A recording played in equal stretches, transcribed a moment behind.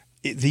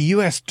the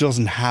US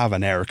doesn't have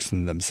an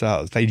Ericsson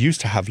themselves. They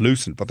used to have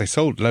Lucent, but they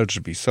allowed it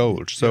to be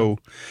sold. So,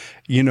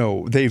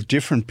 they have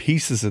different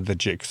pieces of the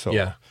jigsaw.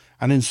 Yeah.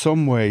 And in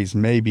some ways,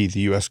 maybe the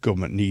US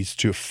government needs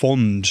to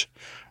fund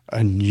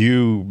a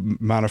new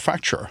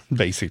manufacturer,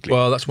 basically.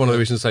 Well, that's one of the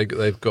reasons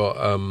they've got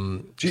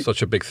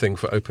such a big thing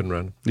for Open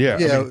RAN.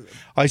 Yeah.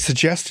 I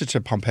suggested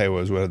to Pompeo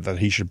as well that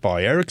he should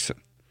buy Ericsson.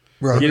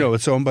 Right.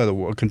 It's owned by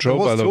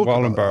controlled by the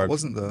Wallenberg.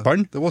 Wasn't there?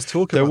 Pardon? There was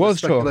talk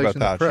about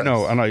that.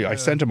 And I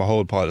sent him a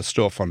whole pile of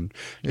stuff on,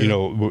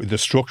 the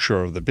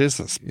structure of the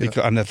business.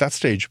 And at that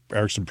stage,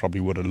 Ericsson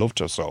probably would have loved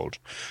to have sold.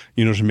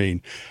 You know what I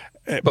mean?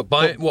 But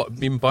buy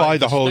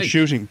the whole state?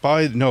 shooting.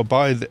 Buy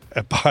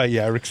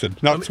Ericsson,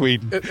 not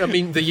Sweden. I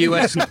mean, the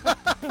US. Do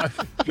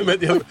you know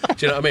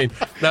what I mean?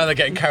 Now they're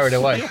getting carried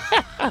away.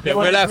 Yeah,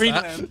 we'll have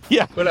that.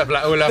 Yeah,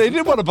 they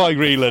didn't want to buy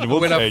Greenland.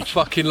 We'll have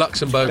fucking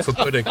Luxembourg for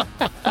pudding.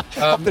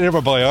 They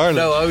never buy Ireland.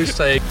 No, I was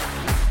saying.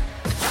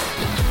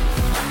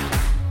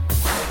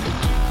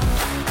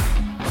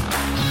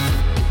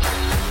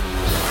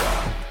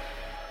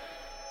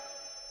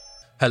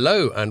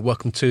 Hello and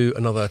welcome to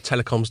another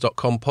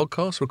telecoms.com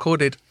podcast,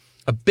 recorded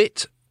a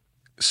bit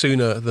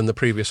sooner than the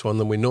previous one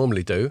than we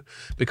normally do,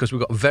 because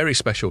we've got a very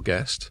special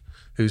guest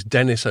who's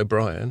Denis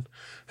O'Brien,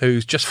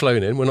 who's just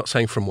flown in. We're not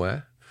saying from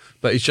where,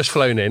 but he's just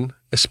flown in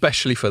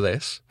especially for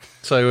this.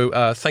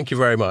 So thank you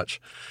very much.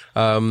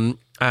 And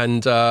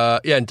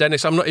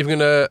Denis, I'm not even going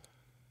to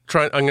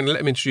try. I'm going to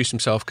let him introduce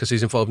himself because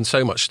he's involved in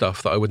so much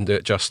stuff that I wouldn't do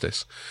it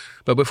justice.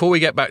 But before we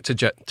get back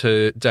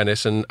to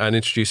Denis and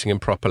introducing him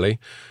properly,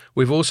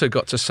 we've also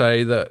got to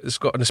say that it's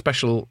got a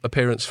special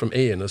appearance from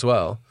Ian as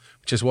well,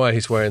 which is why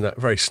he's wearing that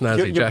very snazzy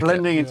jacket. You're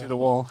blending into the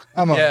wall.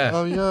 Am I? Yeah.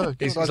 Oh, yeah.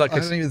 He's God, like I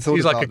hadn't even thought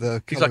he's about like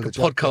the he's colour like of a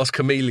the jacket. podcast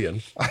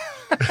chameleon.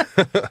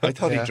 I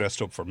thought he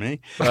dressed up for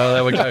me. Oh,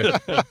 there we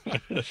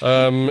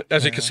go.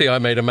 As you can see, I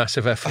made a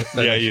massive effort.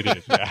 Yeah, you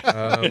did.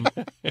 Yeah.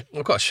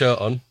 I've got a shirt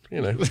on.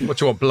 What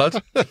do you want,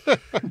 blood?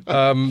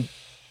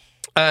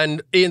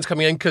 And Ian's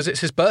coming in because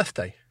it's his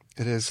birthday.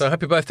 It is. So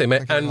happy birthday, mate.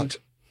 Thank you very much.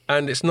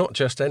 And it's not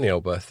just any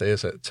old birthday,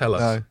 is it? Tell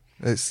us.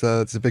 No, it's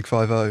a big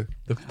 5-0.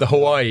 The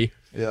Hawaii.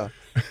 Yeah.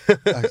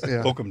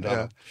 Book 'em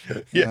down.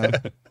 Yeah.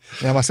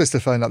 My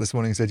sister phoned up this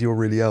morning and said, "You're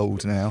really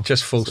old now."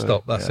 Just full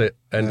stop. That's it.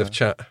 End of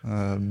chat.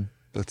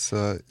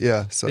 So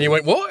And you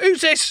went, what?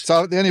 Who's this?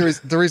 So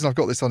the reason I've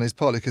got this on is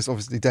partly because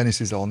obviously Denis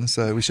is on,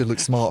 so we should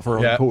look smart for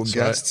our important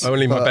that's guests. right.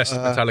 Only my best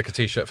Metallica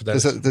t-shirt for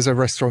Denis. There's a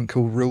restaurant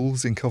called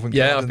Rules in Covent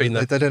Yeah, Garden. I've been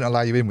there. They don't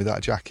allow you in with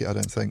that jacket, I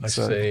don't think. I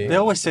so. see. They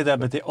always say that,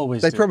 but they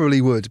always They do. probably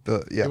would,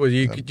 but yeah. Well,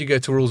 you go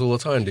to Rules all the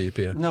time, do you,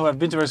 Pierre? No, I've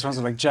been to restaurants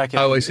with like jackets.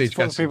 Oh, I see. It's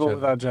full of people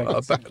without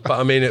jackets. But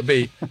I mean,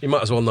 you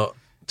might as well not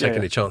take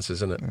any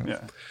chances, isn't it?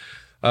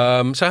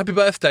 Yeah. So happy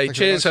birthday. Thank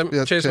you Cheers, very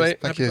much. cheers, mate.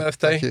 Thank happy you.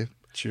 birthday. Thank you.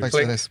 Cheers. Thanks,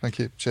 Denis. Thank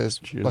you. Cheers.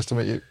 Nice to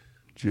meet you.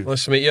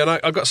 Nice to meet you. And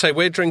I've got to say,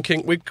 we've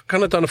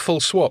kind of done a full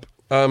swap.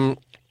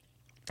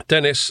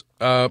 Dennis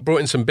brought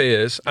in some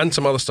beers and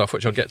some other stuff,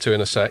 which I'll get to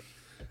in a sec.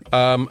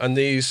 And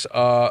these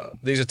are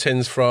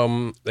tins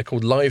from, they're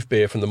called Live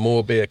Beer from the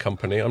Moore Beer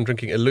Company. I'm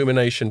drinking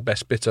Illumination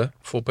Best Bitter,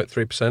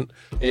 4.3%.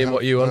 Ian,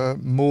 what are you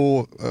on?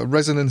 More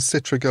Resonance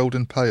Citra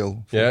Golden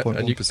Pale. Yeah,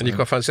 and you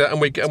quite fancy that.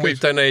 And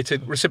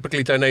we've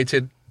reciprocally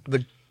donated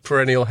the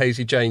perennial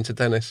Hazy Jane to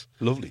Dennis.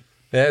 Lovely.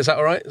 Yeah, is that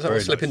all right? Is that Very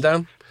slipping nice.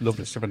 down?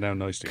 Lovely. Slipping down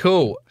nicely.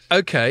 Cool.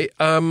 Okay.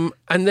 And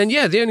then,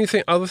 the only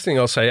other thing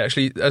I'll say,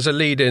 actually, as a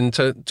lead-in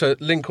to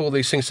link all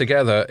these things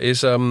together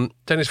is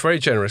Dennis very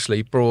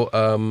generously brought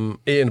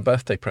Ian a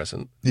birthday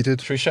present. You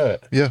did? Should we show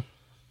it? Yeah.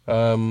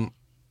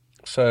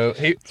 So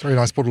It's a very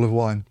nice bottle of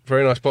wine.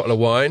 very nice bottle of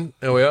wine.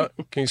 There we are.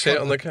 Can you see it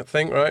on the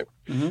thing, right?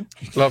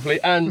 Mm-hmm.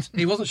 Lovely. And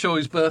he wasn't sure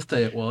whose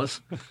birthday it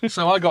was,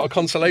 so I got a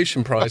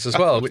consolation prize as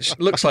well, which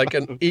looks like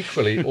an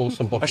equally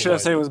awesome bottle I should have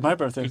of said it was my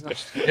birthday.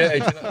 Yeah, do you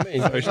know what I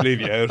mean? I should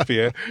leave you out,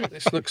 Pierre.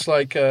 This looks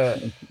like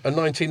a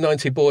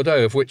 1990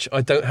 Bordeaux, of which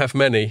I don't have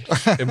many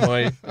in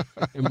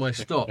my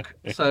stock.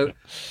 So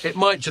it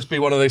might just be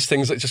one of those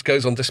things that just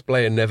goes on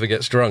display and never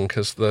gets drunk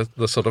as the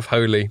sort of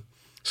holy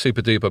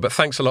super duper. But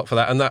thanks a lot for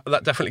that. And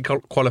that definitely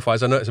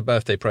qualifies. I know it's a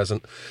birthday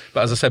present,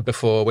 but as I said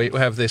before, we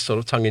have this sort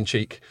of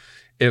tongue-in-cheek,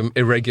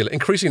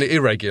 increasingly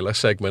irregular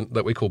segment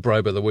that we call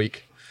Bribe of the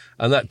Week.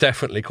 And that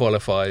definitely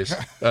qualifies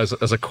as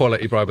a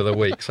quality Bribe of the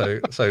Week.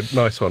 So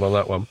nice one on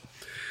that one.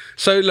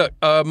 So look,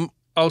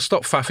 I'll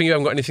stop faffing. You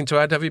haven't got anything to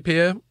add, have you,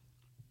 Pierre?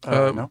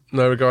 No.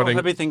 No, regarding...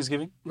 Happy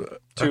Thanksgiving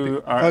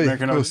to our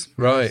American audience.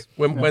 Right.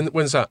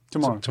 When's that?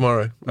 Tomorrow.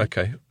 Tomorrow.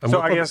 Okay. And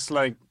So I guess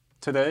like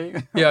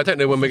today. Yeah, I don't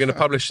know when we're going to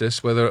publish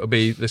this, whether it'll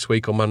be this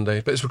week or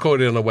Monday, but it's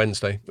recorded on a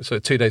Wednesday, so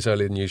 2 days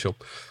earlier than usual.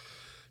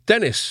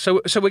 Dennis,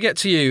 so we get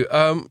to you.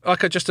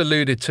 Like I just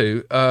alluded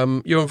to,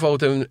 you're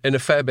involved in a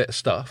fair bit of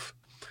stuff.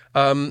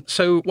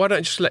 So why don't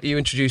I just let you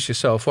introduce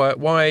yourself?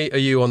 Why are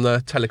you on the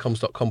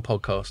telecoms.com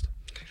podcast?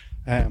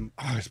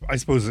 I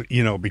suppose,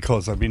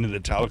 because I've been in the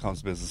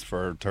telecoms business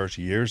for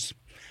 30 years.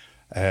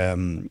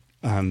 And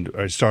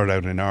I started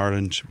out in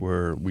Ireland,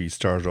 where we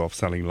started off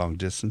selling long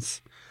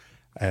distance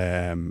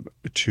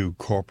to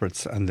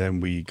corporates, and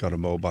then we got a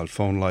mobile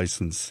phone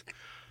license.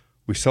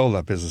 we sold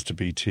that business to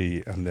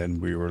BT, and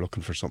then we were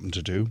looking for something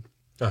to do.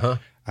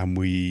 And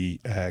we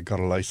bought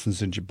a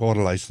license in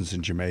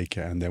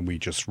Jamaica, and then we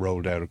just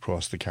rolled out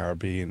across the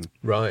Caribbean.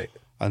 Right.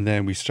 And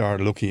then we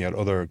started looking at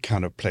other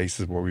kind of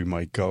places where we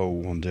might go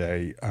one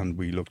day, and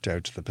we looked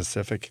out to the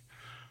Pacific,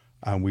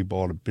 and we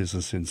bought a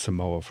business in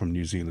Samoa from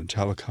New Zealand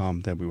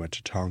Telecom. Then we went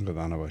to Tonga,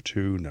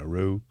 Vanuatu,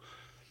 Nauru,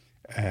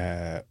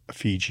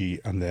 Fiji,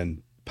 and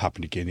then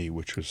Papua New Guinea,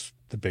 which was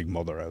the big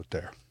mother out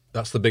there.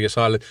 That's the biggest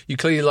island. You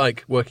clearly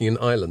like working in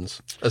islands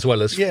as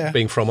well as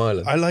being from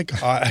Ireland. I like,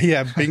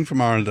 being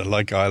from Ireland, I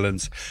like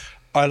islands.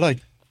 I like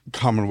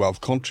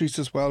Commonwealth countries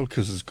as well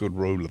because there's good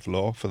rule of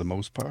law for the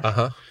most part.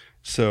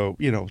 So,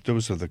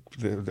 those are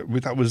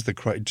that was the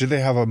criteria. Did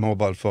they have a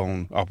mobile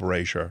phone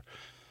operator?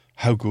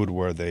 How good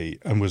were they?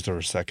 And was there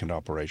a second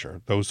operator?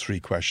 Those three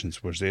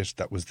questions was it.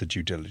 That was the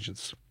due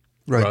diligence.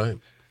 Right.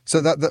 So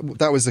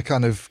that was the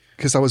kind of,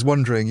 because I was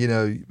wondering,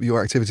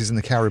 your activities in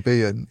the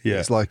Caribbean. Yeah.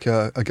 It's like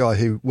a guy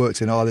who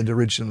worked in Ireland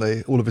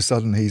originally. All of a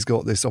sudden, he's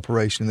got this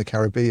operation in the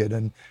Caribbean,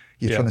 and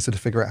you're trying to sort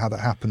of figure out how that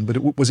happened.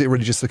 But was it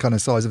really just the kind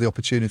of size of the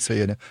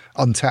opportunity and an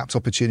untapped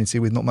opportunity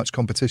with not much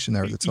competition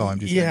there at the time?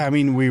 Do you think? I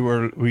mean,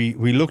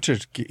 we looked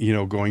at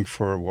going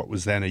for what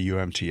was then a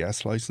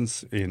UMTS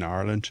license in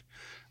Ireland.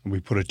 And we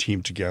put a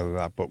team together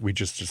that, but we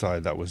just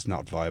decided that was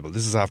not viable.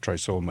 This is after I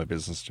sold my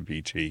business to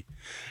BT.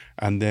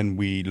 And then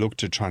we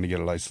looked at trying to get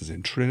a license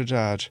in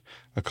Trinidad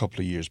a couple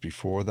of years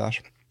before that.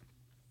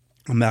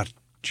 And that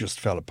just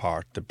fell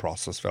apart. The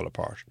process fell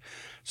apart.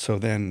 So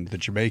then the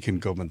Jamaican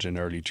government in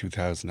early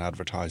 2000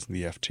 advertised in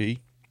the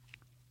FT,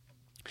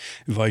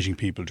 inviting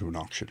people to an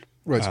auction.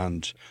 Right.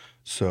 And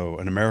so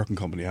an American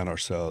company and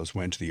ourselves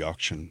went to the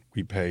auction.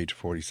 We paid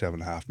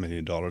 $47.5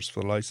 million for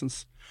the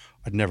license.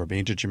 I'd never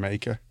been to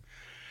Jamaica.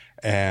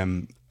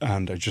 And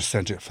I just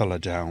sent a fella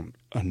down,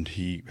 and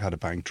he had a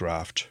bank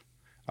draft,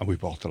 and we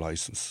bought the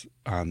license.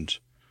 And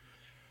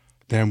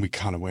then we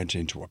kind of went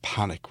into a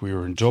panic. We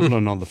were in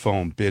Dublin on the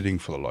phone bidding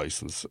for the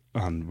license,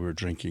 and we were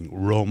drinking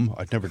rum.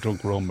 I'd never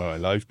drunk rum in my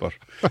life, but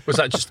was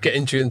that just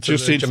getting you into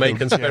the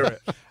Jamaican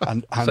spirit?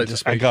 And so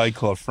a guy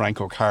called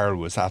Frank O'Carroll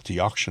was at the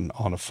auction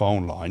on a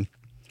phone line,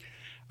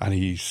 and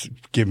he's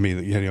giving me,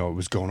 it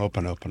was going up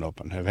and up and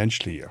up, and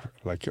eventually,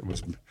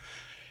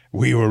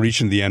 we were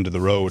reaching the end of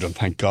the road, and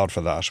thank God for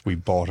that. We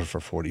bought it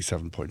for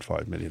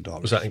 $47.5 million.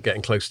 Was that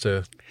getting close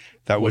to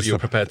what you were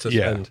prepared to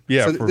spend?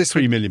 Yeah, so for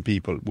 3 million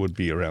people would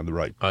be around the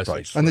right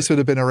price. And this would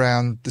have been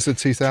around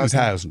 2000?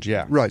 2000,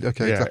 yeah. Right,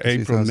 okay. Yeah, exactly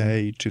April, 2000.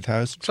 May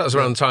 2000. So that was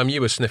around the time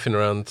you were sniffing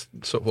around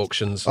sort of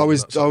auctions. I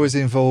was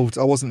involved.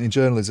 I wasn't in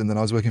journalism then.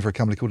 I was working for a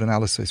company called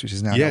Analysis, which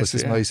is now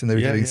Analysis Mason. They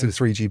were doing sort of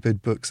 3G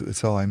bid books at the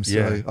time.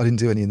 So I didn't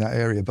do any in that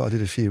area, but I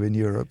did a few in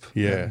Europe.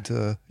 Yeah.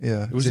 And,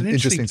 it was an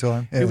interesting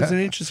time. Yeah. It was an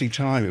interesting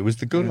time. It was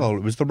the good old,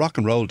 it was the rock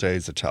and roll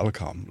days of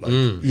telecom.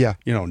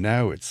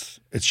 Now it's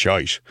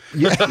shite.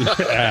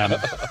 Yeah.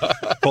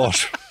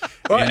 But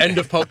end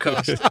of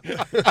podcast.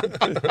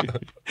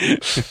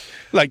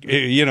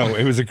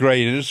 It was a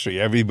great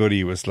industry.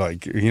 Everybody was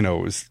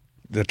it was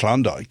the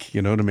Klondike,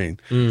 you know what I mean?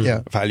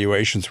 Yeah.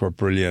 Valuations were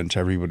brilliant.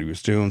 Everybody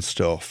was doing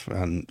stuff,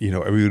 and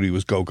everybody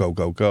was go, go,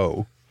 go,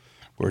 go.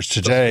 Whereas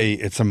today,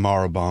 it's a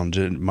moribund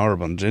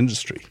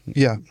industry.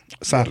 Yeah,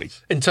 sadly.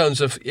 In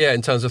terms of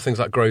things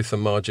like growth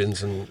and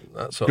margins and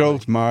that sort of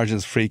growth,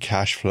 margins, free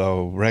cash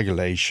flow,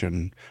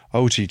 regulation,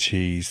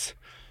 OTTs.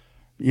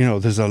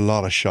 There's a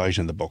lot of shite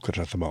in the bucket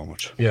at the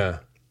moment. Yeah.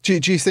 Do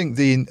you think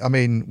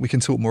we can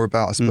talk more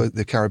about, I suppose,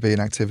 the Caribbean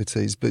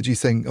activities, but do you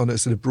think on a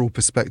sort of broad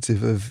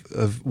perspective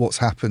of what's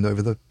happened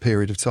over the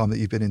period of time that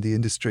you've been in the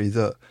industry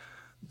that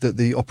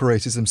the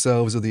operators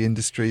themselves or the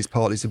industry is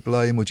partly to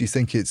blame, or do you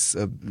think it's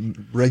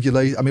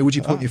regulated? I mean, would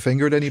you point your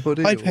finger at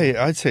anybody?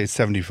 I'd say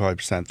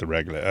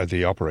 75%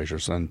 the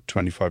operators and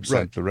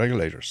 25% the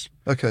regulators.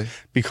 Okay.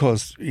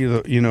 Because,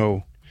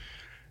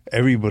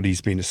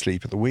 everybody's been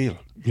asleep at the wheel.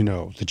 The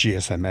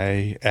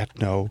GSMA,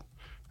 Etno,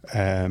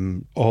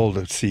 all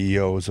the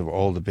CEOs of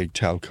all the big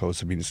telcos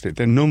have been asleep.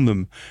 None of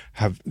them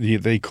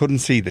they couldn't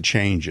see the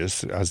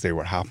changes as they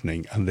were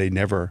happening, and they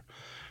never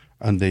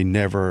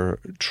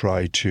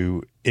try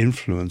to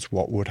influence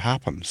what would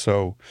happen.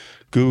 So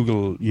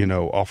Google,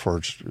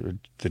 offered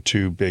the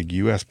two big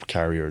US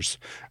carriers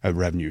a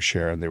revenue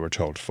share, and they were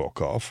told to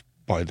fuck off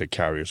by the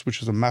carriers, which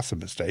was a massive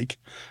mistake.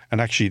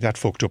 And actually that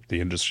fucked up the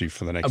industry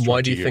for the next 20 years. And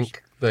why do you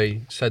think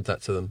they said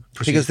that to them?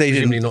 Because they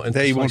didn't. Not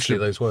they wanted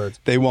those words.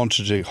 They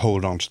wanted to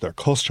hold on to their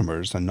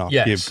customers and not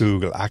give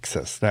Google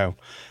access. Now,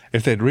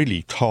 if they'd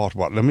really thought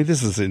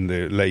this is in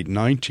the late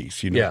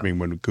 90s,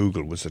 when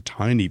Google was a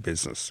tiny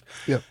business.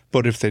 Yeah.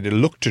 But if they'd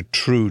looked it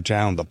through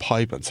down the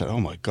pipe and said,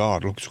 oh my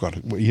God, look,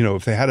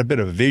 if they had a bit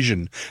of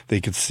vision,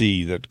 they could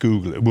see that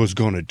Google was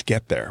going to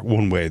get there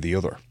one way or the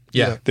other.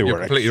 Yeah, they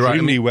were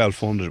extremely well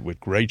funded with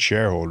great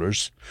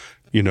shareholders,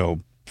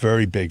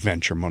 very big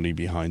venture money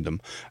behind them.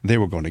 They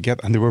were going to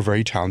get, and they were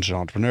very talented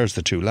entrepreneurs,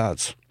 the two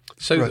lads.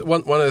 So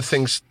one of the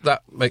things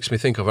that makes me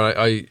think of, and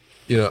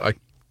I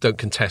don't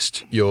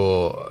contest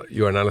your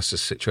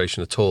analysis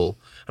situation at all,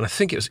 and I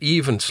think it was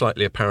even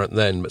slightly apparent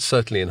then, but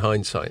certainly in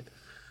hindsight,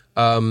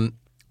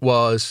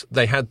 was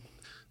the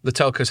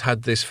telcos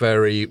had this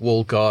very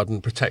wall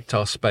garden, protect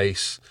our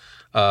space,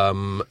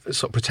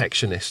 sort of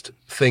protectionist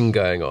thing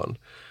going on.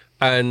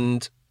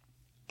 And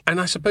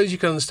I suppose you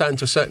can understand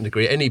to a certain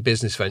degree any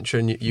business venture,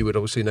 and you would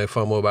obviously know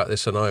far more about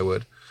this than I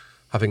would,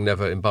 having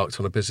never embarked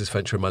on a business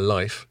venture in my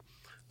life.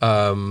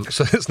 So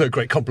it's no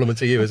great compliment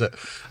to you, is it?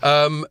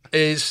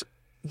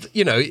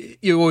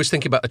 You're always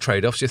thinking about the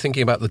trade-offs. You're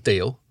thinking about the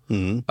deal.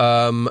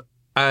 Mm-hmm.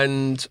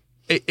 And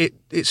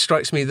it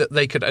strikes me that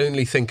they could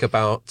only think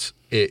about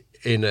it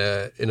in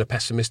a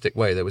pessimistic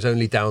way. There was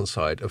only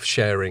downside of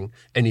sharing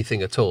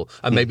anything at all.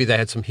 And maybe they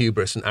had some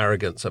hubris and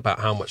arrogance about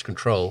how much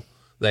control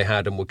they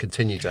had and would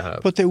continue to have.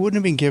 But they wouldn't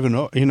have been given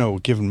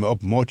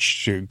up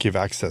much to give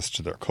access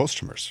to their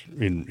customers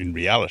in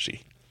reality.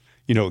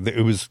 They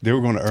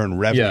were going to earn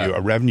revenue,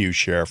 a revenue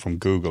share from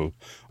Google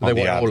on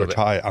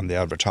the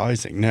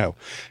advertising. Now,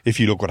 if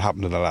you look what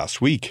happened in the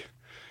last week,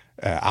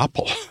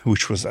 Apple,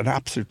 which was an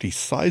absolutely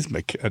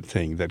seismic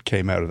thing that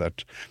came out of the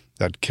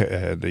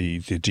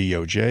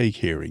DOJ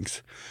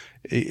hearings,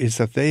 is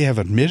that they have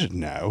admitted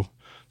now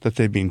that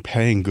they've been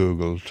paying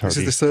Google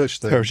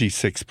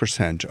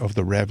 36% of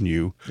the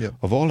revenue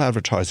of all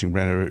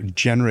advertising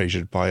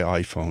generated by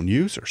iPhone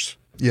users.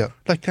 Yeah.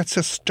 Like, that's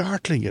a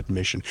startling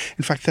admission.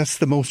 In fact, that's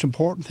the most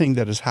important thing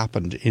that has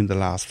happened in the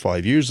last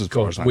 5 years, as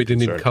far as I'm we didn't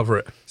concerned. even cover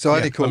it. So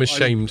I'm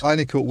ashamed. I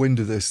only caught wind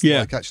of this,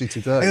 actually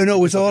today. No,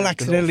 it was all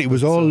accidentally. It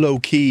was all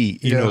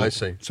low-key, I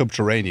see.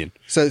 subterranean.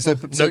 So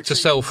note to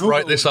self,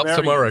 write this up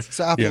tomorrow.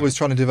 So Apple was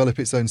trying to develop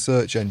its own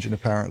search engine,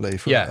 apparently.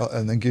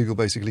 And then Google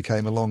basically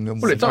came along.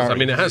 And it does. I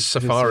mean, it has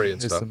Safari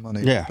and stuff. Some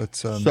money. Yeah. But,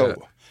 so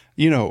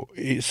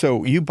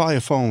you buy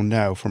a phone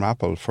now from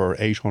Apple for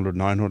 800,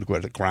 900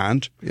 quid,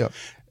 $1,000. Yeah.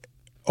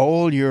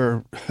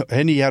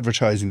 Any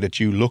advertising that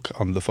you look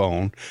on the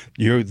phone,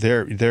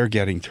 they're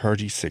getting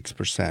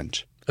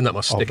 36%. And that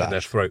must stick in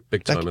their throat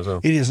big time as well.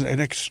 It is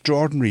an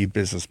extraordinary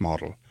business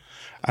model.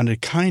 And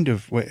it kind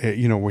of,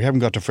 we haven't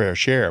got a fair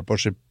share,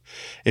 but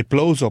it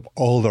blows up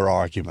all their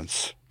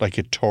arguments. Like,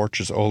 it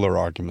torches all their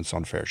arguments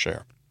on fair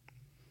share.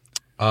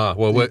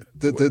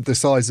 The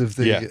size of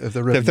the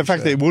revenue. The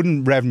fact they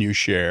wouldn't revenue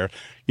share,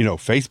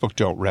 Facebook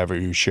don't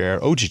revenue share,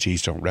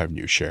 OTTs don't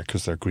revenue share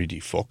because they're greedy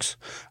fucks,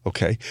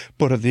 okay?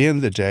 But at the end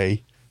of the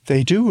day,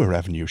 they do a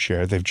revenue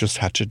share. They've just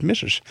had to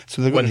admit it.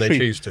 So they're when they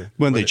choose to.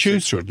 When they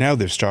choose to. Now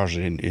they've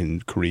started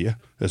in Korea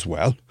as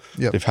well.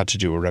 Yep. They've had to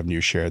do a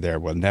revenue share there.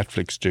 Well,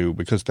 Netflix do,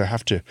 because they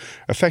have to.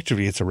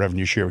 Effectively, it's a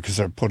revenue share because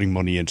they're putting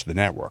money into the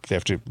network. They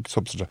have to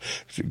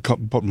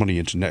put money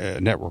into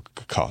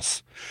network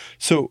costs.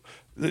 So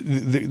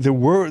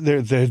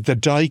the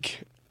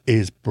dike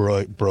is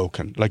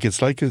broken. Like,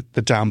 it's like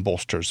the dam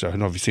busters. I don't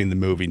know if you've seen the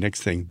movie.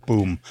 Next thing,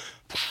 boom.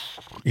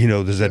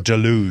 There's a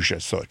deluge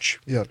as such.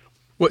 Yeah.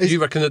 What do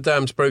you reckon the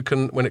dam's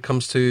broken when it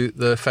comes to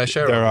the fair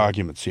share? Their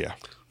arguments, yeah.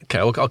 Okay,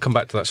 I'll come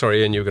back to that.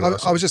 Sorry, Ian, you were going to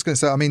ask. I was just going to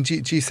say, I mean, do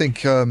you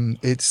think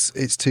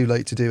it's too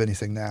late to do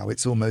anything now?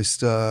 It's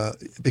almost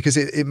because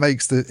it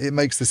makes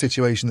the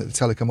situation that the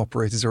telecom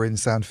operators are in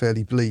sound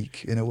fairly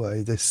bleak in a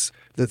way.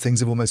 That things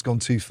have almost gone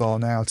too far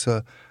now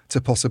to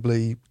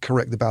possibly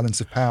correct the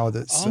balance of power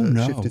that's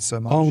shifted so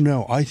much. Oh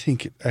no, I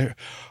think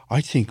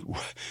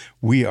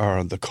we are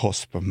on the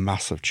cusp of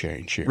massive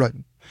change here. Right.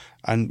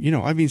 And,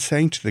 I've been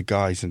saying to the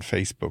guys in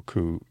Facebook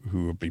who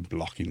have been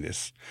blocking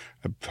this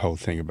whole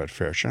thing about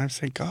fair share, I'm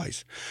saying,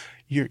 guys,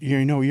 you're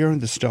in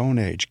the Stone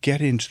Age. Get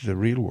into the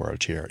real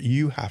world here.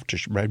 You have to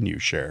revenue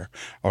share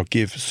or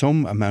give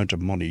some amount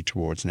of money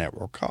towards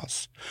network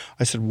costs.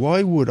 I said,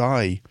 why would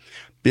I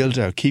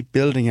keep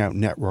building out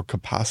network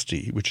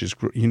capacity, which is,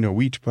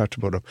 we have to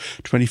put up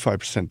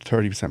 25%,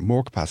 30%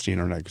 more capacity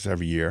in our networks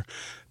every year,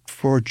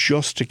 for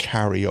just to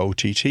carry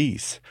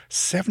OTTs.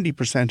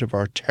 70% of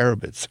our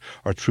terabits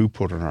or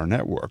throughput on our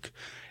network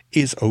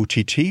is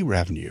OTT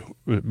revenue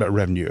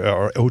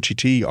or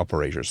OTT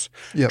operators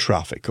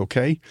traffic.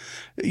 Okay,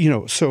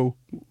 so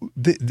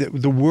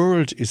the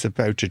world is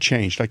about to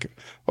change. Like,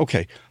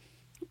 okay,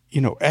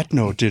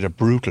 Etno did a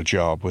brutal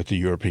job with the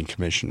European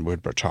Commission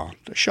with Breton,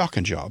 a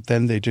shocking job.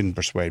 Then they didn't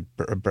persuade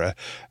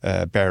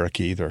BEREC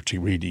either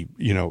to really,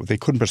 they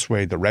couldn't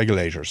persuade the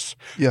regulators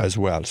as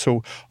well.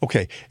 So,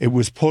 okay, it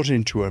was put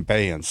into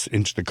abeyance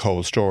into the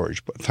cold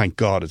storage, but thank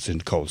God it's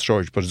in cold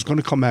storage. But it's going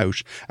to come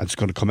out, and it's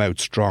going to come out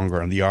stronger,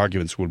 and the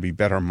arguments will be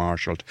better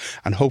marshalled.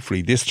 And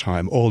hopefully this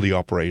time all the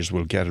operators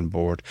will get on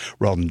board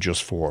rather than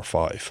just 4 or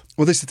 5.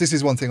 Well, this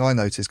is one thing I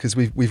noticed, because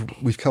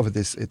we've covered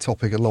this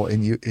topic a lot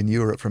in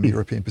Europe from a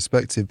European perspective,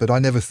 but I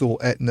never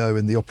thought Etno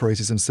and the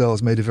operators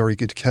themselves made a very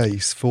good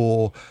case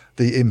for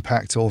the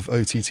impact of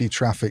OTT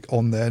traffic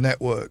on their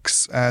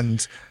networks.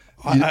 And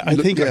I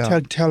think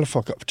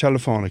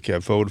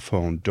Telefonica,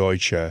 Vodafone,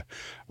 Deutsche,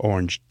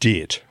 Orange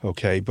did,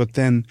 okay, but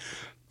then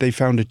they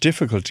found it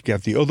difficult to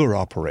get the other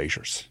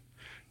operators.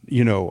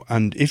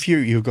 And if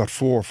you've got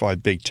 4 or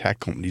 5 big tech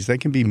companies, they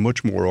can be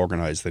much more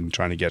organised than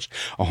trying to get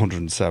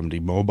 170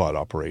 mobile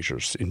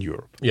operators in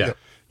Europe. Yeah.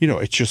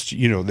 it's just,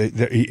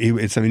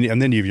 it's, I mean,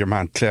 and then you have your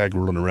man Clegg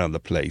running around the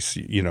place,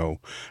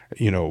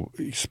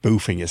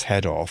 spoofing his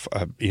head off,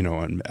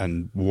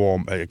 and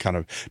warm kind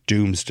of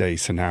doomsday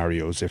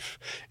scenarios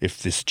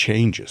if this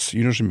changes,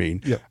 you know what I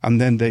mean? Yeah. And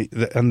then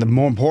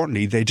more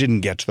importantly, they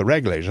didn't get to the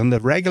regulators, and the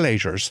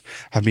regulators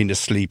have been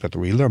asleep at the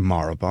wheel. They're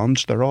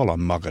moribund. They're all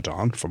on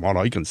Mogadon, from what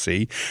I can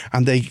see,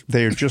 and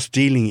they're just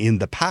dealing in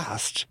the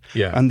past,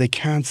 and they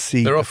can't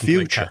see the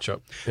future. Catch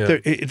up. Yeah.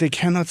 They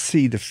cannot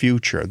see the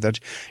future, that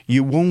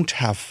you won't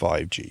have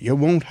 5G, you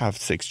won't have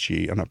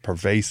 6G on a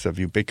pervasive,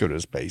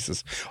 ubiquitous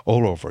basis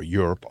all over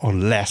Europe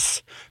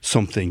unless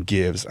something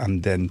gives,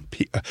 and then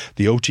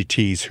the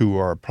OTTs, who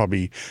are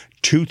probably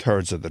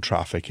 2/3 of the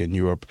traffic in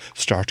Europe,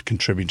 start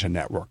contributing to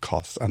network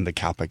costs and the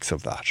capex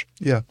of that.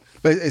 Yeah,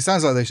 but it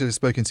sounds like they should have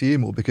spoken to you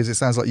more, because it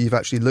sounds like you've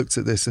actually looked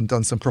at this and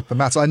done some proper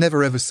maths. I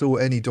never ever saw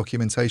any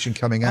documentation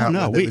coming out.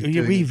 No,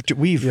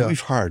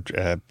 we've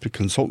hired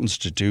consultants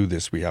to do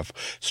this. We have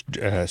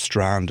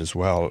Strand as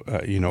well.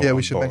 Yeah,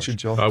 we should mention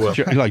John. I will.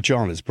 Like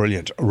John is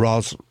brilliant.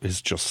 Roz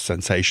is just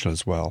sensational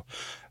as well.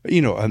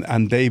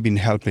 And they've been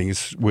helping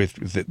us with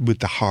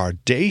the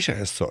hard data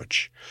as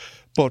such.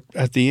 But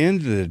at the end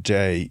of the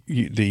day,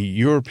 the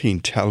European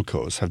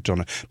telcos have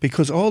done it,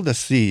 because all the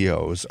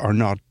CEOs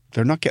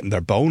they're not getting their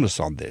bonus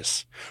on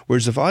this.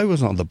 Whereas if I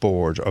was on the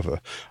board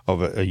of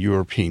a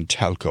European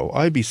telco,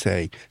 I'd be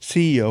saying,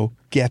 CEO,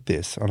 get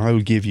this, and I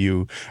will give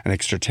you an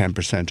extra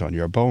 10% on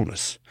your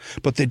bonus.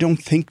 But they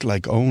don't think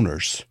like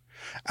owners.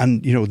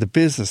 And,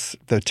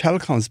 the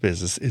telecoms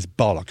business is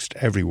bollocksed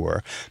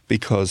everywhere,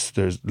 because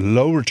there's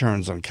low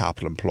returns on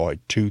capital employed,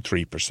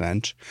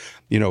 2-3%,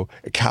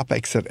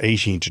 capex at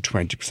 18 to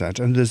 20%.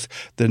 And there's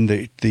then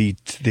the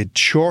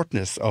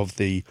shortness of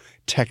the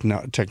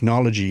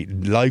technology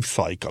life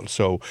cycle.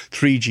 So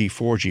 3G,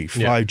 4G,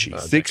 5G,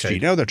 6G.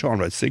 Now they're talking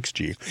about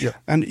 6G. Yeah.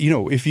 And,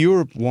 if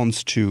Europe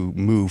wants to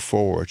move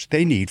forward,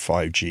 they need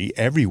 5G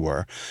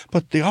everywhere.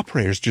 But the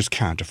operators just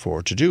can't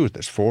afford to do it.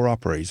 There's 4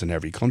 operators in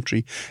every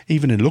country.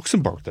 Even in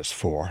Luxembourg, there's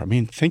 4. I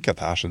mean, think of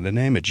that. In the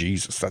name of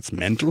Jesus, that's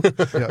mental.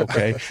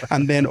 Okay.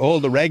 And then all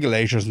the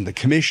regulators and the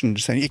commission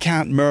saying, you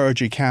can't merge,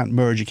 you can't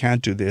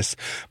do this.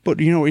 But,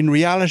 in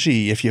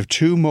reality, if you have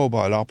 2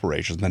 mobile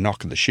operators and they're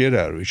knocking the shit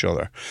out of each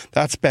other,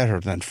 that's better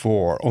than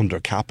 4 under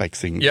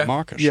capexing the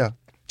market. Yeah.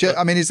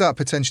 I mean, is that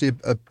potentially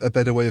a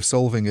better way of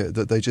solving it?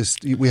 That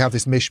we have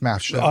this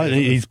mishmash?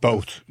 It's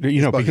both.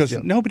 Because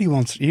nobody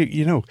wants,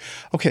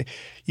 okay,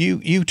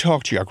 you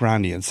talk to your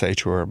granny and say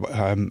to her,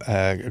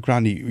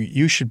 Granny,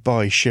 you should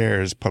buy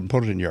shares,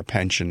 put it in your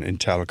pension in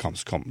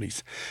telecoms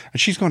companies.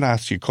 And she's going to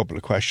ask you a couple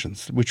of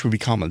questions, which would be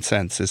common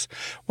sense, is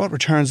what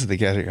returns are they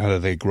getting? Are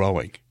they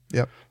growing?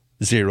 Yep.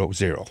 0.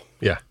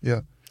 Yeah.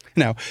 Yeah.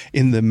 Now,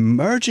 in the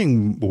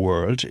emerging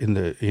world, in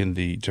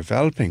the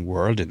developing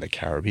world, in the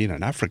Caribbean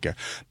and Africa,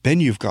 then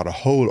you've got a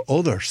whole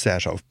other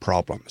set of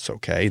problems,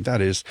 okay?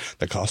 That is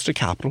the cost of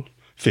capital,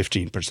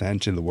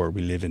 15% in the world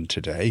we live in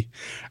today,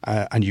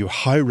 and you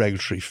high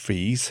regulatory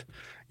fees,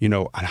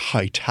 and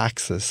high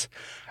taxes,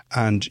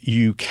 and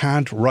you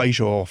can't write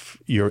off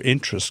your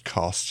interest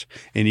costs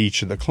in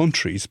each of the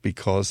countries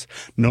because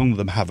none of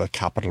them have a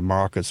capital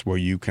markets where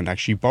you can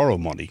actually borrow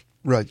money.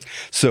 Right.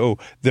 So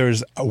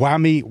there's a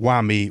whammy,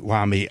 whammy,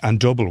 whammy,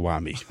 and double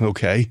whammy.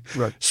 Okay.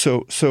 Right.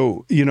 So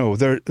and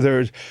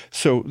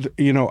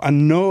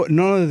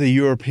none of the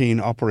European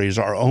operators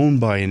are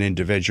owned by an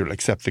individual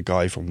except the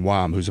guy from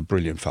Wham, who's a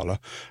brilliant fella.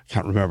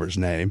 Can't remember his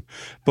name,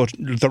 but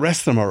the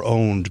rest of them are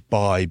owned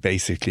by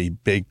basically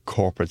big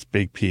corporates,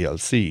 big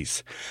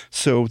PLCs.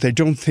 So they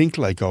don't think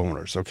like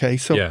owners. Okay.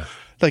 So. Yeah.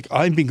 Like,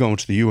 I've been going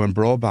to the UN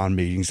broadband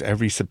meetings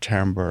every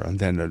September and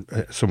then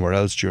somewhere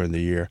else during the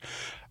year,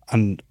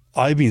 and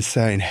I've been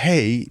saying,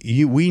 hey,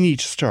 we need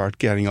to start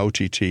getting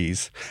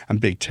OTTs and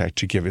big tech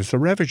to give us a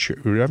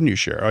revenue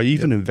share. I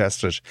even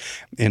invested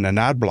in an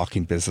ad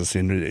blocking business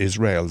in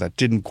Israel that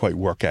didn't quite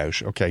work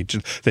out. Okay,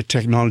 the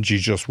technology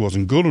just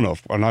wasn't good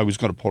enough, and I was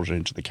going to put it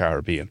into the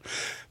Caribbean.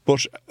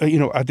 But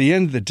at the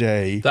end of the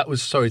day, that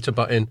was, sorry to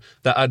butt in,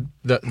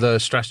 the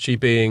strategy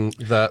being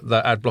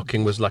that ad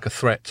blocking was like a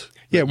threat.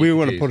 Yeah, we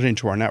want to put it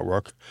into our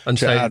network and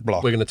to say, ad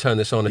block. We're going to turn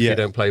this on if you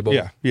don't play ball.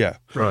 Yeah.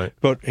 Right.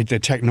 But the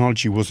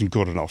technology wasn't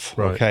good enough,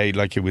 okay?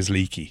 Like, it was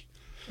leaky.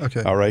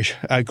 Okay. All right.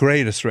 A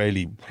great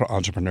Israeli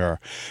entrepreneur.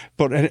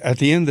 But at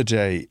the end of the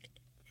day,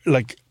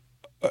 like,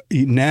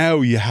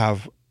 now you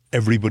have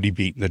everybody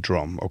beating the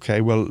drum,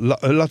 okay? Well,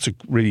 lots of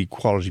really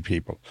quality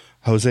people.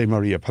 Jose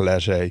Maria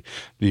Palete,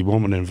 the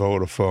woman in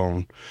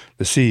Vodafone,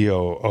 the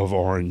CEO of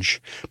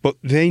Orange. But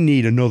they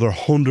need another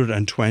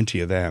 120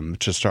 of them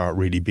to start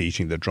really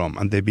beating the drum.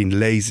 And they've been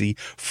lazy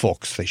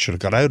fucks. They should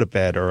have got out of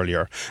bed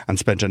earlier and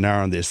spent an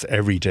hour on this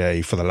every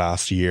day for the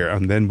last year.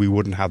 And then we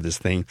wouldn't have this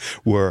thing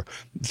where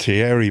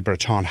Thierry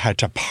Breton had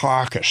to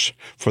park it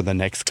for the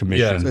next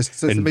commission. Yeah, so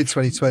it's the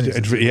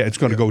mid-2020s. Yeah, it's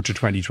going to go to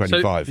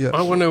 2025. So,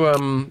 I want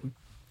to...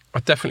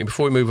 definitely,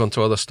 before we move on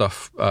to other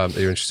stuff that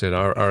you're interested in,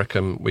 I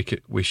reckon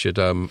we should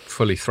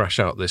fully thrash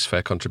out this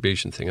fair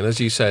contribution thing. And as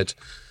you said,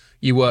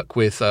 you work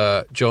with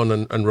John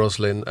and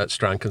Roslyn at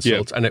Strand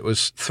Consult, and it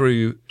was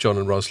through John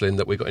and Roslyn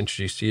that we got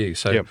introduced to you.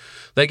 So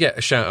they get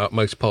a shout out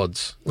most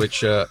pods,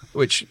 which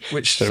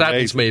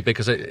saddens me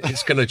because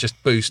it's going to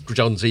just boost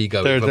John's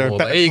ego even more.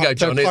 But here you go,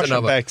 John. Here's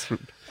another.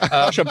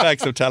 Posh and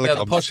Becks of telecoms. Yeah,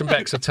 the Posh and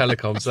Becks of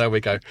telecoms. There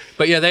we go.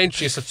 But yeah, they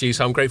introduced us to you,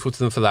 so I'm grateful to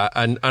them for that.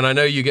 And I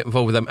know you get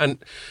involved with them.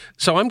 And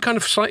so I'm kind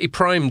of slightly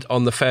primed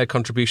on the fair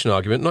contribution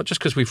argument, not just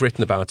because we've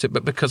written about it,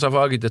 but because I've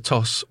argued the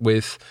toss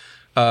with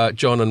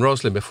John and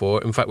Roslyn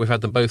before. In fact, we've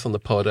had them both on the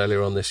pod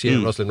earlier on this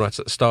year. Roslyn right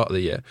at the start of the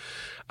year.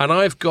 And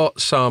I've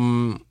got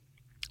some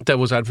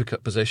devil's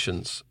advocate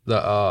positions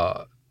that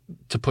are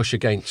to push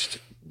against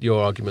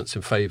your arguments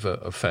in favour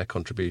of fair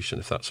contribution,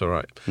 if that's all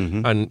right.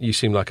 And you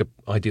seem like an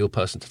ideal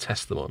person to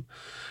test them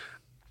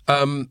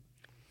on.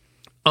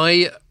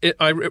 I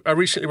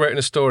recently wrote in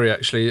a story,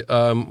 actually.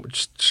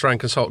 Strand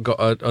Consult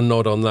got a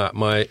nod on that.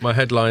 My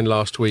headline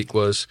last week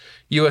was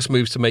US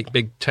moves to make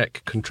big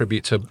tech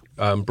contribute to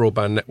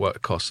broadband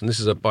network costs. And this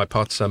is a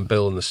bipartisan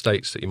bill in the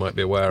States that you might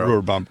be aware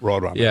of.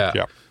 Broadband. Yeah.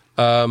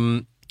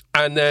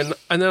 And then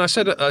I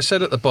said at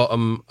the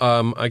bottom,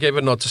 I gave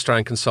a nod to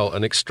Strand Consult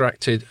and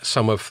extracted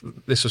some of,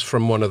 this was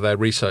from one of their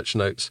research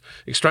notes,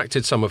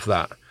 extracted some of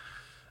that.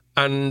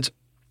 And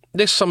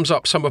this sums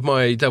up some of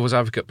my devil's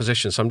advocate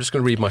positions. So I'm just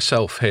going to read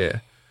myself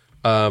here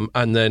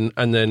and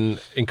then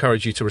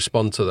encourage you to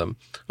respond to them.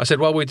 I said,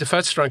 well, we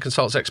defer to Strand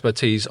Consult's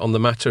expertise on the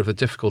matter of the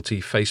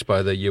difficulty faced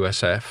by the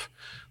USF,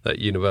 that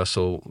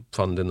universal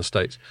fund in the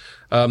States.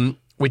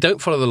 We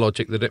don't follow the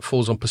logic that it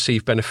falls on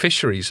perceived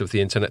beneficiaries of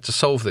the internet to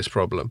solve this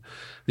problem.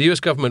 The US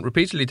government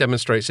repeatedly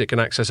demonstrates it can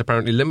access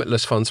apparently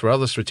limitless funds for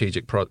other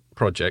strategic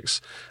projects.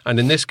 And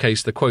in this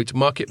case, the, quote,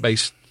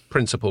 market-based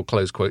principle,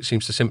 close quote,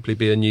 seems to simply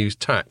be a new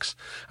tax.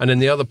 And then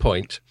the other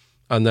point,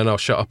 and then I'll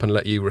shut up and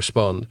let you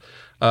respond.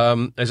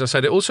 As I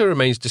said, it also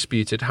remains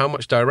disputed how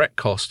much direct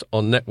cost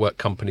on network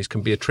companies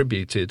can be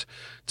attributed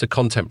to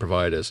content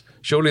providers.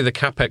 Surely the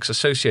capex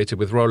associated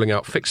with rolling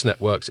out fixed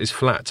networks is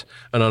flat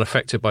and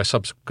unaffected by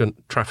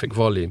subsequent traffic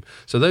volume.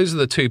 So those are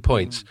the 2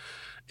 points.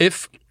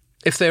 If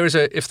there's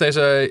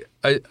an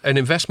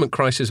investment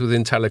crisis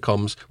within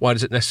telecoms, why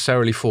does it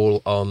necessarily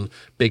fall on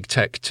big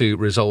tech to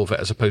resolve it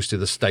as opposed to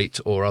the state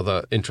or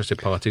other interested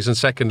parties? And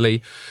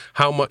secondly,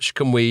 how much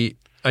can we?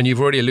 And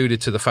you've already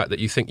alluded to the fact that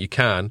you think you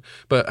can,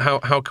 but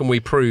how can we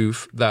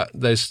prove that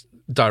there's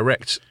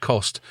direct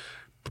cost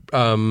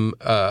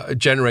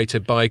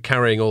generated by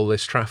carrying all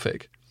this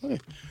traffic?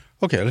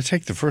 Okay, let's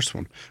take the first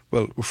one.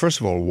 Well, first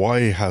of all,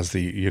 why has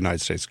the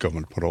United States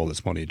government put all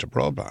this money into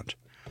broadband?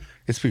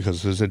 It's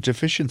because there's a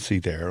deficiency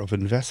there of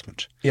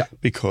investment. Yeah.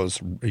 Because,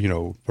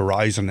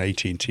 Verizon,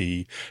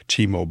 AT&T,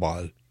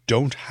 T-Mobile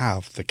don't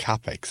have the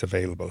capex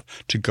available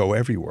to go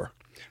everywhere.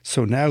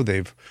 So now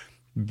they've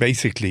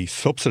basically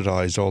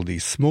subsidized all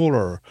these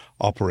smaller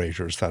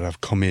operators that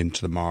have come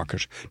into the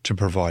market to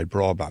provide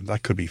broadband.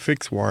 That could be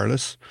fixed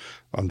wireless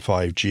on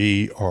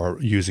 5G or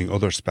using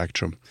other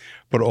spectrum,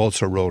 but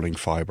also rolling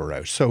fibre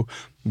out. So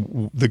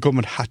the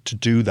government had to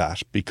do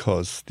that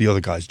because the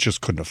other guys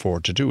just couldn't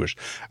afford to do it.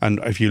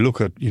 And if you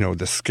look at,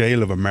 the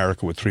scale of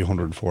America with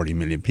 340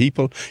 million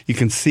people, you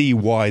can see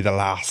why the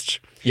last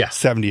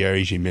 70 or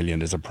 80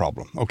 million is a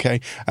problem,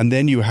 okay? And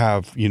then you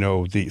have,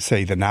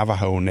 the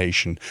Navajo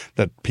Nation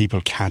that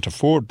people can't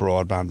afford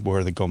broadband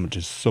where the government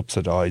is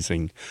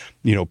subsidizing,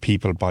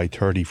 people by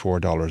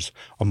 $34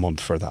 a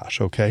month for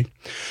that, okay?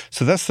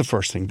 So that's the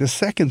first thing. The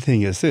second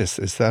thing is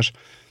that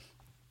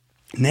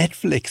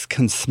Netflix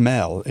can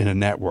smell in a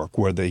network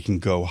where they can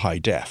go high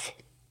def.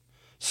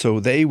 So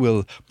they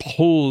will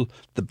pull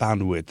the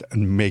bandwidth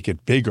and make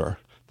it bigger,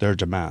 their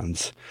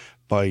demands,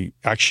 by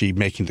actually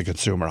making the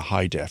consumer a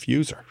high def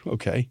user.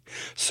 Okay.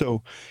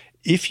 So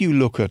if you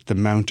look at the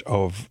amount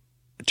of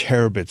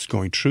terabits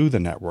going through the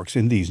networks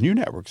in these new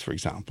networks, for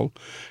example,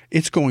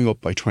 it's going up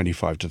by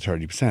 25 to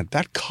 30%.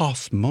 That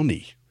costs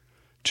money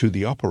to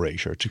the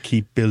operator to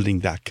keep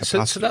building that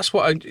capacity. So that's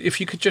what if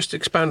you could just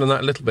expand on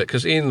that a little bit,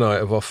 because Ian and I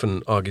have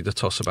often argued the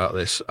toss about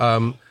this.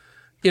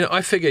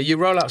 I figure you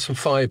roll out some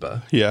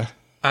fibre. Yeah.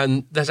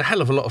 And there's a hell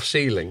of a lot of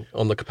ceiling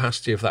on the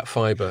capacity of that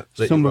fibre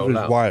that Some you roll out. Some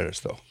of it is wireless,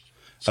 though.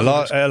 A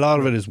lot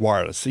of it is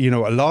wireless. A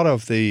lot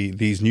of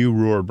these new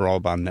rural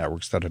broadband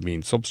networks that have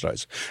been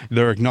subsidised,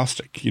 they're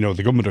agnostic. The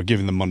government are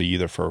giving them money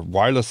either for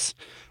wireless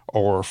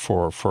or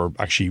for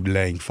actually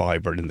laying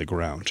fibre in the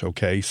ground.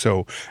 Okay,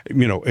 so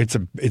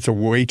it's a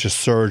way to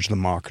surge the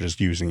market is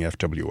using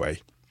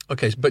FWA.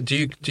 Okay, but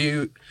do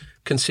you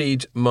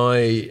concede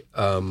my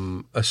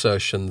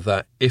assertion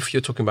that if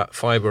you're talking about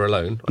fibre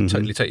alone, I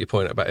totally take your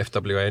point about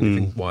FWA,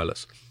 anything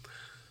wireless.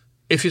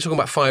 If you're talking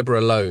about fibre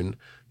alone,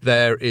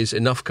 there is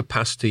enough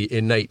capacity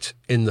innate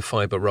in the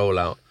fibre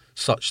rollout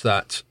such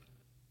that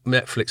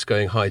Netflix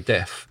going high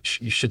def,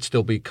 you should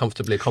still be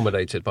comfortably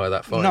accommodated by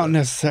that fibre? Not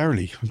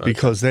necessarily,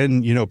 because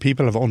then,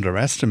 people have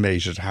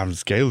underestimated how to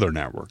scale their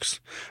networks.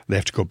 They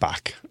have to go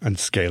back and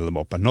scale them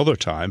up another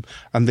time,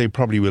 and they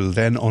probably will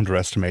then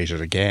underestimate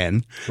it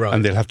again,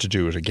 and they'll have to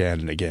do it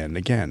again and again and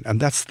again. And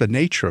that's the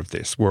nature of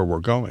this, where we're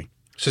going.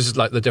 So this is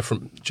like the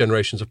different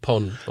generations of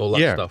PON, all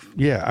that stuff.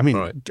 Yeah, I mean,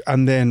 right.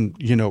 And then,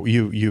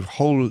 you've a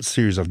whole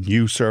series of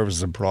new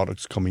services and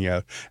products coming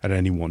out at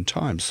any one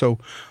time. So,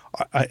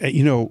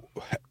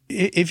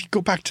 if you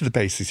go back to the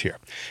basics here,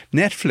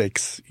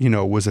 Netflix,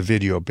 was a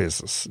video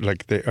business, a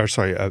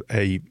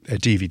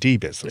DVD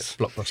business.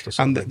 Yeah, Blockbuster.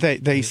 And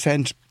they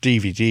sent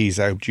DVDs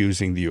out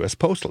using the US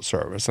Postal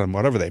Service, and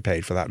whatever they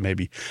paid for that,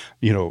 maybe,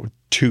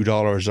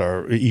 $2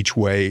 or each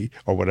way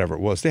or whatever it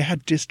was. They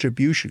had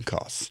distribution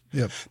costs.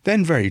 Yep.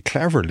 Then very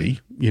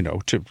cleverly,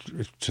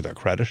 to their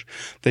credit,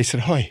 they said,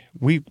 "Hi,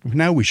 we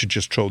should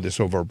just throw this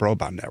over a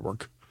broadband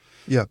network."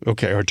 Yeah.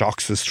 Okay, or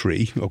DOCSIS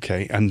 3,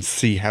 okay, and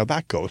see how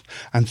that goes.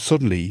 And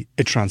suddenly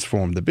it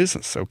transformed the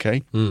business,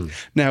 okay?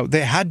 Now,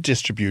 they had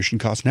distribution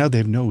costs. Now they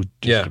have no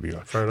distribution.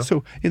 Yeah, fair enough.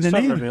 So in the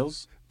server name...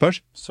 bills.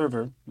 But?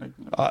 Server.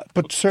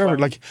 But server,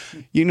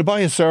 you can buy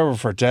a server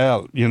for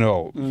Dell,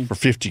 for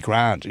 50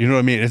 grand. You know what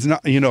I mean? It's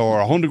not, or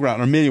 100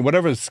 grand or a million,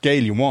 whatever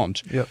scale you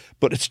want. Yep.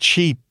 But it's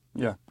cheap.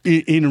 Yeah.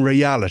 In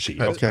reality,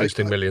 okay.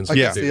 Posting millions. I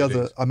guess the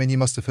other, you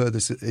must have heard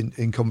this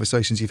in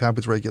conversations you've had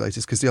with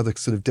regulators, because the other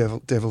sort of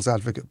devil's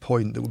advocate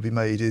point that would be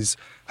made is,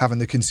 having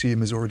the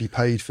consumers already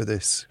paid for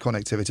this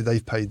connectivity,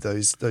 they've paid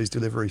those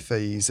delivery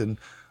fees and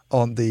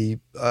aren't the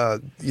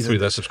through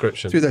their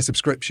subscription,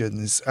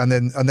 and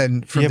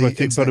then from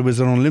but it was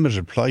an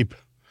unlimited pipe.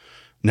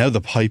 Now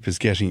the pipe is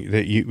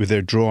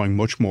they're drawing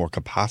much more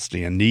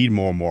capacity and need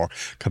more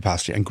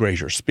capacity and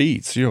greater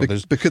speeds.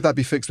 But could that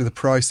be fixed with a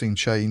pricing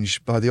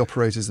change by the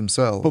operators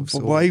themselves?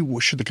 But why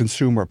should the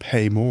consumer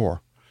pay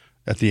more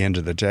at the end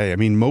of the day? I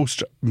mean,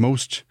 most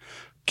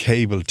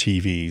cable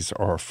TVs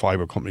or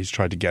fibre companies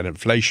try to get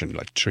inflation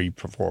like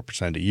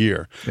 3-4% a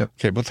year. Yep.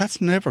 Okay, but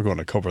that's never going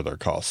to cover their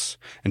costs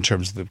in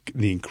terms of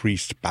the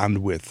increased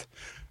bandwidth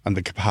and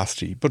the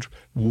capacity. But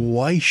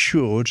why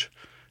should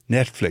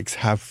Netflix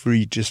have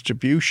free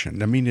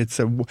distribution? I mean,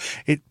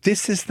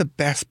 this is the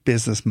best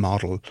business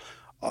model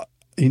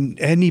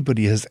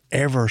anybody has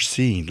ever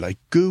seen. Like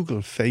Google,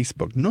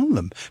 Facebook, none of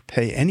them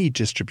pay any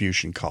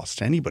distribution cost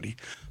to anybody.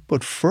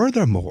 But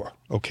furthermore,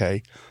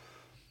 okay,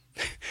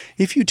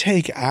 if you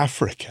take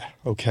Africa,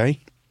 okay,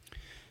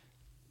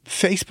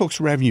 Facebook's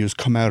revenues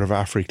come out of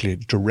Africa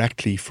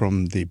directly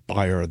from the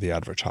buyer of the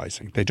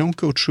advertising. They don't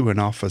go through an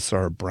office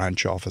or a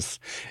branch office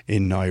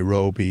in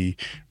Nairobi,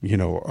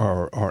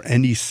 or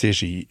any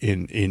city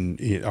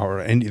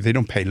they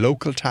don't pay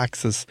local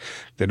taxes,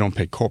 they don't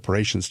pay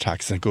corporations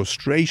taxes. It goes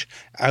straight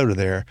out of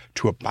there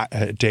to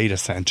a data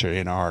center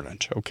in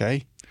Ireland,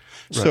 okay?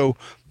 Right. So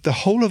the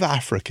whole of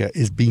Africa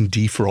is being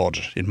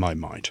defrauded, in my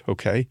mind,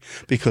 okay?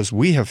 Because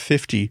we have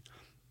 50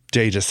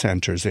 data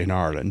centers in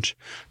Ireland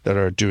that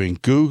are doing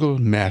Google,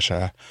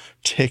 Meta,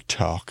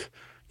 TikTok,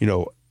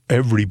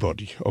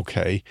 everybody,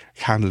 okay,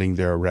 handling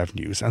their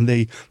revenues. And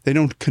they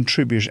don't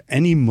contribute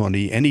any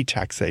money, any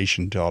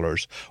taxation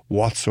dollars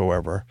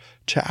whatsoever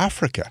to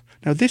Africa.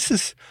 Now, this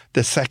is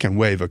the second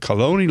wave of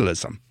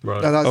colonialism.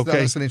 Right.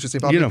 That's an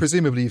interesting part.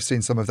 Presumably you've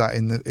seen some of that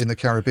in the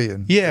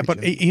Caribbean. Yeah,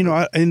 region.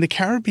 But, in the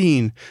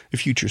Caribbean,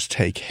 if you just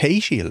take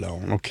Haiti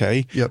alone,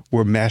 okay, yep,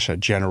 where Meta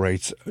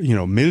generates,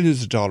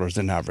 millions of dollars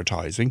in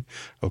advertising,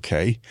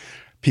 okay,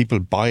 people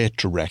buy it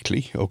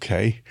directly,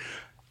 okay.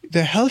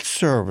 The health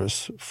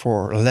service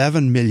for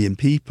 11 million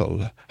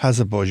people has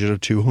a budget of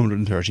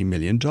 $230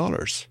 million,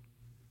 okay.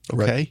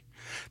 Right.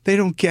 They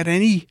don't get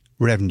any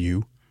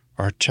revenue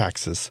or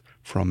taxes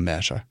from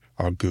Meta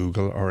or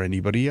Google or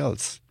anybody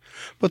else.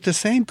 But the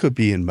same could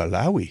be in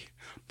Malawi,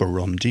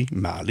 Burundi,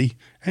 Mali,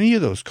 any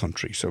of those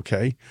countries,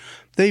 okay?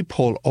 They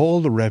pull all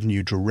the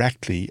revenue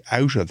directly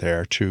out of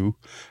there to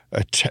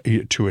a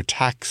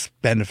tax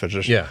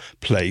benefited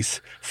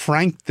place,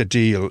 frank the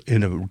deal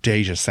in a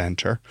data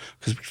centre,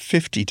 because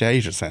 50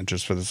 data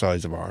centres for the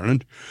size of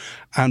Ireland,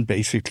 and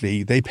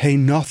basically they pay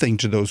nothing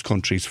to those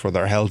countries for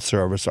their health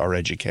service or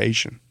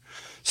education.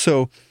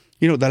 So,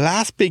 the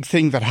last big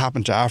thing that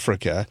happened to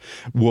Africa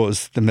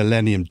was the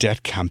Millennium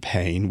Debt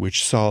Campaign,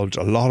 which solved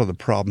a lot of the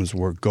problems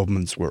where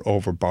governments were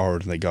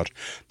overborrowed and they got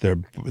their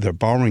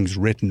borrowings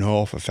written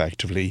off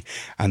effectively,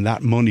 and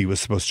that money was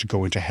supposed to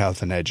go into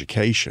health and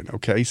education,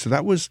 okay? So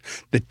that was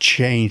the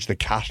change, the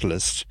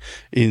catalyst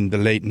in the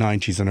late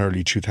 90s and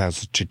early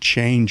 2000s to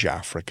change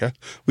Africa,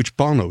 which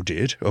Bono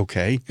did,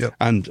 okay? Yep.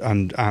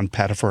 And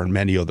Pettifer and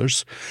many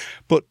others.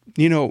 But,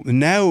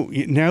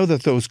 now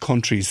that those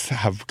countries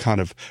have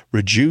kind of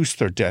reduced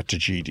their debt to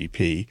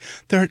GDP,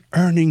 they're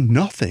earning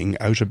nothing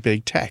out of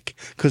big tech,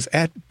 because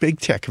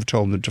big tech have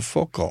told them to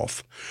fuck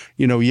off.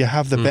 You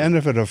have the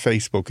benefit of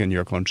Facebook in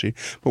your country,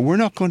 but we're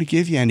not going to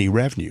give you any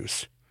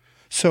revenues.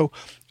 So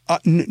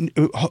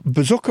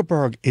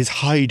Zuckerberg is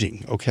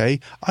hiding, okay?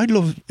 I'd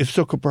love if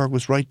Zuckerberg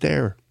was right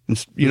there,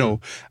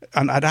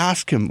 and I'd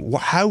ask him,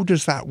 how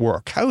does that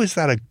work? How is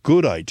that a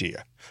good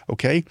idea?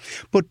 Okay,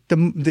 but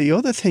the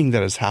other thing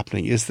that is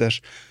happening is that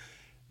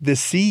the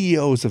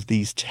CEOs of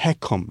these tech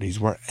companies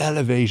were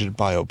elevated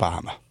by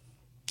Obama.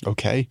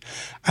 Okay.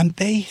 And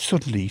they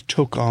suddenly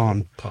took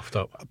on,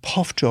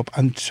 Puffed up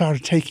and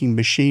started taking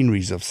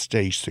machineries of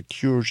state,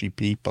 security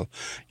people,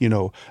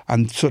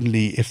 and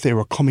suddenly if they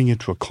were coming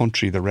into a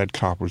country, the red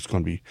carpet was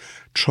going to be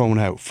thrown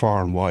out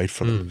far and wide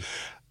for them.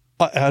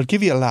 I'll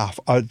give you a laugh.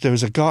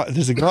 There's a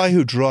guy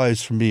who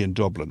drives for me in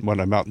Dublin when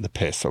I'm out in the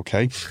piss,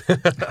 okay?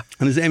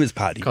 And his name is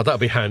Paddy. God, that'd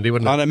be handy,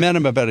 wouldn't it? And I met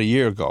him about a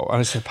year ago, and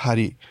I said,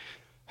 Paddy,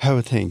 how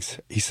are things?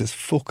 He says,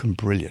 fucking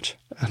brilliant.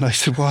 And I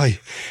said, why?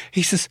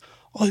 He says,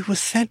 I was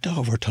sent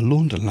over to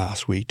London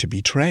last week to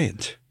be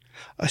trained.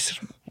 I said,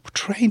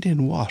 trained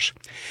in what?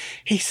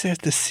 He said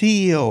the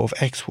CEO of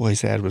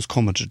XYZ was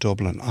coming to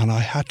Dublin and I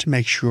had to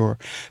make sure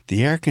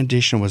the air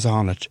conditioner was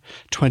on at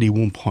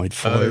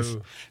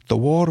 21.5. The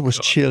water was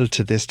chilled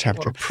to this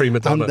temperature. Prima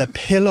donna. And the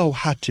pillow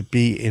had to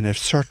be in a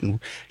certain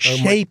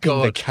shape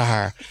in the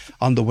car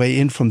on the way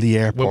in from the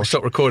airport. When we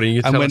stop recording,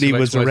 you tell and when us he who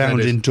was XYZ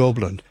around is. in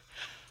Dublin.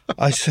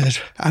 I said,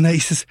 and he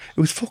says,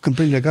 it was fucking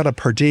brilliant. I got a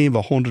per diem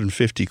of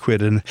 150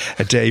 quid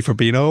a day for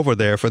being over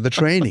there for the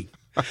training.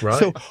 Right.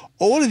 So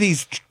all of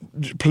these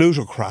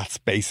plutocrats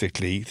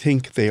basically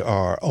think they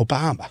are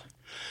Obama.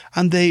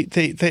 And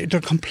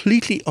they're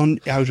completely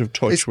out of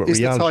touch with reality.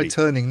 Is the tide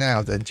turning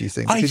now then, do you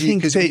think? I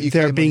think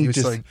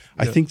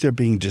they're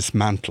being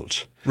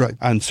dismantled. Right.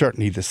 And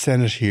certainly the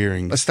Senate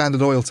hearings. A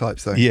Standard Oil type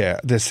thing. Yeah,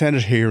 the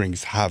Senate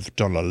hearings have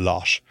done a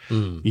lot.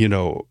 And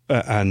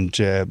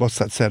what's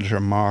that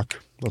Senator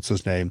Mark? What's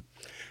his name?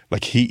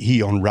 Like he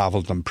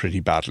unravelled them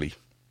pretty badly.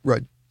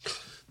 Right.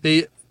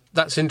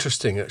 That's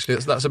interesting, actually.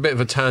 That's a bit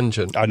of a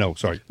tangent. I know,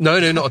 sorry. No,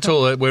 not at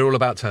all. We're all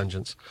about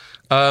tangents.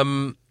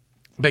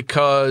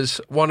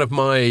 Because one of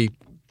my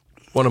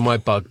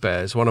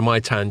bugbears, one of my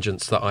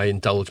tangents that I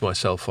indulge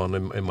myself on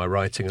in my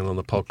writing and on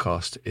the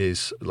podcast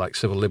is like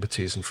civil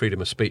liberties and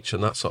freedom of speech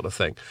and that sort of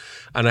thing.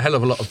 And a hell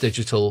of a lot of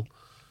digital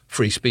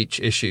free speech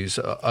issues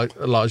are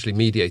largely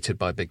mediated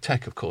by big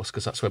tech, of course,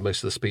 because that's where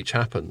most of the speech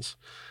happens.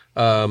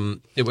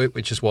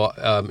 Which is what,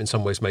 in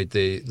some ways, made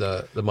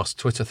the Musk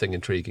Twitter thing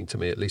intriguing to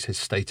me, at least his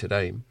stated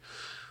aim.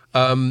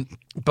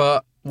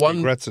 But one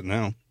he regrets it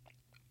now.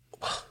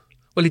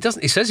 Well, he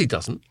doesn't. He says he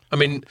doesn't. I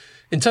mean,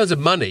 in terms of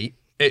money,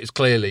 it's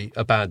clearly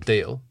a bad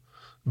deal.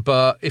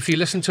 But if you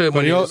listen to him,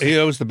 but he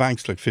owes the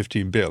banks like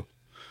 15 bill.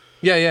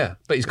 Yeah,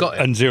 but he's got it.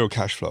 And zero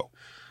cash flow.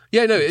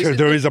 Yeah, no,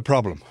 there is a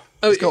problem.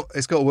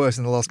 It's got worse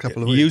in the last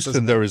couple of weeks.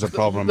 Houston, there is a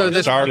problem. No,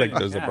 Starlink,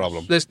 there's a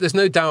problem. There's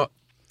no doubt.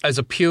 As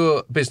a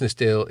pure business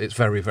deal, it's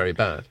very, very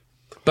bad.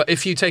 But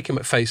if you take him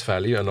at face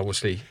value, and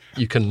obviously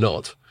you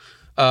cannot,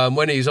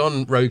 when he was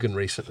on Rogan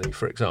recently,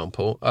 for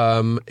example,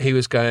 he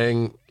was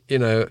going,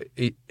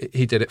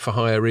 he did it for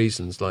higher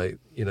reasons. Like,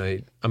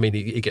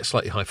 he gets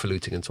slightly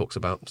highfalutin and talks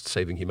about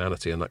saving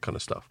humanity and that kind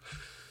of stuff.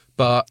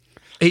 But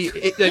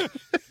he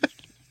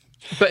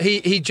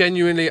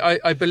genuinely,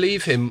 I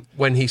believe him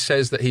when he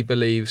says that he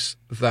believes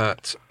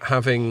that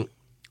having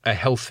a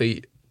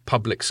healthy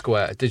public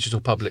square, a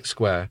digital public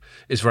square,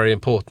 is very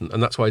important,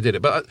 and that's why I did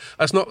it. But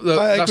that's not.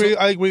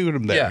 I agree with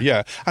him there.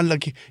 Yeah, and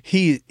like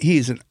he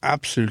is an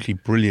absolutely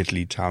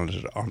brilliantly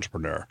talented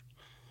entrepreneur.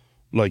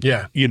 Like,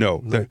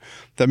 the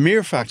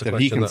mere fact that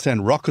he can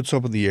send rockets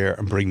up in the air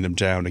and bring them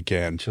down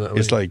again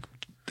is like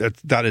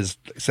that is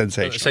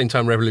sensational. At the same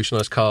time,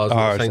 revolutionise cars, at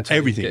the same time,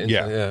 everything.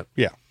 Yeah.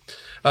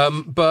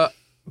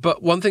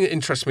 But one thing that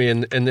interests me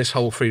in this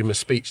whole freedom of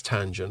speech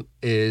tangent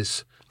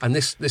is. And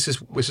this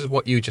is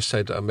what you just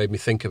said that made me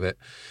think of it,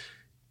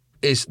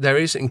 is there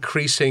is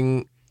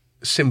increasing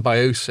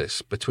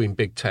symbiosis between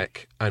big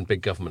tech and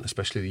big government,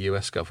 especially the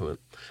US government.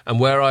 And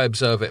where I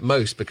observe it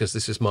most, because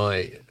this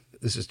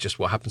is just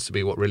what happens to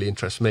be what really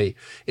interests me,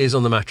 is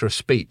on the matter of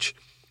speech.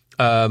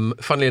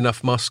 Funnily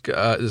enough, Musk,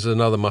 there's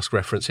another Musk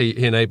reference,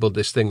 he enabled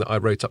this thing that I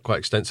wrote up quite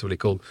extensively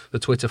called the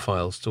Twitter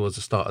files towards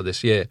the start of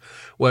this year,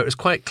 where it was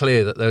quite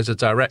clear that there was a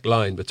direct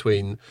line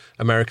between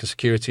American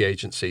security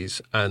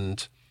agencies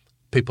and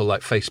people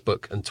like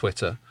Facebook and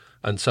Twitter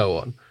and so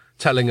on,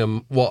 telling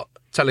them what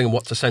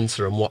to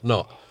censor and what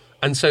not.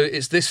 And so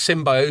it's this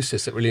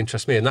symbiosis that really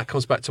interests me, and that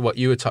comes back to what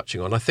you were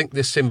touching on. I think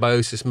this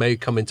symbiosis may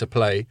come into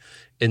play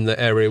in the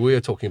area we were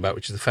talking about,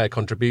 which is the fair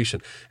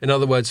contribution. In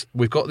other words,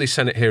 we've got these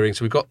Senate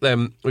hearings, we've got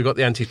the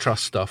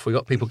antitrust stuff, we've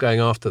got people going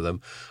after them.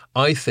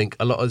 I think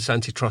a lot of this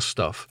antitrust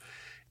stuff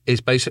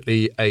is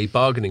basically a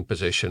bargaining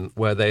position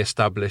where they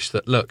establish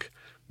that, look,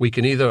 we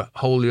can either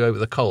hold you over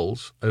the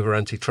coals over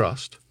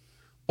antitrust,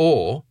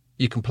 or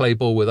you can play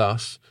ball with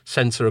us,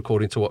 censor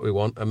according to what we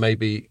want, and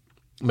maybe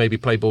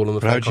play ball on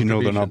the fair contribution. How do you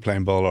know they're not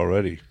playing ball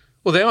already?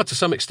 Well, they are to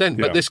some extent,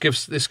 but this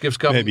gives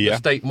government, the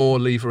state, more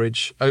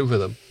leverage over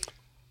them.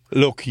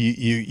 Look,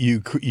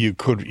 you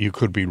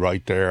could be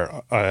right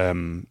there.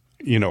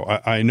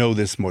 I know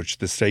this much: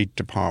 the State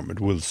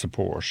Department will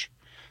support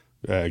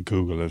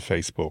Google and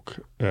Facebook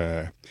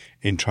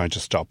in trying to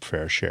stop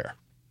fair share.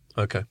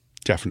 Okay,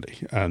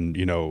 definitely,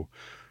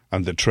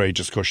 and the trade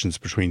discussions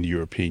between the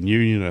European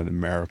Union and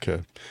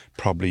America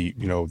probably,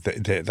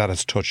 that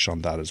has touched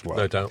on that as well.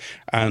 No doubt.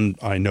 And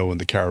I know in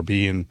the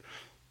Caribbean,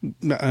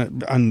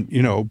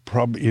 and,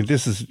 probably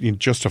this is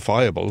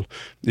justifiable,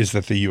 is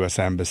that the US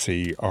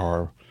Embassy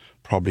are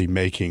probably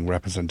making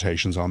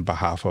representations on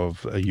behalf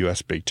of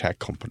US big tech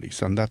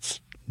companies, and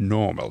that's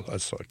normal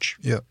as such.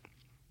 Yeah.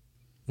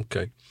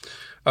 Okay.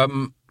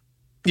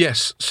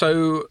 Yes.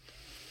 So,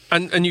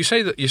 and you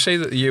say that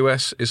the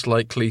US is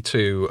likely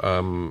to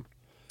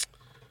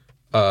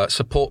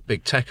support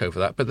big tech over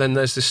that, but then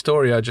there's this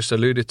story I just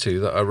alluded to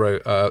that I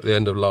wrote at the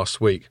end of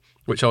last week,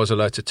 which I was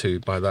alerted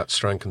to by that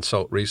Strand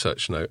Consult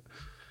research note,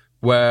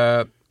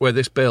 where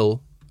this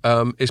bill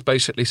is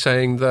basically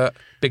saying that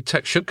big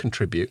tech should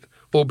contribute,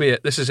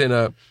 albeit this is in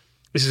a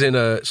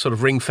sort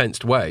of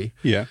ring-fenced way,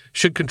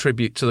 should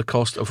contribute to the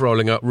cost of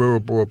rolling out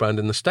rural broadband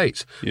in the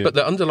States. Yeah. But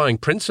the underlying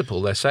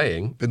principle they're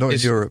saying... But not in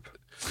Europe.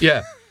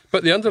 Yeah.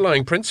 But the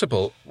underlying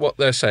principle, what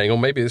they're saying, or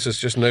maybe this is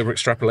just an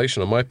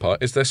over-extrapolation on my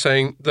part, is they're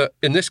saying that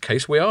in this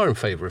case we are in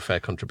favour of fair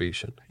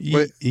contribution.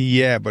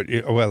 Yeah, but,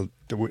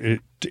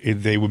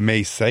 they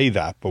may say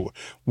that, but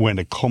when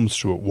it comes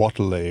to it, what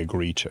will they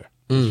agree to?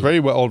 It's very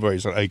well,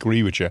 always, I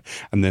agree with you,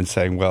 and then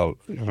saying, well,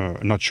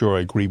 I'm not sure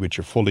I agree with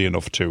you fully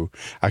enough to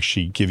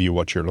actually give you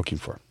what you're looking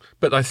for.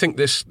 But I think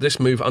this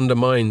move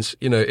undermines,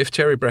 if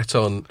Thierry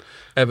Breton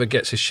ever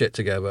gets his shit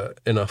together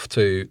enough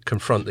to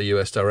confront the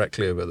US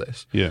directly over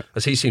this,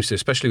 as he seems to,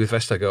 especially with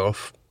Vestager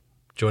off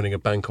joining a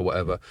bank or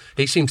whatever,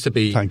 he seems to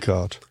be... Thank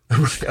God.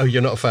 Oh,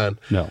 you're not a fan?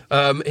 No.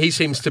 He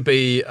seems to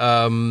be...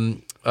 I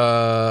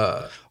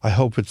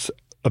hope it's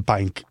a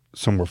bank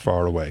somewhere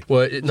far away.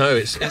 Well,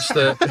 it's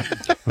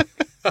the...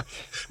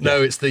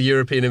 No, it's the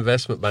European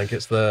Investment Bank.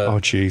 It's the... Oh,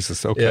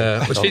 Jesus, okay.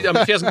 Yeah, well,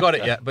 she hasn't got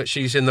it yet, but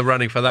she's in the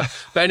running for that.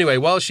 But anyway,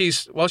 while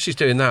she's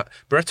doing that,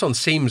 Breton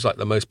seems like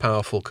the most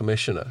powerful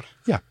commissioner.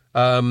 Yeah.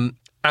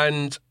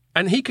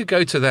 And he could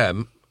go to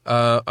them.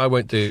 I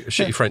won't do a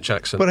shitty French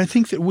accent. But I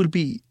think there'll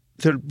be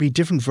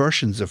different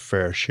versions of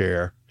fair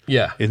share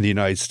in the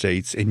United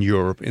States, in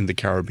Europe, in the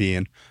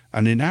Caribbean,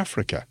 and in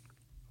Africa.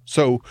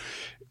 So...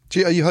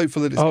 Are you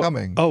hopeful that it's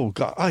coming? Oh,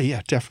 God. Oh,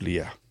 yeah, definitely,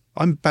 yeah.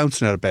 I'm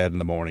bouncing out of bed in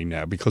the morning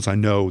now because I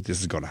know this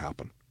is going to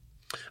happen.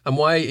 And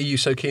why are you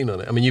so keen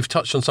on it? I mean, you've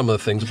touched on some of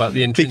the things about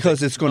the intrinsic...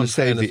 Because it's going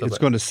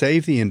to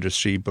save the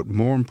industry, but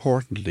more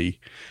importantly,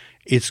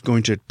 it's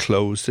going to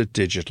close the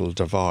digital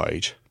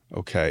divide,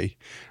 okay?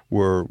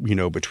 Where,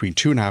 between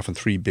 2.5 and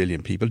 3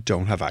 billion people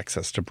don't have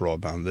access to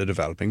broadband in the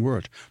developing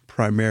world,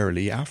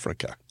 primarily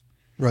Africa.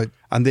 Right.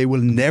 And they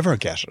will never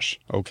get it,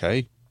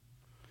 okay?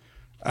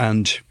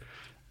 And...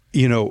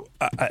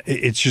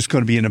 it's just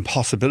going to be an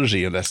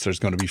impossibility unless there's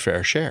going to be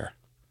fair share.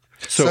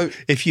 So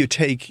if you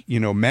take,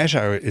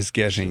 Meta is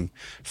getting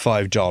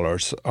 $5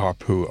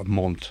 ARPU a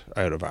month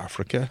out of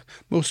Africa.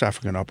 Most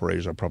African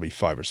operators are probably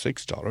 $5 or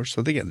 $6,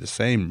 so they get the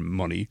same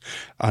money.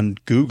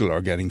 And Google are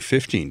getting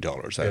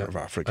 $15 out of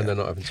Africa, and they're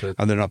not having to,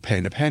 and they're not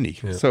paying a penny.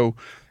 Yeah. So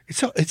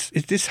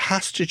this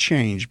has to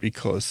change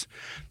because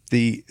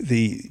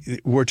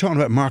we're talking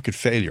about market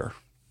failure.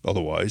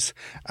 Otherwise,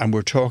 and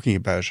we're talking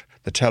about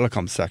the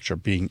telecom sector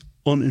being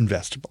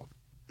uninvestable.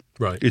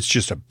 Right. It's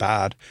just a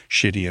bad,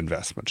 shitty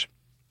investment.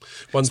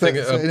 One thing,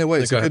 in a way,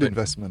 it's a good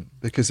investment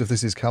because if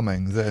this is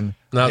coming, then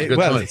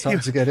it's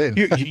time to get in.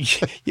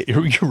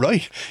 You're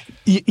right.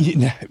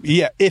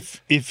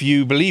 If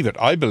you believe it,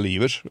 I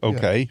believe it.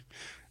 Okay,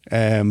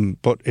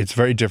 but it's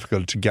very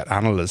difficult to get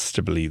analysts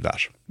to believe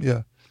that.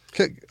 Yeah.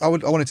 I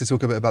wanted to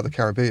talk a bit about the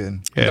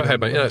Caribbean. Yeah. Go ahead,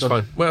 mate. Yeah, that's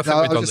fine. Well, I think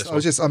we've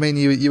done this one. I mean,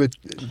 you were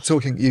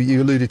talking,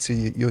 you alluded to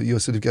you're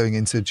sort of going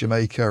into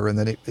Jamaica and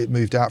then it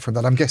moved out from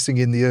that. I'm guessing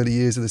in the early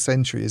years of the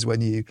century is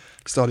when you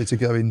started to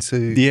go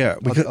into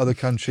other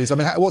countries. I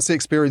mean, what's the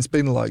experience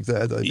been like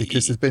there, though?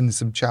 Because there's been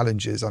some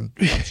challenges, I'm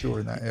sure,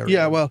 in that area.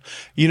 Yeah, well,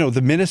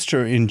 the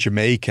minister in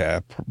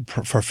Jamaica,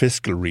 for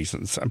fiscal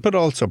reasons, but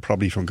also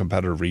probably from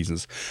competitive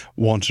reasons,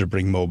 wanted to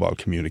bring mobile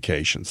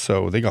communications.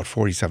 So they got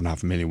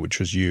 47.5 million, which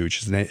was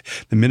huge.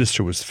 The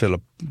minister was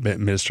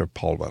Minister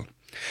Paulwell.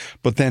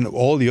 But then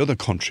all the other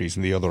countries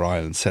and the other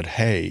islands said,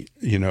 hey,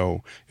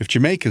 if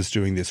Jamaica's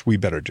doing this, we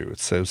better do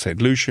it. So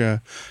St.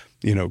 Lucia,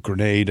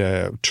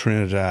 Grenada,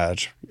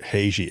 Trinidad,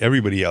 Haiti,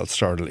 everybody else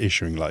started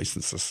issuing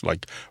licenses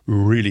like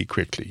really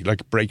quickly,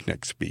 like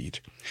breakneck speed.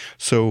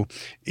 So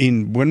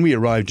when we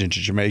arrived into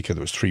Jamaica,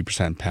 there was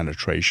 3%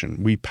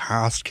 penetration. We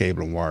passed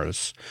cable and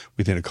wireless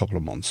within a couple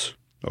of months,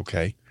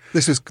 okay?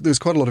 There was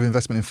quite a lot of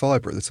investment in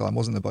fibre at the time,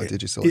 wasn't there, by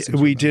Digicel?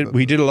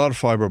 We did a lot of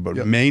fibre,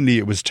 but mainly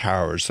it was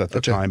towers at the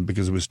time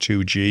because it was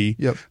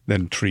 2G,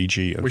 then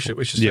 3G. And we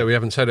should say, we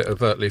haven't said it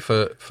overtly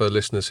for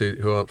listeners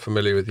who aren't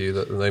familiar with you,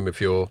 that the name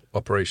of your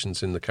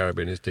operations in the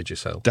Caribbean is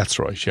Digicel. That's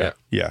right,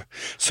 yeah.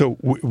 So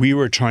we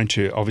were trying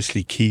to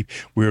obviously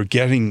we were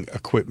getting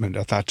equipment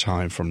at that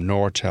time from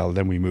Nortel,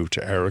 then we moved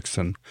to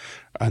Ericsson,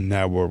 and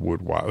now we're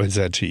with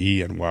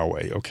ZTE and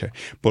Huawei, okay.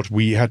 But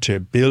we had to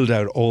build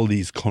out all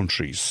these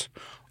countries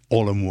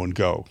all in one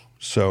go.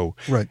 So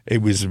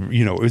it was,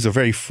 it was a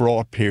very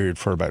fraught period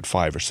for about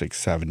 5 or 6,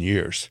 7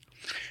 years.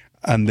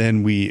 And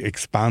then we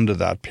expanded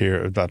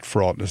that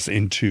fraughtness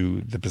into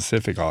the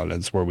Pacific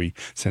Islands where we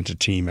sent a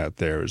team out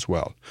there as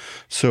well.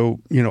 So,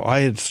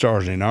 I had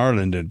started in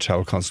Ireland in a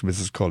telecoms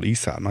business called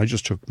ESAT, and I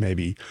just took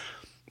maybe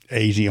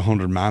 80,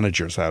 100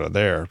 managers out of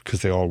there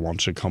because they all want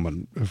to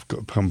come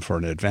for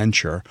an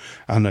adventure,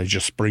 and I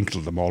just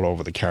sprinkled them all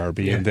over the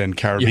Caribbean. Yeah. Then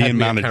Caribbean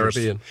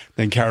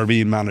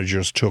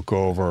managers took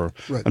over,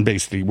 and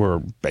we're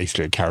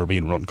basically a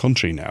Caribbean-run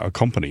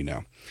company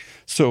now.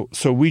 So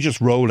we just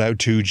rolled out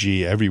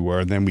 2G everywhere,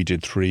 and then we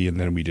did 3, and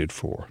then we did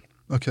 4.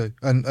 Okay,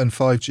 and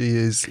 5G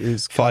is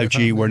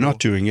 5G. We're not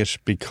doing it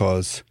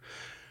because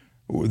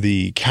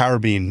the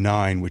Caribbean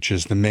 9, which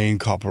is the main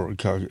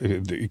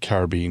the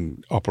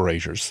Caribbean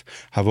operators,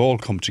 have all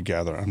come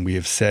together, and we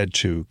have said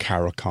to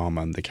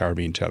CARICOM and the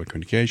Caribbean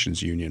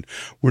Telecommunications Union,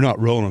 we're not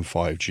rolling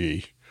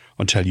 5G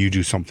until you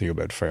do something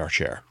about fair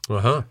share.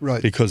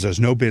 Right. Because there's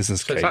no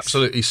business case. It's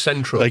absolutely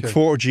central. Like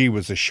 4G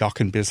was a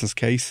shocking business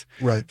case.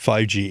 Right.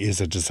 5G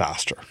is a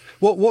disaster.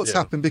 What's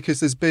happened? Because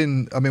there's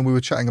been, I mean, we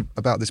were chatting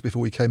about this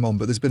before we came on,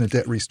 but there's been a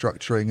debt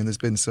restructuring and there's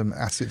been some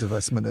asset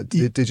divestment at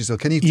Digicel.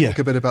 Can you talk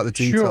a bit about the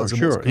details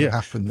and what's going to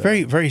happen there?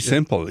 Very, very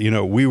simple.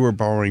 We were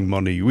borrowing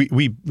money.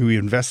 We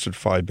invested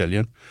 $5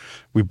 billion.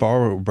 We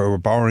were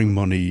borrowing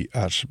money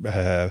at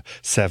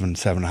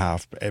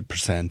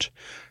 7.5%.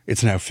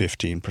 It's now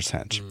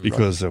 15%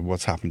 because of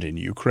what's happened in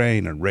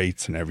Ukraine and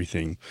rates and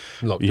everything.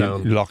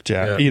 Lockdown.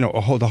 Yeah.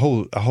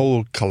 A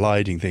whole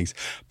colliding things.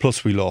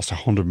 Plus, we lost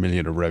 100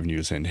 million of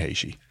revenues in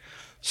Haiti.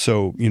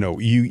 So,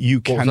 you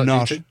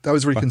cannot... That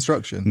was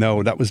reconstruction?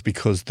 No, that was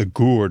because the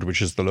gourd,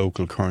 which is the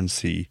local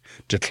currency,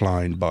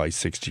 declined by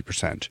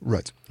 60%.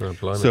 Right.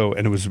 So,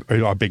 and it was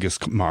our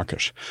biggest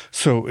market.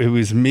 So it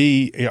was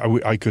me,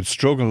 I could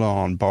struggle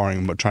on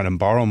trying to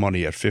borrow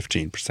money at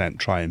 15%,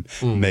 try and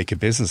make a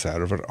business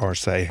out of it, or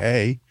say,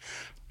 hey,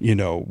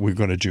 we're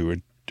going to do a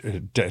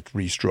debt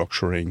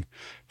restructuring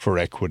for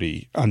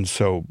equity. And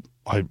so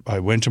I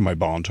went to my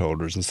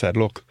bondholders and said,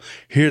 look,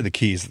 here are the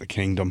keys of the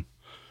kingdom.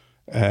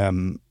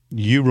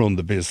 You run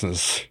the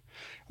business.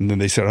 And then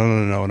they said,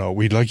 oh, no,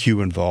 we'd like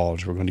you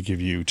involved. We're going to give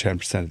you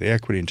 10% of the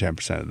equity and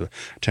 10% of the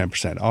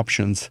 10%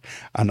 options.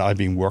 And I've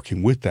been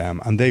working with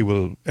them, and they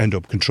will end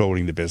up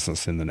controlling the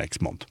business in the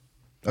next month.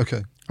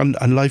 Okay.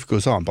 And life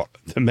goes on. But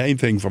the main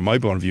thing from my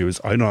point of view is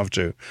I don't have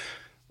to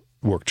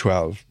work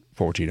 12,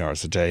 14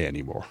 hours a day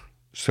anymore.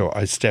 So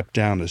I stepped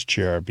down as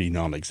chair, be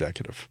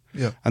non-executive.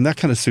 Yeah. And that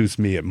kind of suits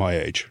me at my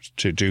age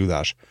to do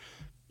that,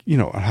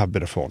 and have a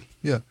bit of fun.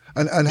 Yeah.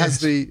 And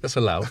that's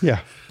allowed. Yeah.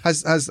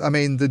 Has I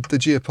mean the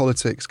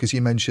geopolitics, because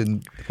you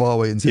mentioned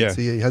Huawei and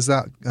ZTE, has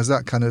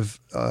that kind of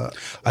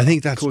I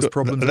think that's caused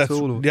problems at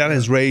all? That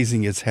is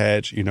raising its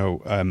head.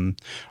 I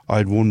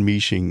had one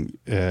meeting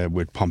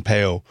with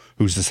Pompeo,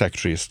 who's the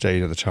Secretary of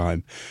State at the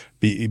time,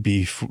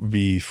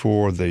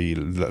 before the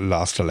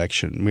last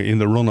election, in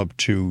the run up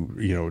to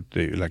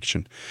the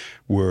election,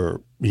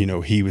 where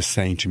he was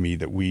saying to me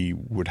that we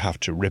would have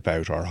to rip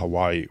out our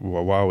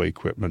Huawei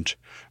equipment,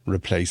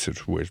 replace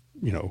it with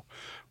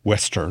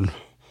Western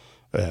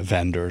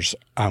vendors,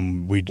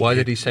 and Why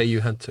did he say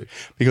you had to?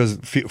 Because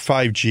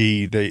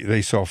 5G,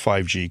 they saw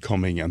 5G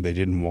coming, and they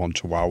didn't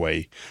want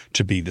Huawei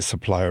to be the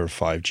supplier of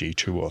 5G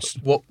to us.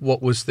 What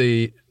was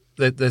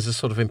there's a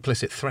sort of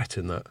implicit threat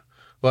in that.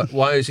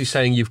 Why is he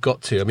saying you've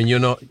got to? I mean, you're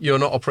not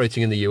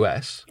operating in the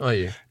US, are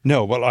you?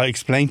 No. Well, I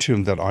explained to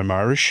him that I'm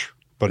Irish,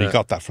 but he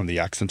got that from the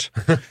accent.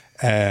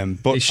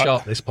 But he's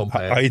sharp, this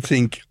Pompeo.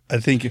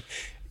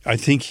 I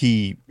think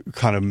he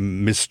kind of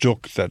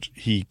mistook that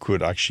he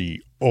could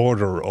actually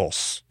order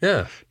us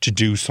to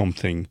do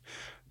something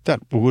that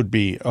would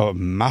be a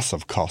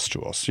massive cost to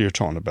us. You're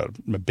talking about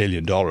 $1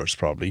 billion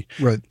probably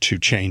to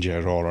change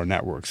out all our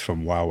networks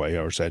from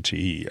Huawei or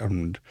ZTE.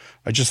 And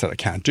I just said I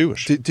can't do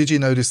it. Did you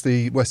notice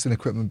the Western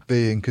equipment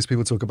being, because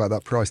people talk about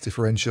that price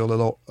differential,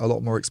 a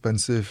lot more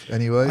expensive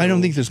anyway? I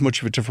don't think there's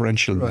much of a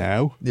differential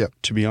now,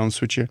 to be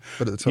honest with you.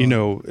 But at the time,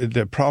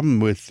 the problem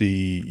with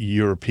the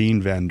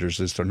European vendors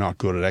is they're not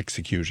good at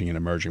executing in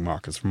emerging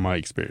markets, from my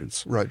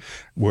experience. Right.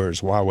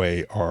 Whereas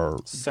Huawei are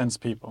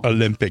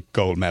Olympic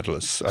gold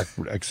medalists at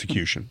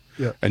execution.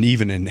 Yeah. And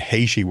even in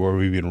Haiti, where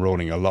we've been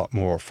rolling a lot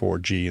more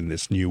 4G in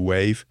this new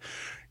wave,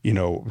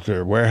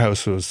 their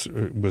warehouse was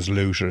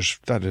looted.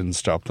 That didn't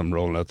stop them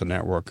rolling out the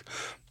network.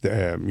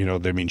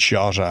 They've been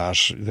shot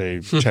at. They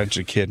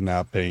attempted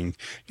kidnapping.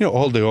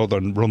 All the other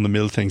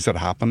run-the-mill things that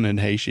happen in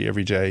Haiti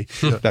every day.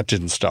 That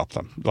didn't stop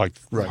them.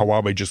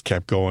 Huawei just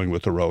kept going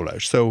with the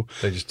rollout. So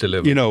they just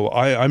delivered.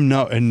 I'm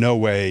not in no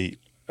way.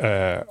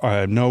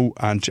 I'm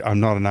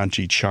not an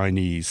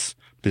anti-Chinese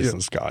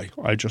business guy.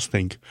 I just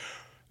think,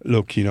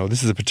 look,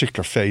 this is a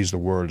particular phase the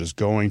world is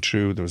going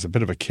through. There was a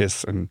bit of a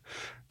kiss up,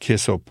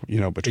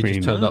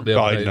 between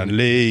Biden and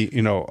Lee.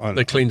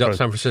 They cleaned up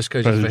San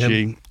Francisco just for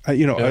him.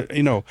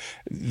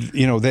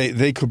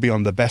 They could be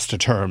on the best of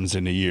terms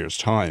in a year's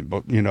time,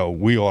 but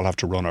we all have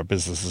to run our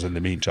businesses in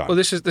the meantime. Well,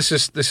 this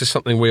is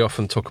something we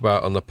often talk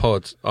about on the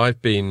pod.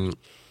 I've been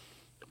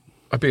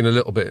a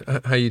little bit.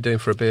 How are you doing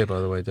for a beer, by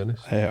the way, Dennis?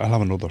 I'll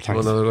have another.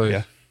 Thanks.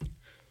 Yeah.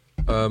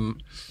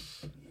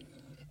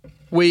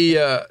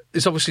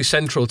 It's obviously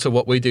central to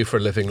what we do for a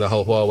living, the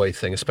whole Huawei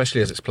thing,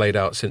 especially as it's played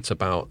out since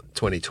about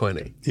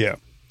 2020. Yeah.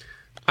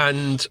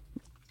 And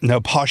now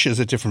Posh has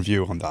a different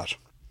view on that.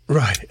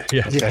 Right.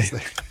 Yeah. Okay.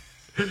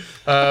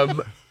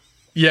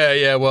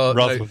 Yeah. Well,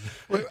 Roswell.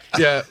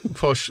 yeah,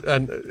 posh,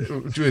 and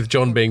with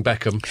John being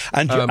Beckham,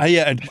 And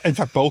and in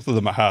fact, both of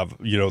them have.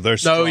 They're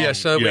strong. no, yeah.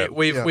 So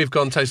we've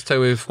gone toe to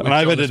toe with And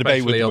I've John, had a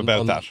debate with especially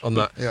them about that. on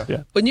that.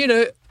 Yeah. But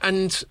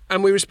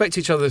and we respect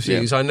each other's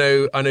views. I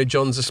know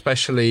John's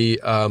especially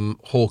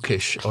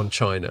hawkish on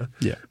China.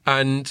 Yeah.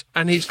 And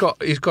he's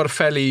got a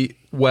fairly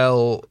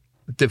well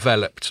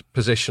developed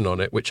position on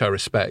it, which I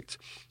respect.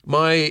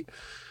 My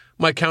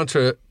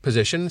counter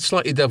position,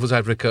 slightly devil's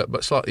advocate,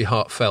 but slightly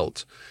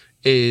heartfelt,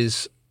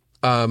 is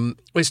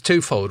it's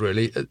twofold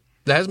really.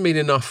 There hasn't been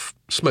enough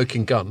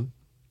smoking gun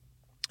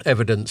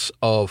evidence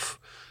of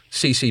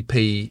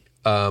CCP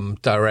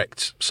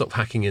direct sort of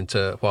hacking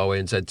into Huawei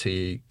and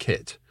ZTE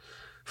kit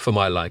for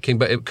my liking,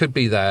 but it could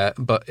be there.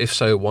 But if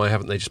so, why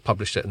haven't they just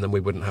published it, and then we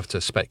wouldn't have to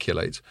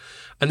speculate?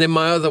 And then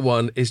my other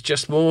one is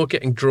just more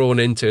getting drawn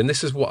into, and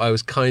this is what I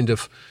was kind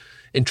of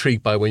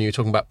intrigued by when you were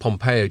talking about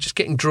Pompeo, just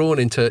getting drawn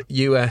into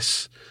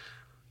US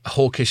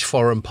hawkish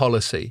foreign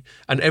policy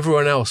and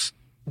everyone else,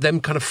 them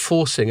kind of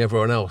forcing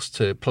everyone else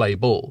to play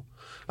ball.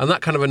 And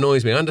that kind of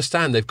annoys me. I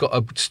understand they've got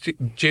a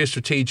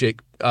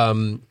geostrategic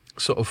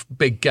sort of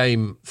big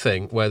game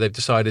thing where they've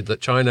decided that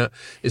China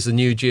is the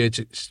new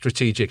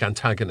geostrategic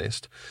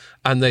antagonist,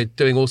 and they're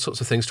doing all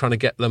sorts of things trying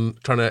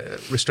to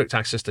restrict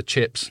access to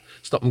chips,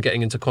 stop them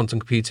getting into quantum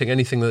computing,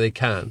 anything that they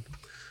can.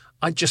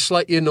 It just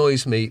slightly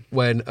annoys me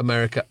when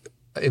America,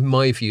 in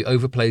my view,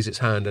 overplays its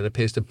hand and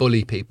appears to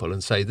bully people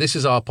and say, this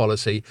is our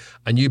policy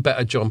and you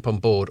better jump on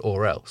board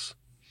or else.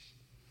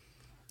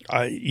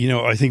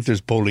 I think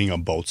there's bullying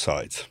on both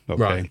sides.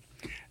 Okay, Right.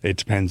 It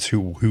depends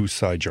whose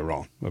side you're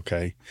on.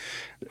 Okay,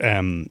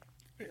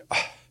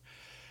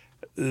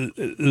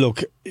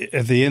 look,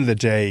 at the end of the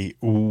day,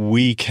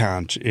 we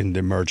can't in the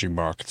emerging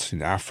markets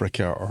in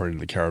Africa or in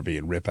the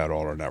Caribbean rip out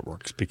all our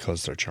networks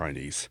because they're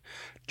Chinese,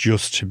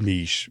 just to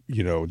meet,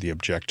 the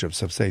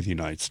objectives of, say, the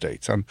United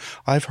States. And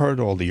I've heard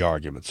all the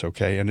arguments,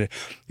 okay? And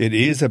it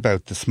is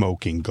about the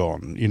smoking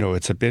gun.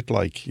 It's a bit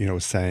like,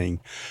 saying,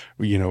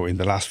 in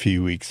the last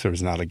few weeks, there was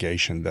an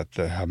allegation that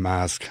the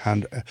Hamas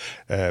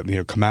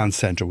command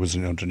center was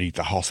underneath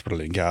the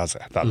hospital in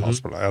Gaza, that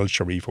hospital, El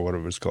Sharif or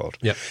whatever it's called.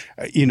 Yeah.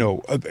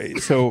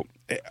 So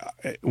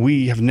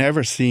we have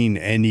never seen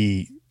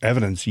any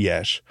evidence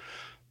yet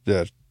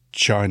that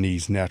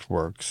Chinese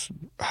networks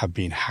have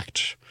been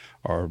hacked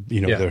or,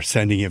 they're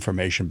sending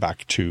information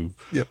back to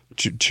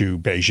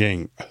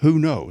Beijing. Who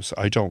knows?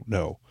 I don't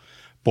know.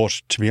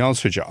 But to be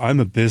honest with you,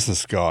 I'm a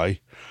business guy.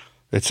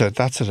 That's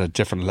at a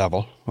different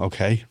level,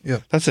 okay? Yeah.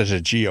 That's at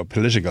a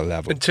geopolitical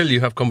level. Until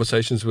you have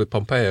conversations with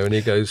Pompeo and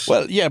he goes...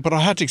 Well, yeah, but I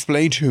had to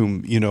explain to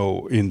him,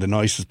 in the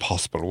nicest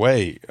possible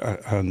way.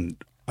 I'm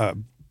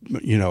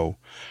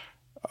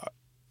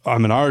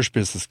an Irish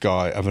business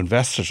guy. I've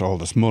invested all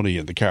this money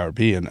in the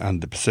Caribbean and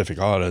the Pacific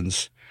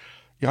Islands.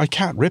 I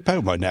can't rip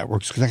out my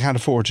networks because I can't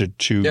afford to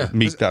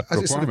meet that requirement.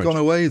 Has it sort of gone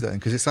away then?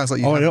 Because it sounds like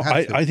you haven't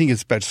had to. I think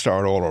it's about to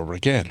start all over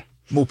again.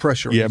 More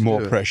pressure. Yeah,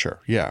 more pressure.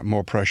 Yeah,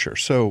 more pressure.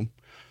 So,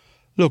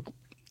 look,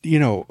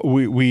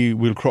 we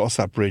will cross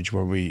that bridge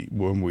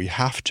when we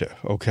have to.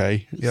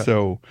 Okay. Yeah.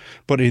 So,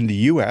 but in the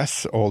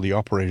US, all the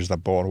operators that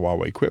bought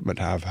Huawei equipment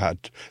have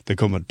had the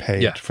government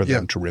paid for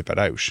them to rip it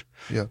out.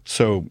 Yeah.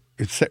 So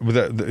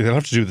they'll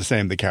have to do the same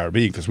in the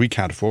Caribbean because we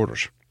can't afford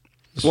it.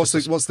 What's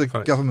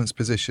the government's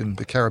position?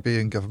 The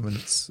Caribbean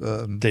government's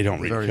they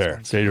don't really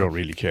care. They don't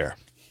really care.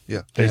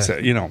 Yeah. They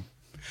say,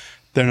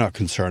 they're not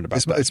concerned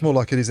about that. It's more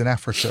like it is in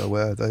Africa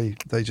where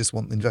they just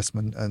want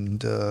investment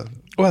and...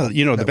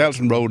 the Belt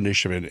and Road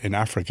Initiative in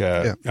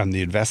Africa and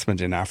the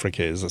investment in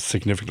Africa is a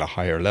significantly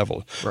higher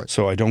level. Right.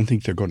 So I don't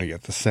think they're going to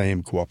get the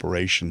same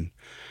cooperation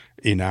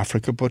in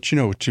Africa. But,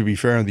 to be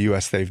fair, in the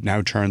US, they've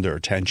now turned their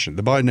attention.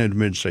 The Biden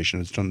administration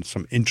has done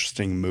some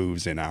interesting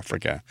moves in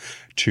Africa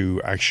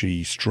to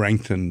actually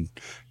strengthen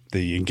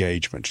the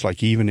engagement.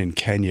 Like even in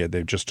Kenya,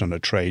 they've just done a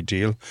trade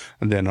deal.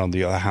 And then on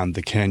the other hand,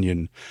 the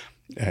Kenyan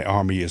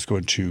army is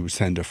going to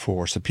send a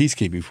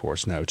peacekeeping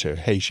force now to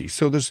Haiti.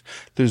 So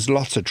there's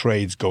lots of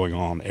trades going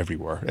on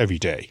everywhere, every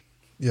day.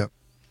 Yeah,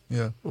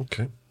 yeah.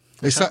 Okay.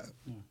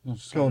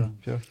 Go on,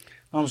 yeah.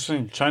 I was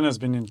saying China's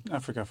been in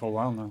Africa for a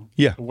while now.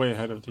 Yeah. Way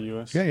ahead of the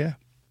US. Yeah.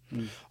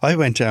 I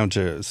went down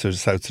to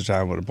South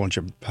Sudan with a bunch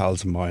of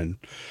pals of mine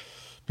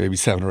maybe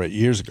 7 or 8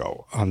 years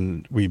ago,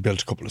 and we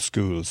built a couple of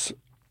schools,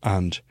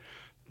 and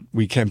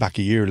we came back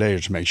a year later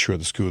to make sure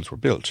the schools were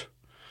built.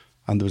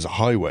 And there was a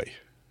highway.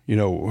 There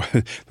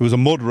was a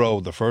mud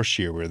road the first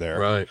year we were there.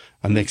 Right.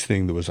 And next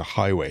thing there was a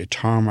highway, a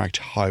tarmacked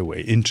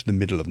highway into the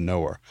middle of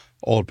nowhere,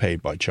 all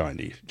paid by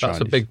Chinese.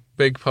 That's a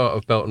big part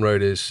of Belt and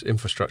Road is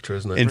infrastructure,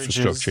 isn't it?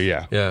 Infrastructure,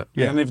 yeah.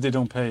 And if they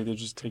don't pay, they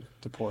just take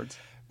the port.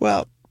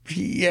 Well,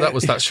 yeah. That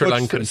was that Sri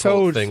Lankan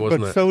port thing,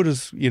 wasn't it? But so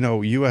does,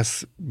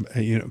 US,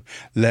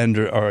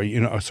 lender or,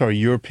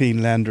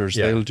 European lenders,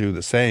 they'll do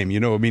the same.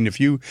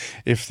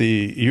 If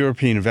the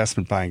European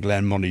Investment Bank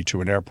lend money to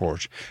an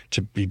airport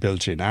to be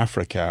built in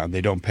Africa and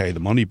they don't pay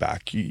the money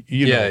back,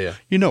 you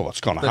know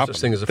what's going to happen.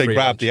 Such thing as a they free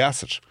grab lunch. the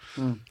asset.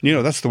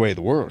 That's the way of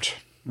the world.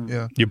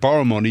 Yeah. You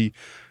borrow money,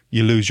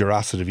 you lose your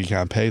asset if you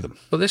can't pay them.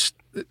 Well, this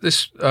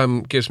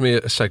gives me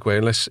a segue.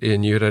 Unless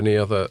Ian, you had any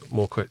other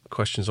more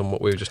questions on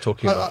what we were just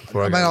talking about?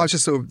 I was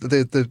just sort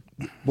of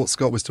what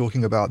Scott was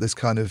talking about, this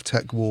kind of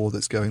tech war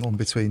that's going on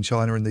between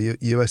China and the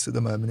US at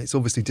the moment. It's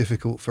obviously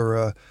difficult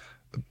for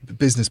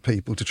business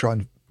people to try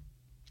and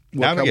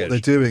work out what they're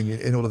doing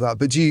in all of that.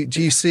 But do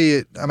you see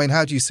it? I mean,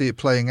 how do you see it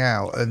playing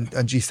out? And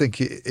do you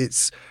think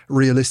it's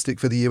realistic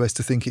for the US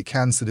to think it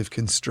can sort of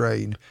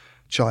constrain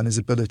China's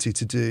ability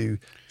to do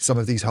some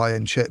of these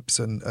high-end chips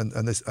and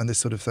this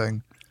sort of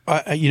thing?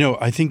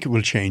 I think it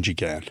will change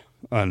again,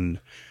 and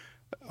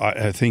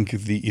I think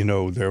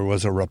there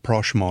was a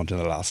rapprochement in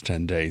the last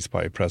 10 days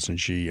by President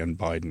Xi and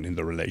Biden in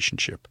the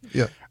relationship.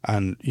 Yeah.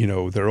 And,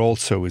 there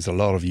also is a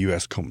lot of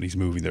US companies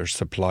moving their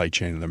supply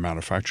chain and their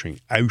manufacturing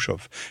out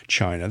of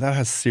China. That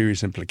has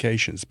serious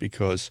implications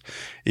because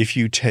if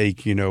you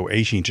take,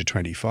 18 to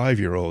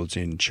 25-year-olds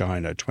in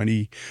China,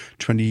 25,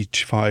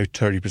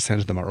 30%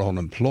 of them are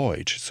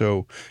unemployed.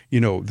 So,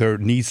 there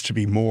needs to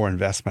be more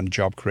investment,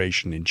 job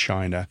creation in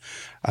China,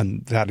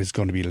 and that is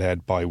going to be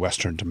led by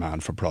Western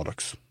demand for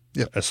products.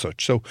 Yeah, as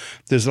such. So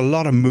there's a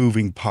lot of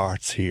moving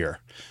parts here.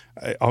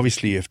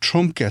 Obviously, if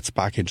Trump gets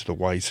back into the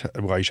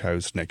White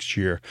House next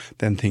year,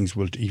 then things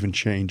will even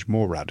change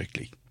more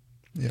radically.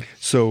 Yeah.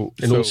 So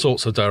all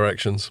sorts of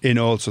directions. In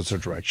all sorts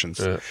of directions.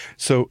 Yeah.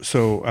 So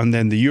and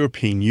then the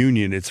European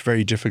Union, it's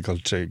very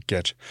difficult to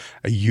get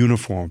a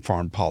uniform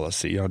foreign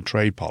policy on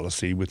trade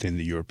policy within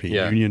the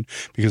European Union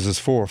because there's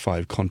 4 or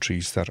 5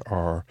 countries that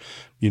are,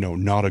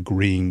 not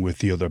agreeing with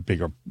the other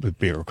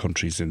bigger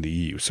countries in the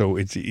EU. So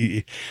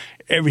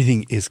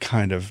everything is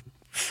kind of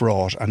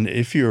fraught, and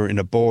if you're in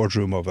a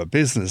boardroom of a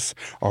business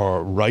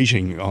or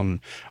writing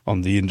on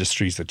the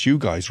industries that you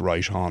guys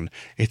write on,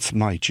 it's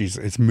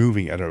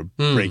moving at a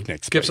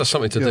breakneck speed. Gives us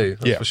something to do,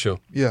 that's for sure.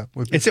 Yeah,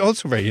 it's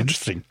also very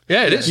interesting.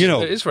 Yeah, it is. It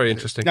is very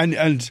interesting,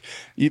 and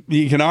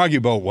you can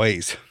argue both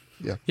ways.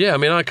 Yeah. I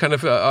mean, I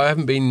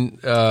haven't been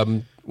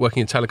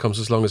working in telecoms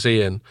as long as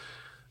Ian,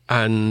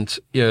 and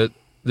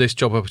this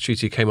job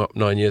opportunity came up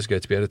 9 years ago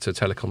to be editor of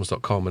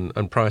telecoms.com,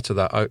 and prior to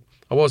that, I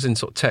was in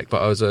sort of tech,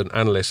 but I was an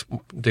analyst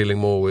dealing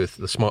more with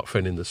the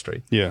smartphone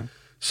industry. Yeah.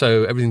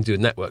 So everything to do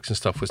with networks and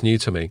stuff was new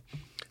to me.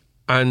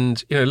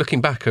 And,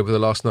 looking back over the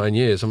last 9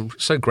 years, I'm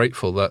so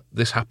grateful that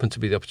this happened to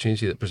be the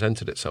opportunity that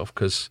presented itself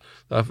because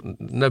I've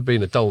never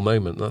been a dull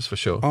moment, that's for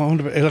sure. Oh,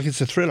 like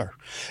it's a thriller.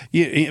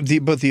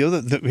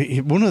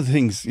 One of the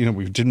things,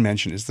 we didn't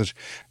mention is that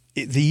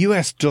the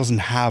US doesn't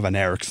have an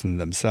Ericsson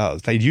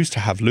themselves. They used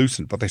to have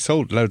Lucent, but they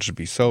allowed it to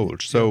be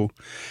sold. So,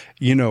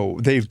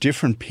 they have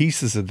different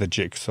pieces of the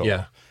jigsaw.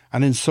 Yeah.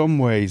 And in some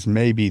ways,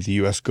 maybe the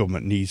US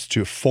government needs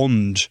to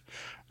fund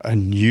a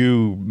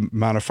new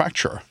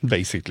manufacturer,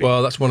 basically.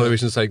 Well, that's one of the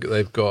reasons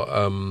they've got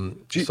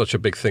such a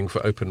big thing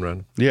for Open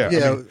RAN.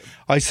 Yeah.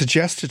 I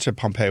suggested to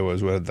Pompeo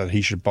as well that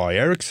he should buy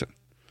Ericsson.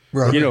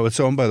 Right. It's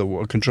owned by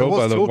controlled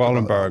by the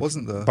Wallenberg.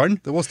 Wasn't there?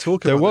 Pardon? There was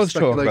talk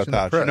about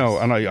that.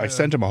 And I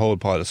sent him a whole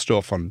pile of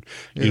stuff on,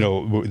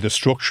 the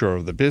structure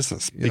of the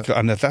business. Yeah.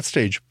 And at that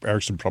stage,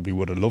 Ericsson probably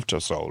would have loved to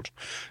have sold.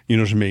 You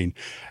know what I mean?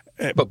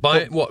 But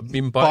buy what?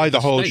 Buy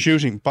the whole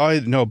shooting. Buy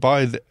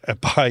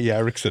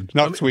Ericsson,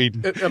 not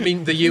Sweden. I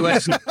mean, the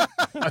US. Do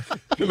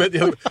you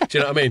know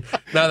what I mean?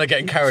 Now they're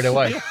getting carried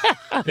away.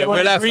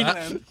 We'll have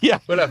Greenland.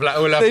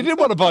 They didn't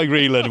want to buy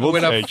Greenland.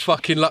 We'll have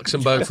fucking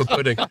Luxembourg for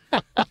pudding.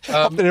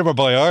 They never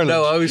buy Ireland.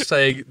 No, I was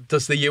saying,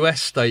 does the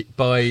US state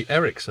buy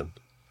Ericsson?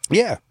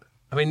 Yeah.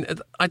 I mean,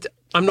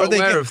 I'm not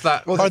aware of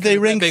that. Or they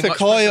ring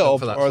Sequoia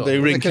up, or they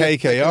ring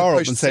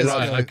KKR up and say,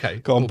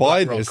 go and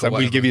buy this, and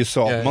we'll give you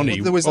soft money,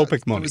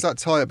 OPEC money. There was that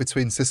tie-up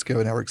between Cisco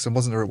and Ericsson,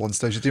 wasn't there, at one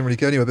stage? It didn't really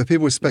go anywhere, but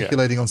people were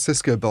speculating on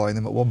Cisco buying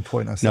them at one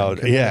point, I think.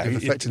 No, yeah.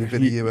 They've effectively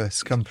been a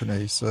US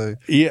company, so...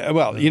 Yeah,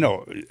 well,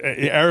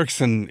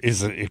 Ericsson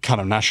is a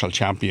kind of national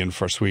champion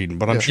for Sweden,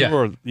 but I'm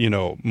sure,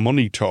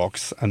 money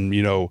talks, and,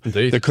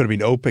 there could have been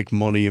OPEC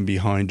money in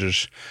behind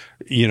it,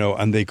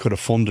 and they could have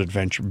funded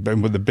venture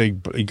with the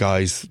big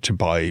guys to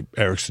buy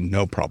Ericsson,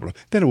 no problem.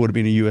 Then it would have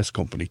been a US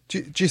company.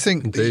 Do you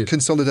think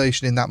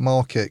consolidation in that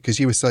market, because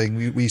you were saying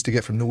we used to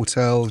get from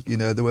Nortel,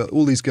 there were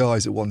all these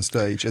guys at one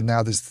stage, and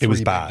now there's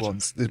 3 big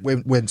ones. It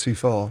went too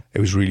far.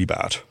 It was really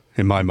bad,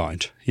 in my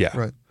mind, yeah.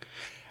 Right.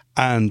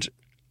 And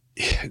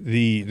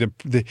the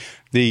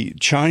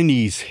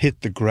Chinese hit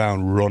the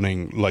ground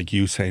running like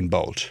Usain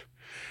Bolt.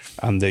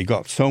 And they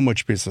got so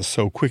much business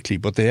so quickly,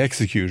 but they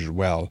executed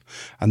well.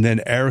 And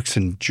then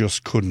Ericsson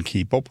just couldn't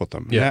keep up with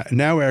them. Yeah.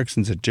 Now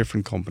Ericsson's a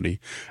different company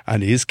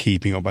and is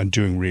keeping up and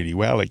doing really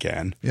well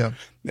again. Yeah.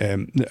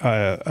 And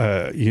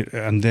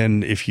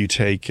then if you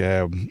take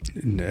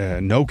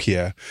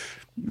Nokia,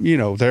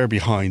 they're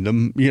behind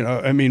them.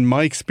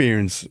 My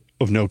experience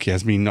of Nokia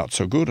has been not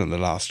so good in the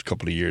last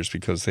couple of years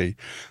because they're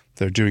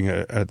doing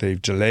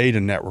they've delayed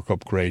a network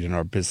upgrade in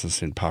our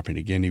business in Papua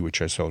New Guinea,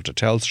 which I sold to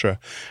Telstra,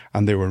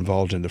 and they were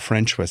involved in the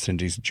French West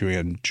Indies doing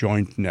a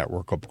joint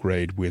network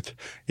upgrade with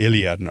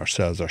Iliad and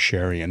ourselves are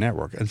sharing a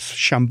network. It's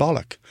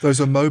shambolic. Those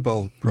are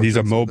mobile. These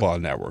are mobile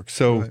networks.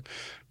 So, right.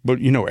 But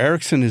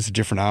Ericsson is a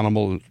different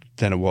animal.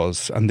 than it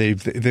was, and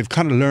they've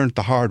kind of learned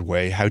the hard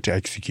way how to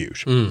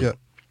execute. Yeah.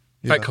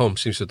 Ekholm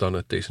seems to have done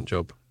a decent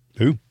job.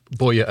 Who?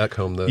 Boya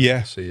Ekholm, the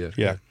CEO.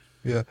 Yeah.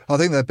 Yeah, I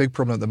think their big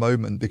problem at the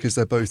moment, because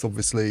they're both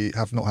obviously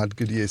have not had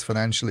good years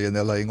financially and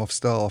they're laying off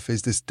staff,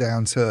 is this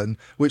downturn,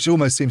 which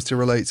almost seems to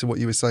relate to what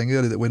you were saying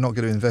earlier, that we're not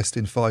going to invest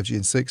in 5G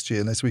and 6G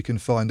unless we can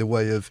find a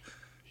way of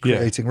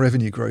creating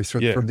revenue growth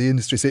from the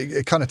industry. So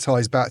it kind of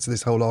ties back to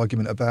this whole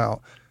argument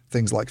about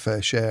things like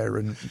fair share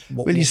and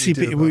what. Well, you what see,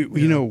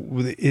 we do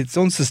about, it's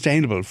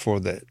unsustainable for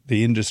the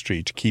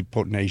industry to keep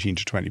putting 18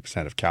 to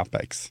 20% of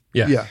capex.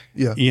 Yeah.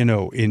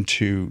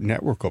 Into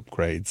network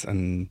upgrades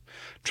and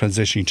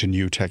transitioning to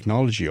new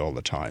technology all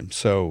the time.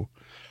 So,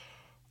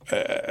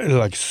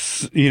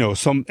 everybody's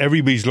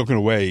looking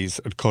at ways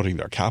at cutting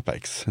their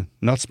capex,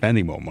 not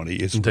spending more money,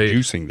 is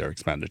reducing their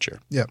expenditure.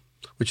 Yeah.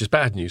 Which is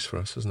bad news for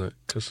us, isn't it?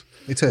 Because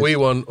It is. we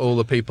want all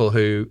the people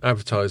who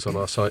advertise on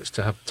our sites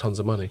to have tons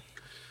of money.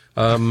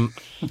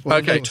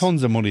 Okay,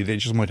 Tons of money, they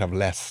just might have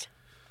less.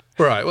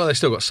 right. Well, they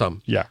still got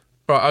some. Yeah.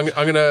 Right,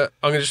 I'm gonna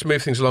just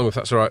move things along if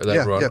that's all right with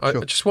everyone. yeah,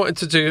 sure. I just wanted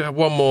to do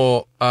one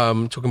more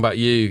talking about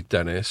you,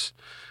 Dennis.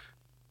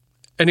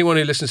 Anyone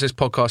who listens to this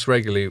podcast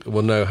regularly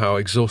will know how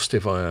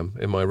exhaustive I am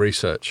in my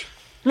research,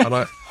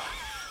 and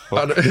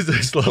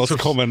there's lots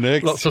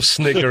of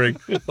sniggering,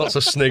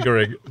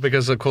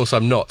 because of course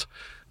I'm not,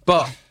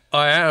 but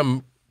I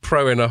am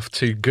pro enough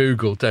to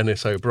Google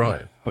Denis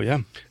O'Brien. Oh yeah.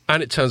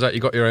 And it turns out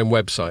you got your own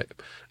website,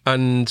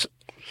 and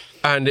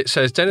it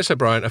says Denis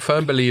O'Brien, a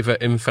firm believer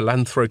in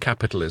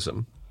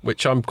philanthrocapitalism,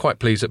 which I'm quite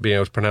pleased at being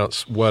able to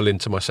pronounce well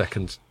into my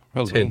second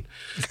tin.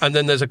 And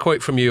then there's a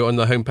quote from you on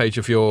the homepage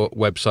of your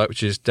website,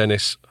 which is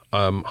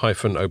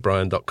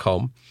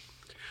denis-o'brien.com.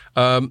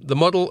 The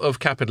model of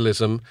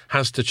capitalism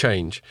has to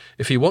change.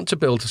 If you want to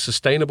build a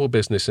sustainable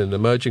business in an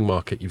emerging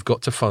market, you've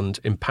got to fund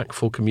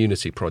impactful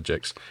community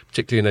projects,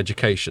 particularly in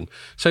education.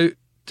 So,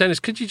 Denis,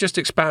 could you just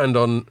expand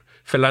on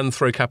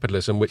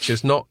philanthrocapitalism, which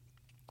is not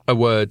a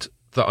word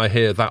that I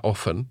hear that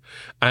often,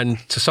 and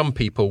to some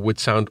people would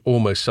sound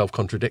almost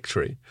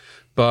self-contradictory,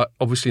 but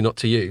obviously not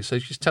to you. So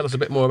just tell us a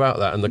bit more about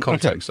that and the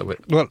context of it.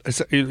 Well,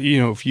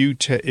 if you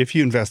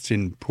invest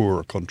in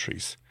poorer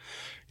countries,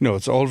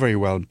 it's all very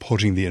well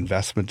putting the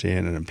investment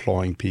in and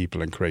employing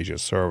people and creating a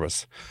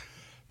service,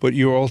 but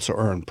you also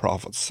earn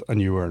profits, and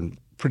you earn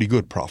pretty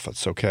good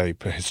profits,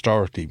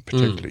 historically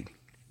particularly.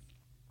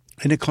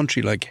 In a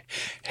country like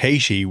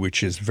Haiti,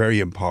 which is very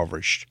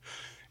impoverished,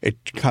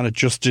 it kind of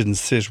just didn't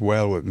sit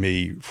well with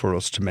me for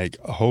us to make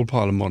a whole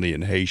pile of money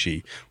in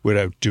Haiti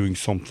without doing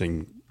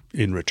something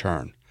in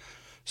return.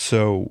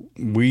 So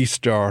we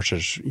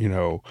started,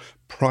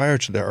 prior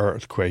to the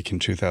earthquake in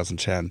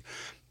 2010,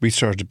 we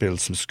started to build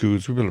some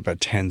schools. We built about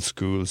 10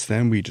 schools.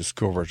 Then we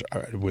discovered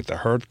with the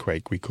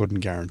earthquake, we couldn't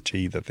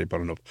guarantee that they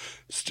put enough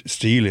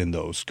steel in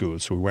those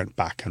schools. So we went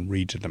back and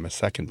redid them a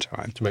second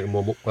time. To make them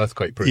more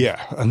earthquake-proof.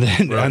 Yeah. And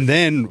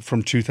then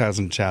from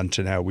 2010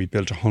 to now, we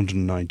built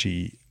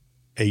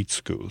 198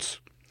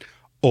 schools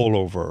all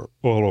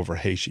over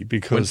Haiti.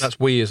 Because that's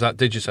is that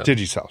Digicel?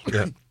 Digicel.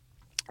 Yeah.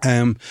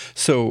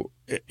 So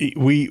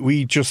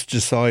we just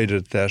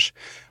decided that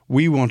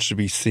we wanted to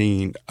be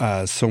seen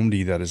as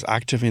somebody that is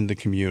active in the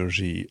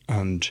community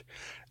and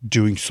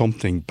doing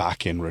something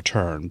back in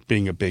return,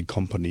 being a big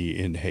company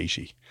in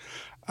Haiti.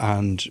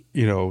 And,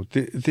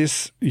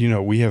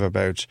 we have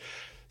about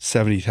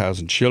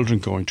 70,000 children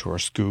going to our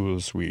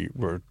schools.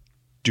 We're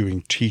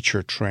doing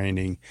teacher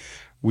training.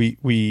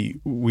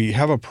 We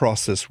have a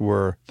process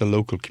where the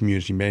local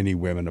community, mainly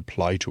women,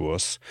 apply to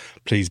us,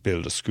 please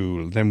build a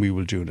school. Then we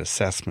will do an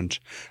assessment,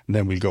 and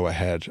then we'll go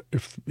ahead.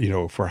 If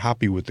we're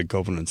happy with the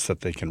governance that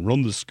they can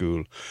run the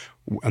school,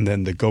 and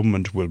then the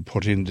government will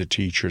put in the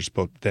teachers,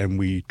 but then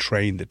we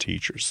train the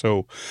teachers.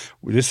 So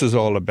this is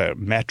all about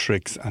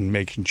metrics and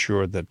making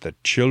sure that the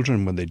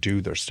children, when they do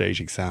their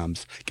state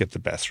exams, get the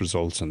best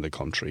results in the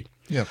country.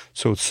 Yeah.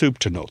 So it's soup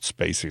to nuts,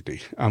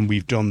 basically. And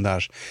we've done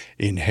that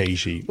in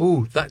Haiti.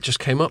 Oh, that just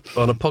came up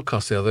on a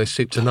podcast the other day,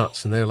 soup to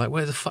nuts, and they were like,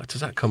 where the fuck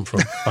does that come from?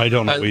 I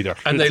don't know either.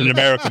 It's an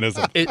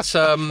Americanism. It's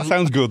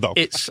sounds good, though.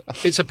 It's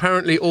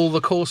apparently all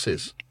the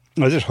courses.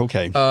 Is it?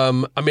 Okay.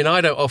 I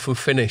don't often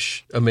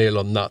finish a meal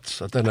on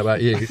nuts. I don't know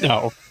about you.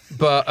 No.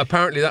 But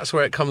apparently that's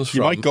where it comes from.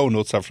 You might go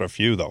nuts after a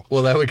few, though.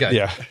 Well, there we go.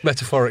 Yeah.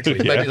 Metaphorically.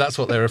 Yeah. Maybe that's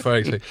what they're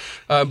referring to.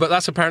 But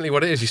that's apparently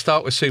what it is. You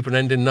start with soup and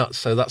end in nuts.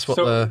 So that's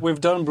what we've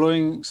done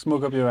blowing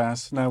smoke up your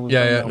ass. Now we've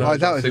Yeah. done No,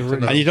 that was soup really-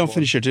 to nuts. And you don't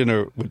finish your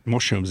dinner with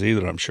mushrooms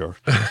either, I'm sure.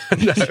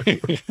 No.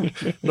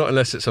 Not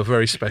unless it's a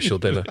very special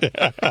dinner.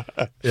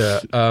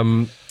 Yeah.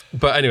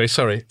 But anyway,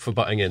 sorry for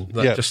butting in.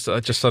 That just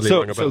suddenly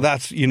rang a bell. So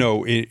that's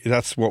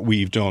that's what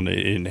we've done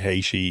in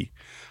Haiti,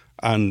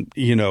 and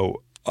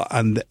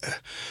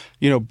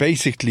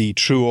basically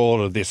through all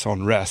of this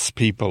unrest,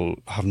 people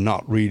have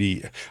not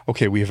really.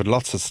 Okay, we have had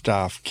lots of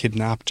staff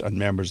kidnapped and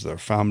members of their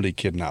family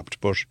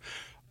kidnapped, but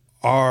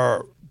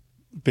our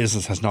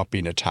business has not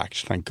been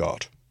attacked, thank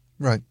God.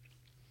 Right.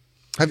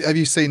 Have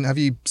you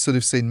sort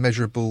of seen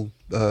measurable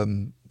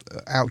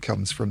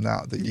outcomes from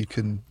that you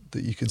can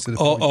sort of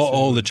point to?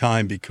 all the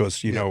time,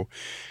 because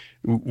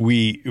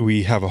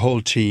we have a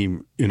whole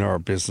team in our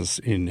business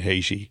in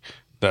Haiti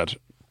that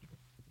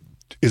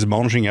is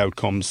monitoring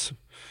outcomes,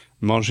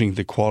 monitoring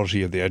the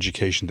quality of the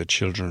education that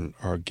children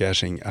are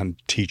getting, and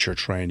teacher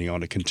training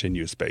on a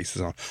continuous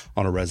basis,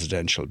 on a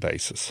residential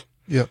basis.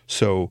 Yeah.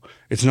 So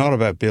it's not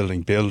about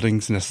building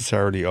buildings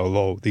necessarily,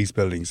 although these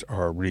buildings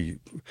are really,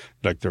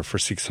 like, they're for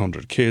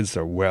 600 kids.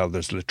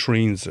 There's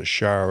latrines, there's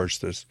showers,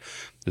 there's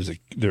a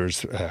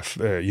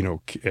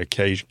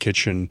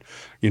kitchen,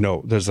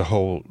 there's a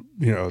whole,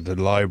 the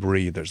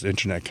library, there's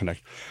internet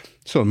connect.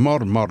 So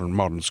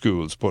modern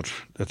schools. But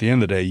at the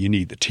end of the day, you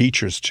need the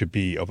teachers to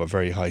be of a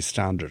very high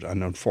standard.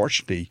 And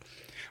unfortunately,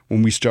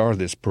 when we started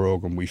this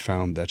program, we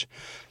found that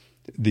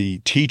the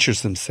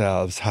teachers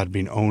themselves had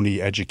been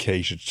only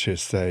educated to,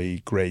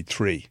 say, grade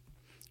 3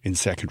 in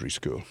secondary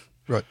school.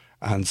 Right.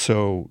 And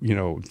so,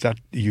 that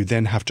you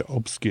then have to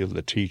upskill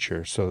the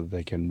teacher so that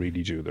they can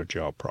really do their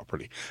job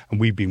properly. And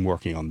we've been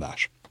working on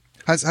that.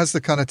 Has the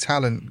kind of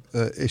talent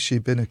issue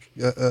been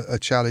a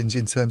challenge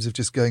in terms of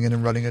just going in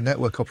and running a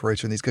network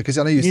operator in these? Because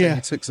I know you said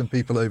you took some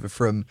people over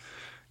from,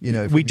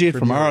 we did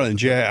from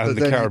Ireland, and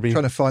the Caribbean.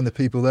 Trying to find the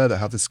people there that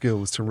have the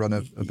skills to run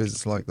a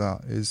business like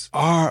that is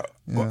our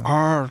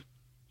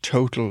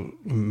total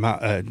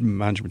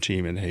management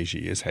team in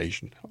Haiti is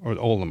Haitian, or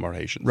all of them are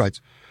Haitians. Right.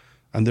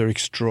 And they're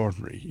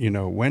extraordinary.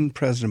 When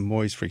President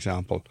Moise, for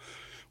example,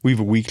 we have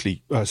a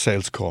weekly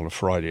sales call on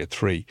Friday at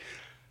 3,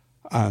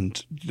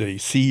 and the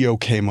CEO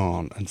came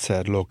on and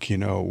said, look, we're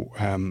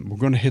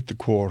going to hit the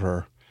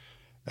quarter.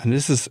 And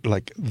this is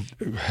like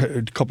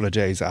a couple of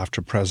days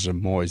after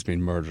President Moise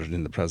been murdered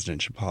in the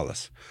presidential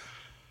palace.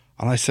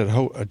 And I said,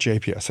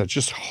 JP, I said,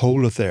 just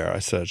hold it there.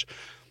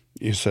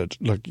 You said,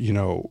 look,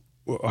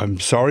 I'm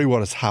sorry what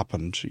has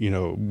happened,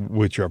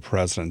 with your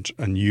president,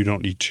 and you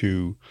don't need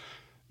to,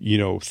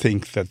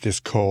 think that this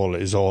call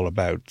is all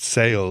about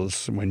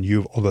sales when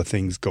you have other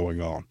things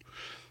going on.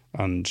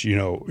 And,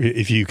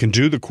 if you can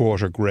do the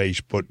quarter,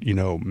 great, but,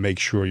 make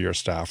sure your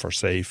staff are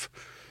safe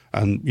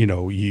and,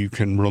 you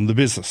can run the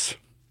business.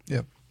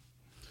 Yeah.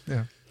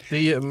 Yeah.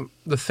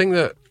 The thing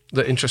that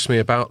interests me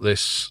about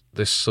this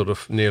sort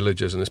of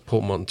neologism, this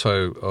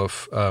portmanteau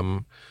of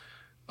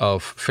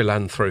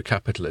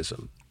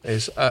philanthro-capitalism,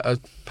 is at a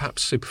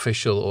perhaps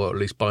superficial or at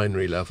least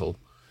binary level,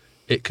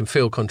 it can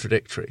feel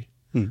contradictory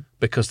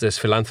because there's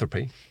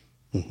philanthropy,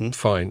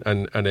 fine,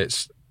 and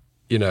it's,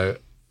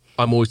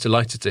 I'm always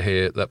delighted to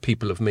hear that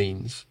people of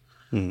means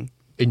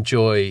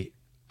enjoy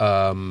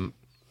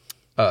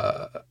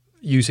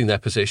using their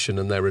position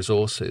and their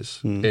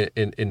resources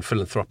in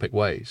philanthropic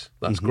ways.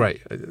 That's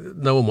great.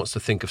 No one wants to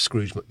think of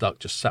Scrooge McDuck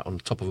just sat on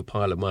top of a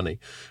pile of money,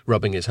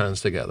 rubbing his hands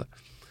together.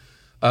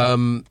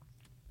 And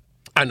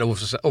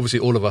obviously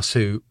all of us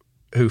who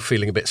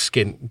feeling a bit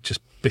skint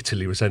just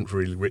bitterly resent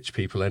really rich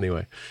people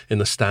anyway, in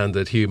the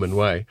standard human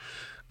way.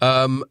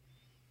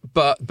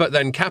 But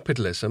then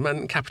capitalism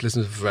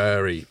is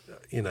very,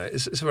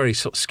 it's a very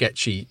sort of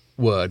sketchy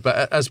word.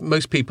 But as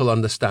most people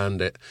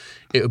understand it,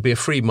 it would be a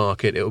free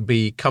market. It would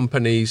be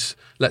companies,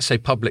 let's say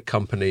public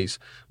companies,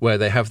 where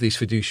they have these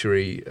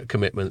fiduciary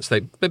commitments.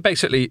 But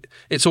basically,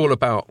 it's all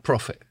about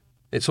profit.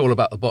 It's all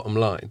about the bottom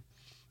line.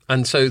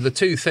 And so the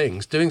two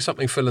things, doing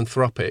something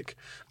philanthropic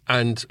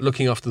and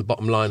looking after the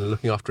bottom line and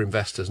looking after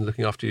investors and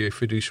looking after your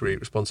fiduciary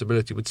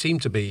responsibility, would seem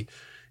to be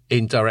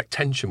in direct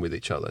tension with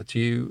each other. Do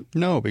you?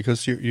 No,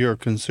 because your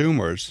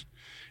consumers,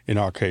 in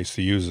our case,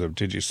 the users of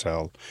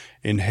Digicel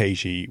in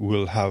Haiti,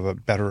 will have a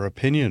better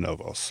opinion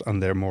of us,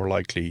 and they're more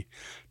likely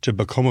to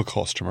become a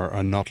customer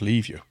and not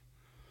leave you.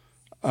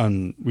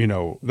 And,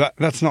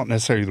 that's not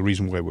necessarily the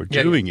reason why we're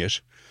doing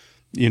it,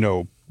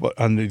 But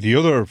the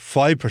other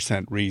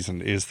 5%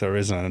 reason is there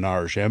isn't an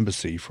Irish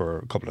embassy for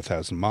a couple of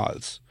thousand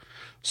miles.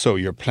 So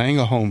you're playing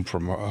a home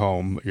from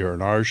home. You're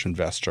an Irish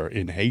investor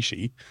in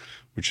Haiti,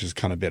 which is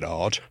kind of a bit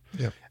odd.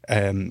 Yeah.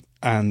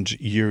 And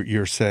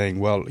you're saying,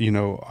 well,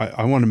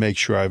 I want to make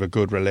sure I have a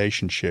good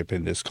relationship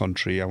in this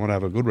country. I want to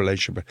have a good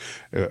relationship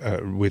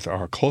with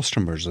our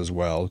customers as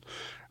well.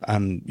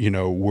 And,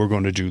 we're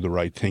going to do the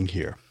right thing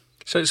here.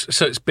 So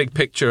it's big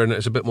picture and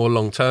it's a bit more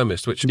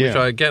long-termist, which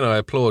I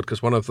applaud,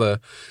 because one of the...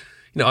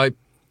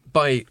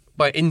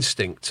 by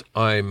instinct,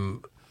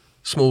 I'm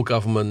small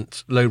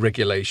government, low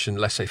regulation,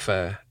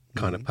 laissez-faire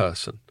kind of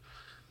person.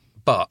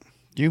 But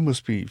you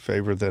must be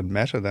favour than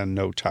Meta, then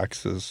no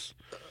taxes.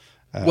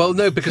 Well,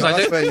 no, because I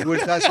don't.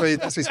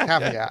 That's his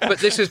caveat.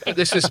 But it's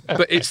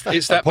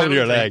that pull boundary.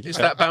 Your leg. It's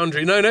that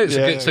boundary. No,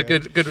 it's a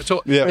good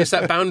retort. Yeah. It's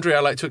that boundary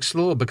I like to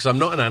explore, because I'm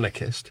not an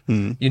anarchist.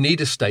 You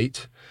need a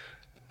state.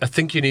 I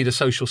think you need a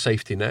social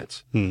safety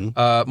net.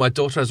 My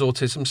daughter has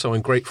autism, so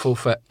I'm grateful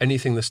for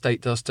anything the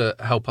state does to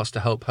help us to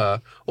help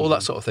her, all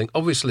that sort of thing.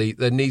 Obviously,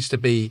 there needs to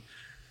be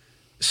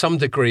some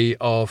degree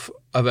of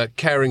a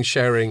caring,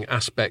 sharing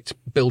aspect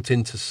built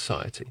into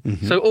society.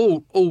 So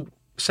all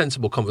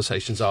sensible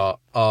conversations are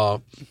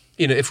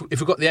if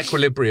we've got the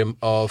equilibrium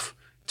of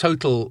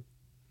total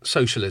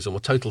socialism or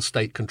total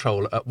state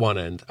control at one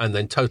end and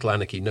then total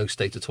anarchy, no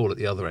state at all at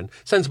the other end,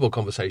 sensible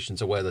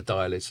conversations are where the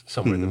dial is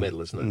somewhere in the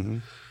middle, isn't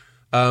it?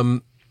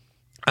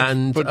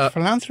 And But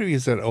philanthropy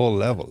is at all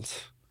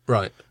levels.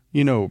 right.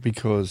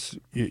 Because,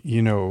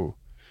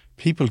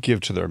 people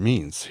give to their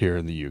means here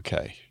in the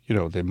UK.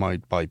 They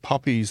might buy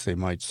poppies, they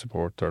might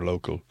support their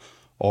local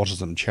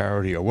autism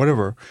charity or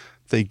whatever.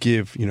 They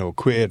give,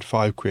 quid,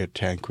 5 quid,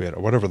 10 quid,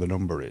 or whatever the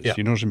number is. Yeah.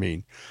 You know what I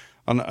mean?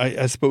 And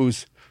I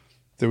suppose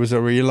there was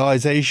a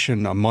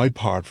realization on my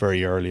part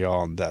very early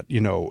on that,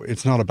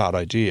 it's not a bad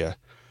idea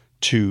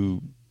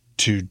to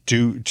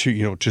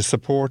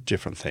support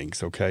different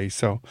things. Okay.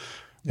 So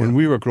when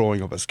we were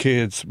growing up as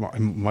kids,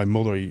 my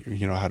mother,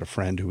 had a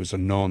friend who was a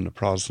nun, a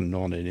Protestant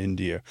nun in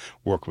India,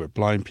 working with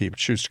blind people.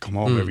 She used to come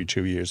home every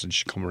 2 years and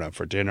she'd come around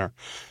for dinner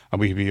and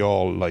we'd be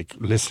all like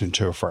listening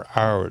to her for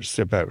hours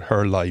about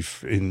her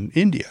life in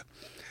India.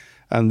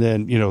 And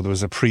then, there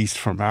was a priest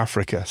from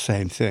Africa,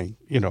 same thing,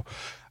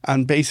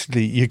 and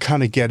basically you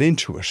kind of get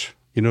into it,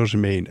 you know what I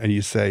mean? And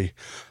you say,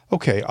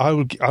 okay,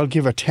 I'll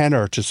give a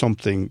tenner to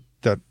something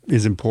that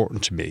is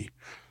important to me.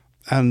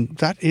 And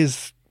that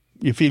is,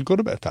 you feel good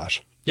about that.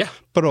 Yeah.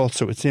 But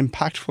also it's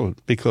impactful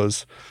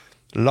because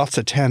lots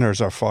of tenors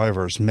or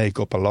fivers make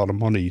up a lot of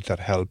money that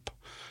help,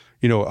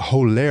 a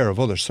whole layer of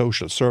other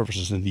social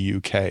services in the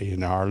UK,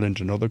 in Ireland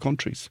and other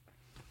countries.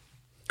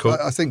 Cool.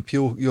 I think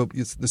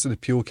the sort of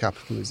pure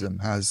capitalism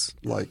has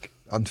like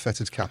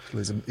unfettered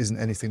capitalism isn't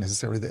anything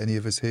necessarily that any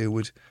of us here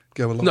would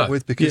go along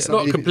with, because it's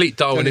not a complete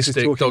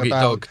Darwinistic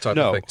dog-eat-dog type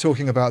of thing.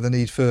 Talking about the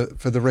need for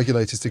the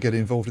regulators to get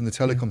involved in the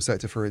telecom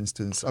sector, for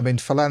instance. I mean,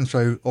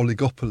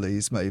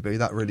 philanthro-oligopolies, maybe,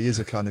 that really is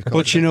a kind of...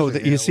 But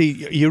you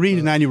see, you read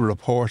an annual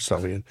report,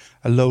 Sally,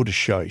 a load of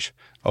shite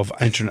of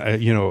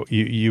internet,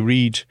 you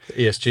read...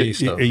 ESG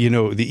stuff.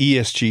 The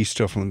ESG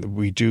stuff, and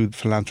we do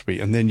philanthropy,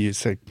 and then you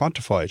say,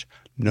 quantify it.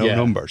 No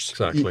numbers.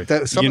 Exactly.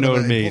 You know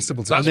what I mean? That's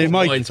what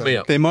winds me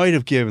up. They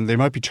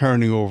might be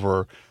turning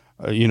over,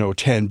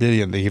 10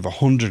 billion. They give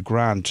 100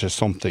 grand to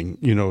something,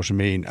 you know what I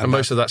mean? And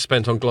most of that's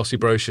spent on glossy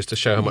brochures to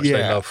show how much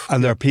they love.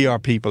 And their PR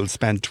people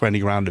spend 20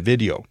 grand a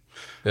video.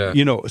 Yeah.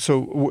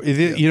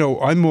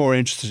 I'm more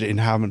interested in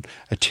having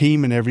a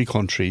team in every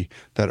country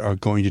that are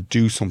going to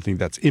do something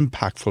that's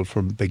impactful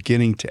from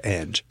beginning to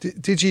end.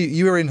 Did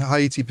you were in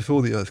Haiti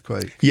before the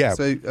earthquake? Yeah.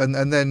 So,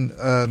 and then,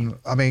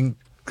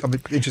 I'm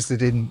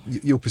interested in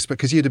your perspective,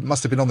 because you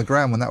must have been on the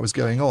ground when that was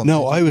going on.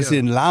 No, I was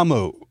in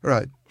Lamu.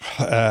 Right.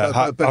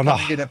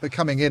 But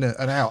coming in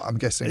and out, I'm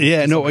guessing.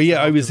 Yeah,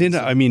 I was in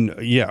it. I've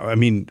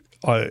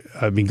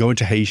been going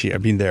to Haiti.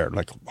 I've been there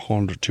like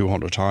 100,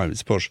 200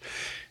 times. But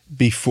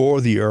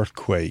before the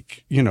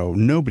earthquake,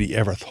 nobody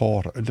ever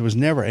thought, there was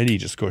never any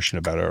discussion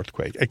about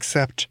earthquake,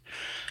 except,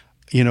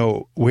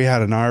 we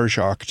had an Irish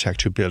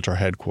architect who built our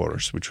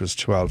headquarters, which was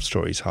 12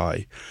 stories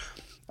high.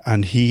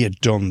 And he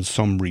had done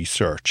some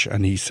research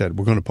and he said,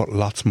 we're going to put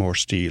lots more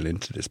steel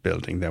into this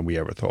building than we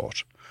ever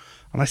thought.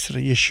 And I said,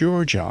 are you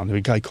sure, John? There was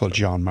a guy called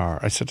John Marr.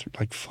 I said,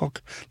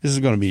 fuck, this is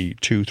going to be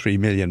 2-3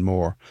 million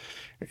more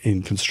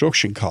in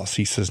construction costs.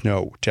 He says,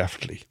 no,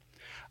 definitely.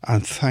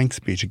 And thanks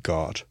be to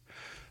God,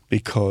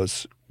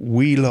 because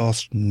we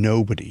lost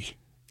nobody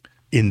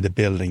in the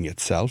building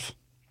itself.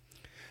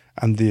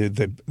 And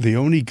the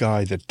only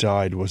guy that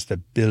died was the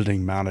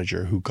building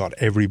manager who got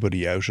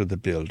everybody out of the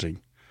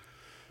building.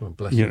 Oh,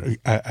 bless him.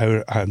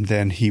 And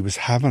then he was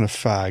having a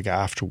fag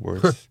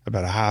afterwards,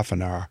 about a half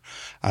an hour,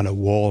 and a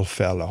wall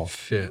fell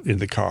off in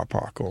the car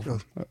park over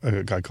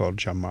a guy called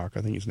John Mark, I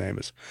think his name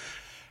is.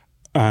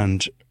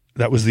 And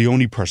that was the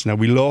only person. Now,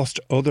 we lost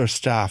other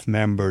staff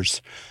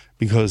members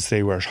because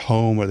they were at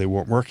home or they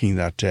weren't working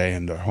that day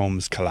and their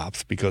homes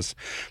collapsed, because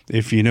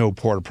if you know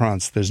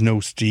Port-au-Prince, there's no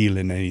steel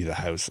in any of the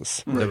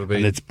houses. Never been.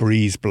 And it's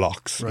breeze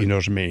blocks, you know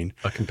what I mean?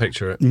 I can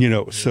picture it.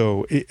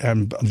 So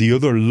the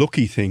other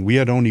lucky thing, we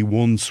had only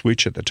one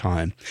switch at the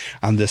time,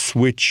 and the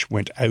switch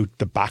went out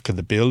the back of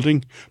the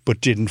building but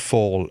didn't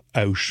fall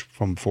out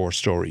from 4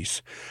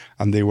 stories.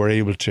 And they were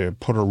able to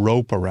put a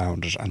rope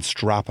around it and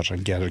strap it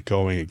and get it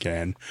going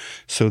again,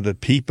 so that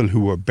people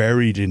who were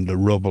buried in the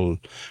rubble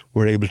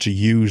were able to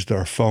use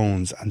their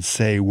phones and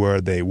say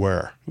where they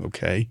were,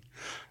 okay?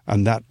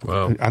 And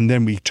and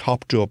then we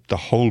topped up the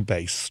whole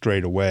base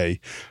straight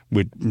away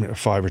with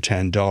 $5 or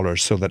 $10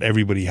 so that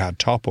everybody had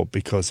top up,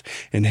 because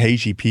in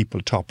Haiti people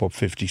top up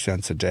 50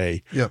 cents a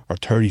day or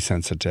 30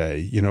 cents a day,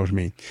 you know what I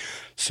mean?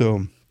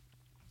 So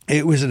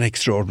it was an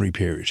extraordinary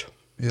period.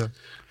 Yeah.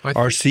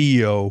 Our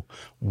CEO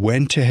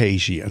went to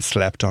Haiti and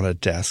slept on a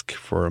desk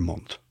for a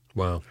month.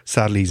 Wow.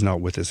 Sadly, he's not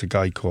with us. A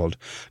guy called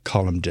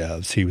Colin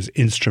Delves. He was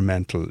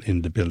instrumental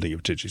in the building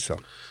of Digicel.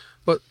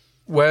 But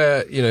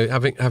where,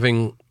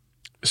 having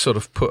sort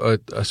of put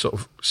a sort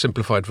of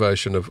simplified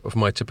version of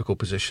my typical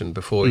position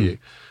before you,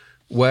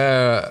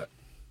 where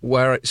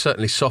it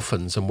certainly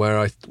softens and where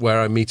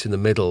I meet in the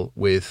middle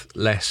with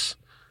less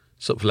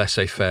sort of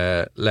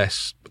laissez-faire,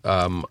 less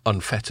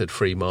unfettered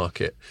free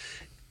market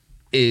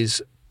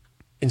is...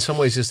 in some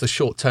ways, is the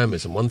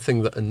short-termism. One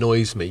thing that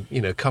annoys me,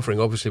 covering,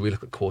 obviously we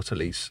look at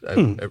quarterlies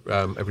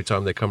every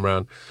time they come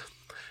around,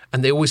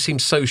 and they always seem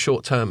so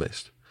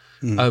short-termist.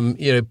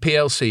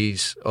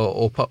 PLCs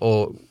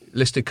or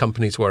listed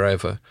companies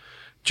wherever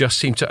just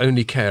seem to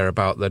only care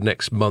about the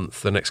next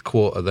month, the next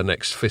quarter, the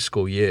next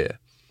fiscal year.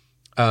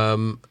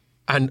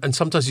 And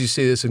sometimes you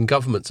see this in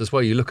governments as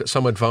well. You look at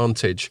some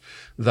advantage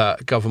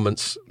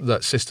that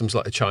systems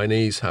like the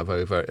Chinese have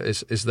over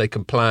is they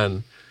can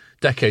plan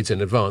decades in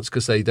advance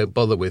because they don't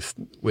bother with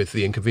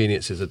the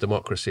inconveniences of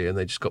democracy, and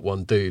they just got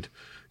one dude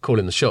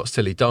calling the shots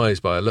till he dies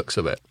by the looks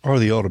of it. Or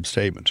the autumn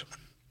statement,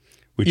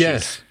 which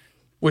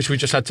we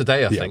just had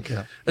today, I think.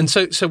 Yeah. And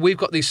so we've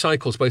got these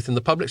cycles both in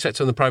the public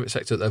sector and the private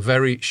sector that are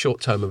very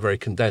short-term and very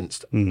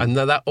condensed. And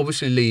that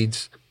obviously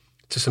leads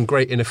to some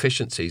great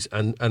inefficiencies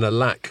and a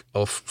lack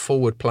of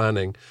forward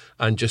planning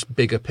and just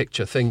bigger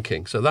picture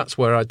thinking. So that's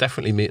where I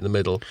definitely meet in the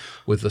middle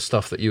with the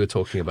stuff that you were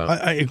talking about.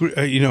 I agree.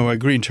 I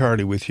agree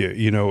entirely with you.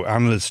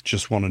 Analysts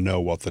just want to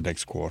know what the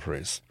next quarter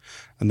is,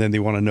 and then they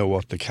want to know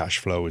what the cash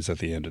flow is at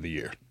the end of the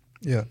year.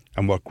 Yeah,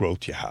 and what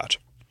growth you had.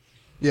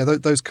 Yeah,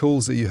 those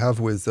calls that you have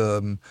with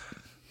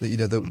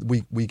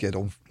that we get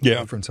on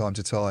from time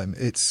to time.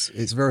 It's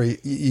very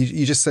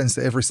you just sense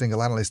that every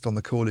single analyst on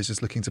the call is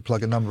just looking to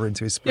plug a number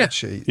into his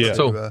spreadsheet.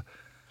 Yeah.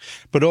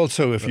 But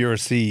also, if you're a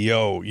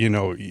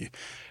CEO,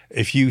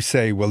 if you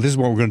say, well, this is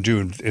what we're going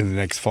to do in the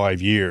next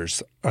 5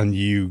 years, and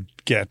you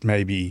get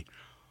maybe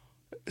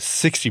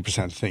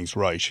 60% of things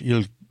right,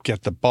 you'll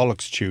get the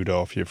bollocks chewed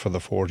off you for the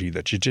 40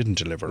 that you didn't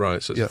deliver.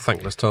 Right, so it's a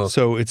thankless task.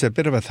 So it's a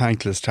bit of a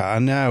thankless task.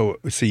 And now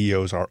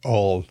CEOs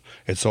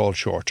it's all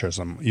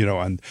short-term,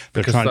 and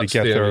they're trying to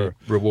get their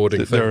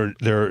rewarding their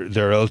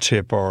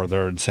LTIP or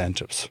their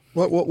incentives.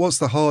 What's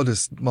the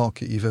hardest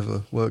market you've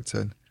ever worked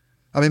in?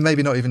 I mean,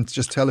 maybe not even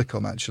just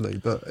telecom, actually,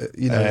 but,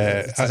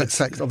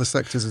 other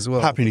sectors as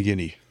well. Papua New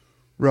Guinea.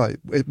 Right,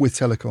 with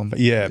telecom.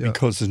 Yeah,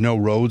 because there's no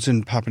roads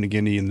in Papua New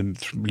Guinea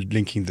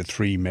linking the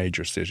 3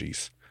 major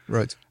cities.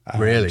 Right.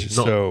 Really?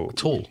 Not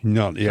at all?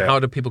 Not, yeah. How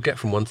do people get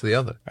from one to the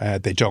other?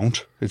 They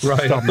don't. It's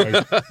right.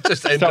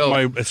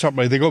 It's not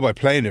they go by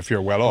plane if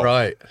you're well off.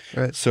 Right.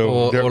 So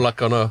or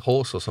like on a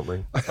horse or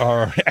something.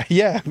 Or,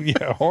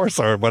 horse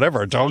or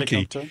whatever,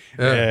 donkey.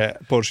 Yeah.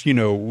 But,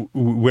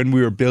 when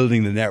we were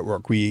building the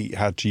network, we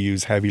had to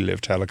use heavy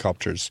lift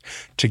helicopters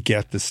to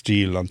get the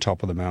steel on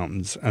top of the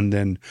mountains. And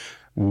then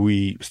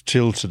we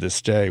still to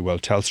this day,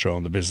 Telstra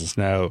on the business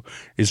now,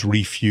 is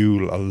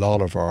refuel a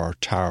lot of our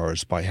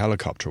towers by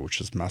helicopter, which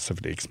is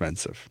massively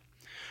expensive.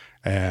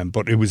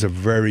 But it was a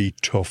very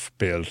tough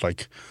build.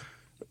 Like,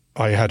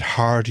 I had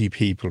hardy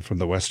people from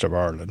the west of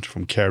Ireland,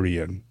 from Kerry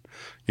and,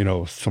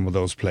 some of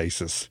those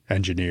places,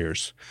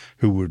 engineers,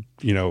 who would,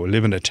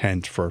 live in a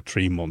tent for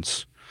 3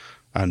 months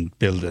and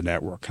build a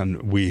network.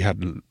 And we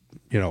had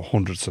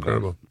hundreds of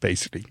them,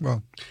 basically.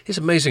 Well, it's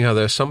amazing how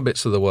there are some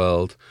bits of the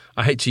world,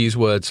 I hate to use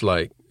words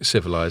like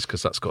civilized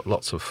because that's got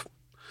lots of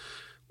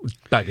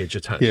baggage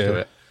attached to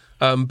it.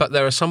 But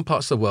there are some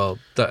parts of the world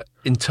that,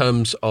 in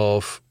terms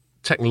of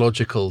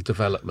technological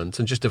development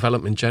and just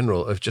development in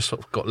general, have just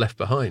sort of got left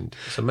behind.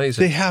 It's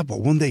amazing. They have, but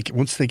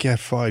once they get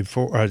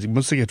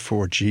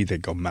 4G, they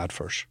go mad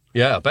for it.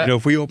 Yeah, I bet.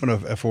 If we open a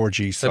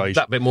 4G site,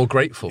 that bit more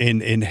grateful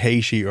in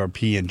Haiti or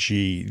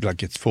PNG,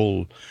 like it's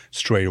full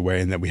straight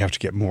away, and then we have to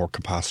get more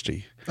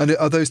capacity. And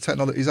are those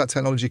technology? Is that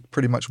technology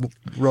pretty much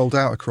rolled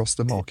out across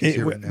the market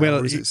you're in now?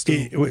 Or is it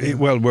still,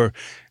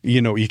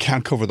 you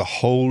can't cover the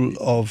whole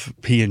of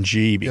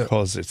PNG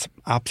because it's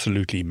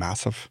absolutely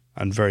massive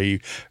and very,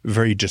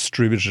 very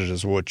distributed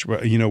as much.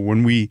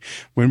 When we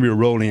were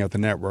rolling out the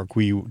network,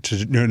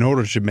 in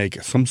order to make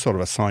some sort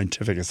of a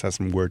scientific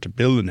assessment where to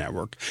build a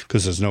network,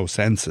 because there's no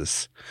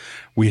census,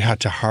 we had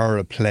to hire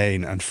a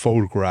plane and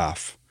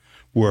photograph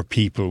where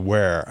people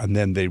were, and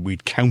then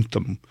we'd count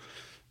them.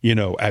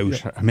 How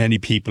many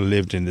people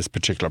lived in this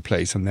particular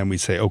place, and then we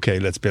say, okay,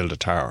 let's build a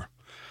tower.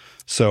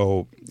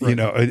 So, they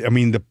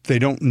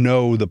don't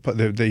know,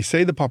 they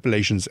say the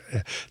population's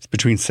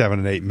between 7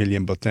 and 8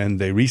 million, but then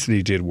they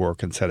recently did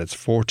work and said it's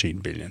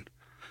 14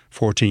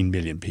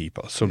 million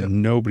people. So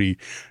nobody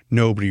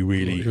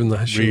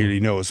really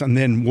knows. And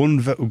then one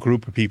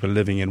group of people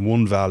living in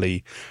one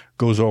valley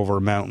goes over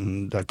a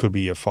mountain that could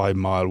be a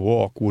 5-mile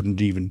walk,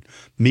 wouldn't even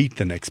meet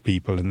the next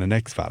people in the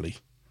next valley.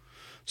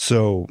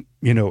 So,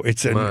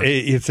 it's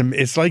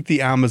like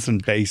the Amazon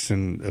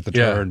basin at the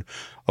turn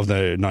of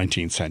the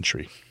 19th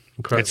century.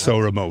 Incredible. It's so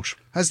remote.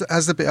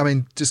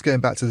 Just going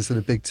back to the sort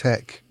of big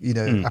tech,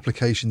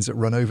 applications that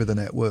run over the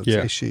networks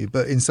issue,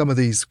 but in some of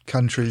these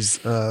countries,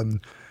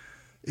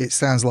 it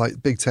sounds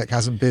like big tech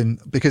hasn't been,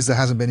 because there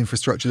hasn't been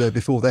infrastructure there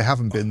before, they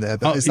haven't been there.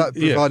 But has that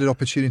provided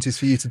opportunities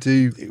for you to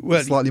do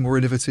slightly more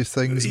innovative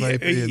things,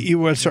 maybe?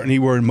 Certainly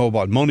we're in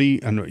mobile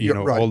money and,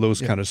 all those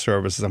kind of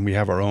services, and we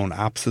have our own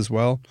apps as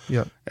well.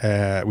 Yeah.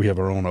 We have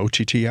our own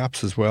OTT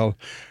apps as well.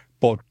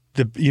 But,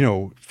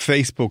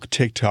 Facebook,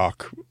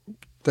 TikTok,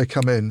 they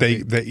come in.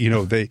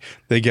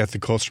 They get the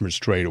customers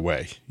straight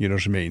away. You know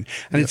what I mean?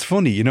 And it's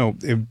funny,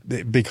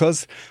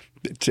 because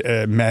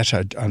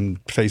Meta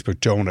and Facebook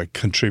don't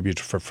contribute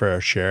for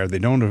fair share. They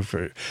don't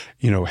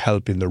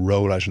help in the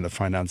rollout and the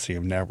financing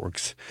of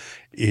networks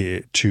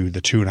to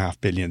the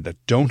 2.5 billion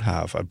that don't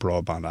have a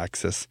broadband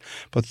access.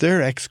 But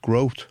they're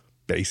ex-growth,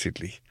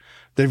 basically.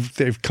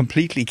 They've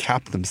completely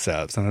capped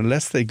themselves, and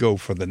unless they go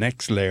for the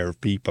next layer of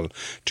people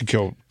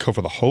to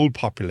cover the whole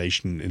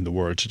population in the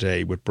world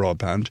today with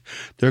broadband,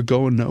 they're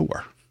going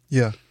nowhere.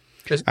 Yeah.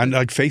 And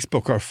like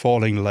Facebook are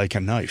falling like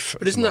a knife.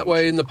 But isn't that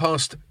way in the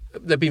past?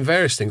 There've been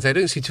various things. They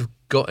don't seem to have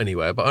got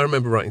anywhere. But I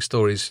remember writing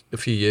stories a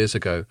few years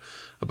ago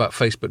about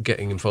Facebook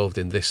getting involved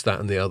in this, that,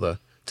 and the other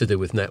to do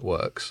with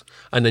networks,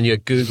 and then you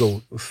had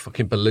Google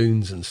fucking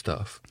balloons and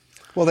stuff.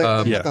 Well, they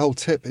had the whole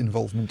tip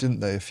involvement,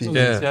 didn't they, a few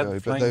years ago?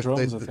 But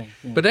drones, I think.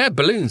 Yeah. But they had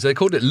balloons. They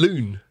called it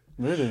Loon.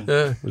 Really?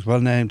 Yeah. It was well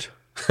named.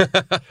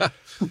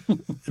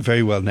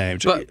 Very well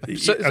named. But,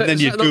 and then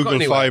you had Google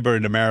Fiber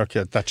in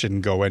America. That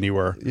didn't go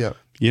anywhere. Yeah.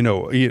 You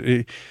know.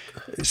 Two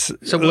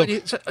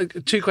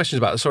questions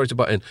about it. Sorry to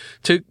butt in.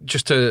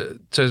 Just to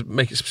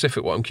make it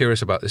specific, what I'm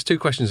curious about. There's two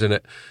questions in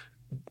it.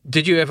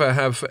 Did you ever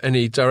have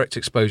any direct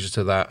exposure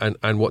to that,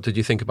 and what did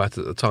you think about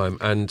it at the time?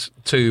 And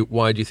two,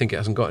 why do you think it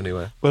hasn't got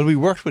anywhere? Well, we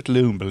worked with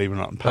Loon, believe it or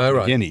not, in Papua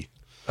New Guinea.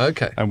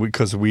 Okay. And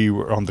because we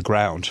were on the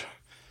ground.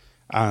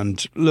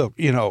 And look,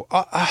 you know,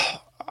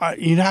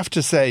 you'd have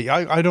to say,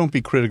 I don't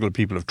be critical of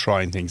people of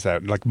trying things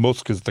out. Like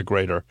Musk is the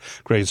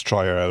greatest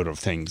trier out of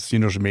things. You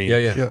know what I mean?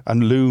 Yeah.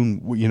 And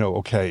Loon, you know,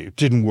 okay, it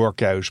didn't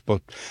work out,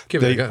 but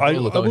I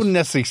wouldn't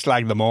necessarily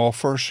slag them off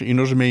for it. You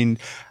know what I mean?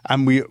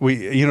 And we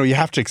you know, you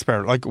have to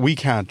experiment. Like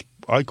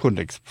I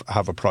couldn't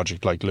have a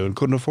project like Loon,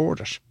 couldn't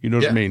afford it. You know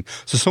what I mean?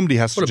 So somebody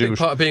has to do it. A big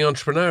part of being an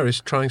entrepreneur is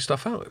trying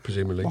stuff out,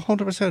 presumably.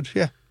 100%,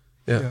 yeah.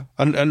 Yeah.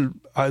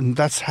 And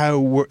that's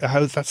how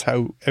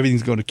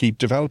everything's going to keep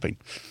developing.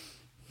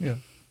 Yeah.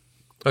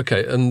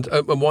 Okay, and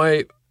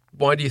why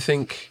do you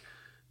think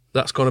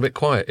that's gone a bit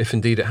quiet, if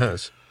indeed it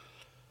has?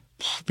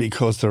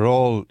 Because they're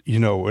all, you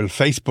know, well,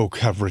 Facebook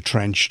have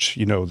retrenched,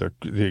 you know,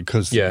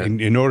 because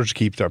in order to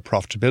keep their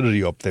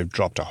profitability up, they've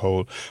dropped a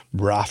whole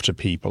raft of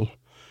people.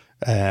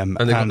 And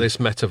they've got this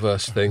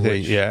metaverse thing,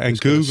 which and is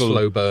Google, a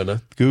slow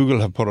burner. Google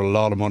have put a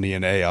lot of money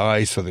in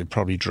AI, so they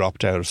probably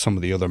dropped out of some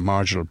of the other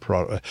marginal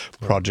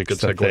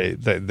projects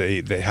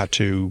that they had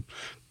to,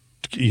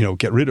 you know,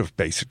 get rid of,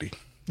 basically.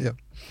 Yeah.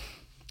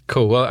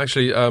 Cool. Well,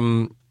 actually,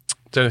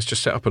 Dennis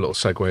just set up a little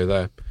segue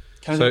there.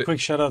 Can I do a quick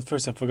shout out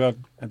first? I forgot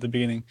at the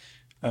beginning.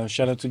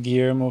 Shout out to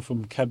Guillermo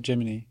from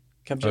Capgemini.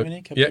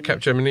 Capgemini?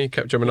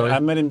 Capgemini. I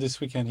met him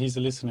this weekend. He's a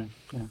listener.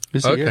 Yeah.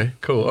 Okay,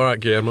 cool. All right,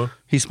 Guillermo.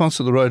 He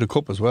sponsored the Ryder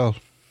Cup as well.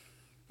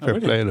 Fair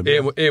play to him.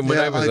 Ian went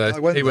over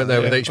there. He went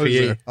there with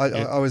HPE.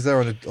 I was there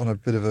on a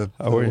bit of a,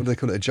 what do they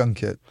call it, a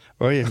junket.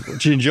 Oh, yeah.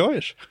 Did you enjoy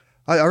it?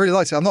 I really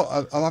liked it.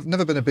 I've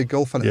never been a big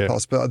golf fan in the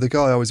past, but the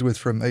guy I was with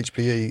from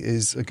HPE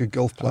is a good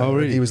golf player. Oh,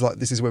 really? He was like,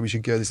 "This is where we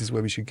should go. This is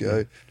where we should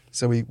go."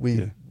 So we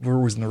were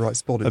always in the right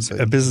spot.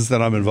 A business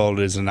that I'm involved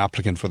in is an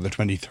applicant for the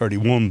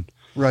 2031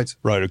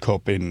 Ryder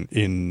Cup in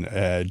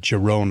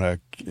Girona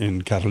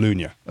in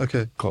Catalonia.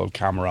 Okay, called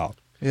Cameral.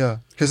 Yeah,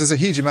 because there's a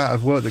huge amount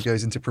of work that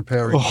goes into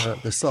preparing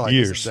the site.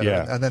 Years,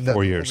 yeah. And then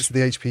 4 years.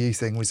 Obviously the HPE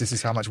thing was this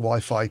is how much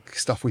Wi-Fi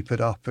stuff we put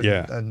up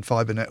and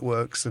fibre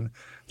networks. And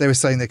they were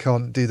saying they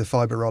can't do the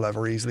fibre rollout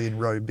very easily in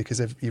Rome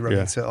because you run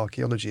into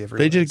archaeology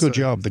everywhere. They did a good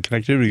job. The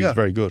connectivity was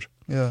very good.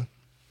 Yeah.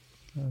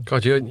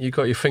 God, you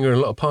got your finger in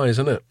a lot of pies,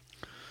 isn't it?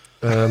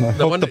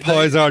 The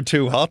pies aren't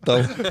too hot,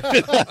 though.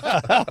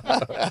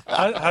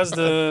 How's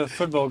the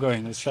football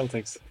going with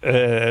Celtics?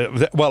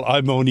 Well,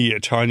 I'm only a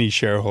tiny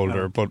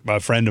shareholder, but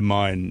a friend of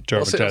mine,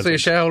 What's a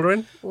shareholder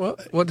in?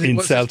 What in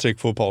Celtic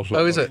Football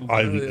Club. Oh, is it?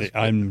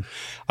 I'm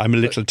a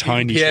little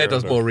tiny Pierre shareholder.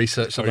 does more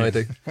research than I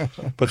do.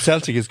 But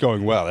Celtic is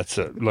going well. It's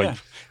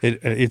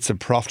it's a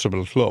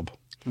profitable club.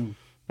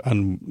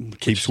 And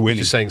keeps winning.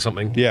 Which is saying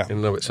something in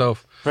and of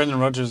itself. Brendan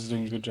Rodgers is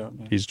doing a good job.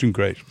 Yeah. He's doing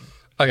great.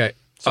 Okay.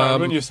 Sorry,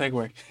 when you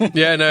segue.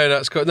 Yeah, no,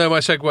 that's cool. No, my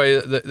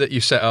segue that you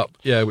set up,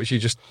 which you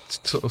just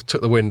sort of took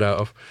the wind out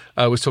of,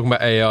 was talking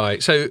about AI.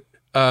 So,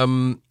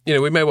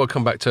 we may well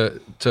come back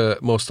to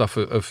more stuff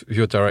of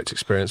your direct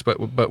experience,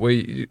 but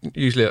we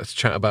usually like to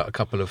chat about a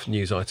couple of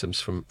news items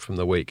from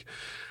the week.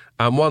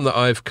 And one that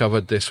I've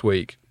covered this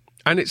week,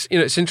 and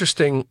it's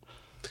interesting.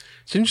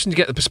 It's interesting to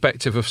get the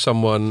perspective of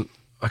someone.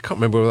 I can't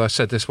remember whether I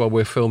said this while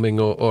we're filming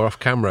or off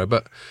camera,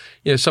 but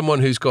someone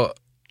who's got.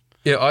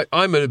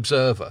 I'm an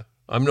observer.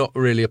 I'm not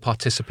really a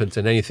participant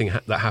in anything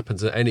that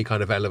happens at any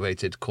kind of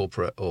elevated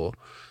corporate or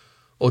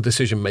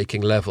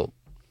decision-making level.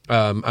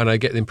 And I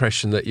get the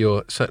impression that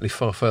you're certainly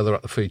far further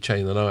up the food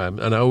chain than I am.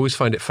 And I always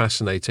find it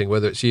fascinating,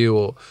 whether it's you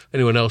or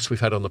anyone else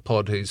we've had on the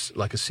pod who's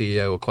like a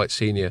CEO or quite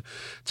senior,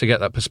 to get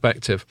that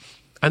perspective.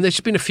 And there's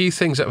just been a few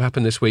things that have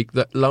happened this week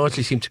that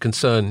largely seem to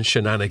concern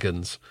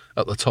shenanigans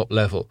at the top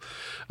level,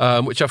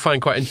 which I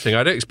find quite interesting.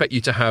 I don't expect you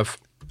to have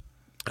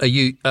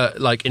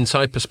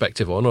inside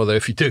perspective on, although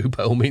if you do,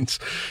 by all means,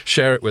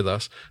 share it with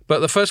us. But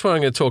the first one I'm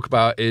going to talk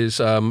about is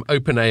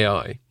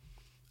OpenAI,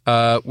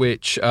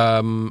 which,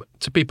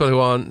 to people who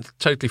aren't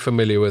totally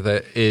familiar with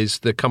it, is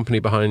the company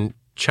behind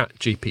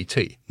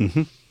ChatGPT.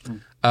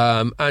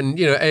 Mm-hmm. And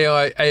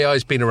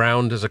AI's been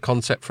around as a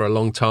concept for a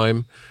long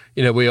time.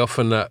 We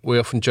often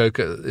joke,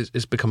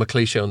 it's become a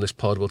cliche on this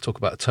pod. We'll talk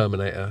about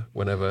Terminator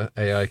whenever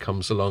AI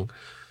comes along,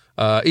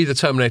 either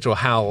Terminator or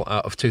HAL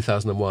out of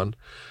 2001.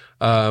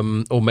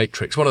 or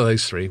Matrix. One of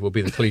those three will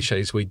be the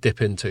cliches we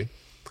dip into.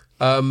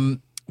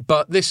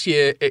 But this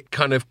year, it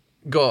kind of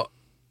got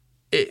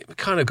a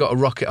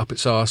rocket up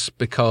its arse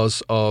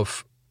because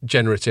of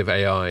generative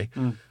AI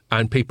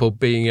and people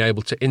being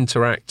able to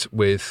interact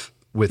with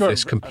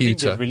this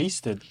computer. I think they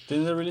released it.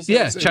 Didn't they release it?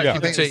 Yeah,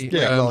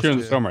 ChatGPT. During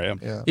the summer,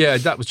 Yeah,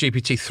 that was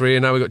GPT-3,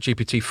 and now we've got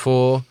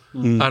GPT-4.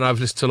 And I've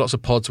listened to lots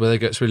of pods where they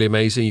go, it's really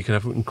amazing. You can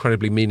have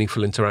incredibly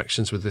meaningful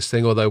interactions with this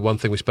thing. Although one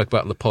thing we spoke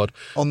about on the pod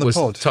was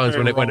times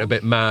when it went a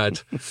bit mad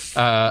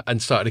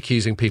and started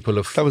accusing people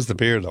of... That was the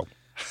beer, though.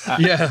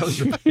 Yeah, that was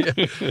the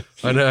beer.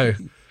 I know.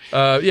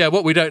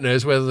 What we don't know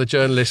is whether the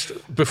journalist,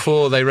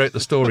 before they wrote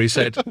the story,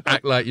 said,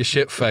 act like you're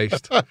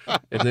shit-faced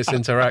in this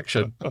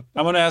interaction. I'm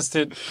going to ask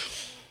it,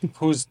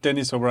 who's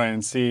Denis O'Brien,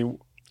 and see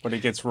what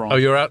it gets wrong. Oh,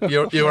 you're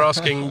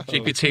asking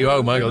GPT.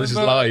 Oh, my God, this is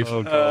live.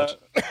 Oh, God.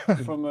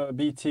 From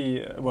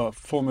BT,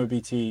 former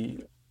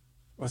BT,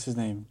 what's his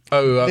name?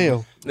 Oh,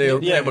 Neil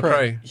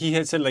McRae. He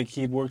had said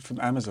he'd worked from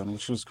Amazon,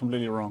 which was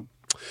completely wrong.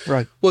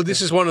 Right. Well,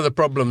 this is one of the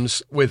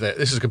problems with it.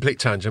 This is a complete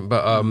tangent,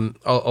 but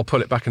I'll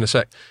pull it back in a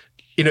sec.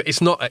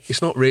 It's not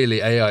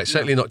really AI. It's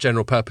certainly not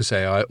general purpose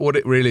AI. What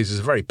it really is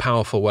a very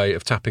powerful way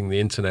of tapping the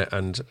internet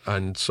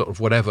and sort of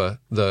whatever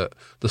the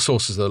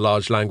sources of the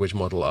large language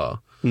model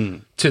are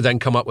to then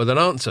come up with an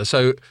answer.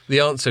 So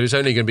the answer is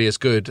only going to be as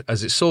good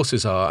as its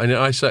sources are. And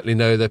I certainly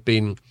know there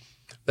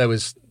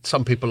was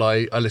some people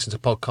I listened to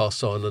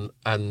podcasts on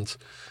and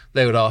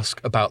they would ask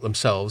about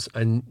themselves,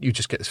 and you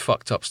just get this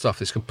fucked up stuff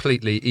that's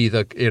completely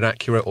either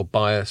inaccurate or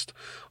biased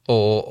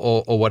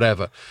or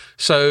whatever.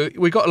 So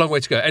we got a long way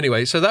to go.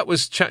 Anyway, so that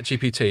was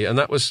ChatGPT, and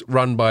that was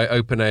run by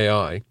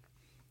OpenAI.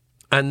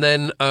 And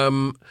then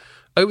over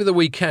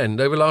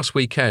last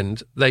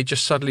weekend,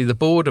 the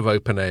board of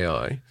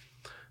OpenAI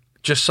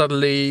just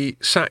suddenly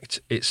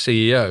sacked its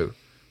CEO,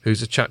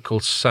 who's a chap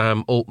called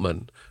Sam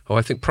Altman, who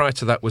I think prior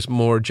to that was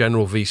more a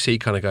general VC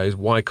kind of guy. His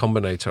Y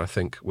Combinator, I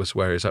think, was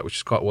where he's at, which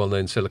is quite a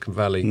well-known Silicon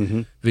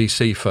Valley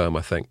VC firm,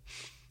 I think.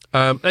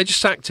 They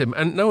just sacked him,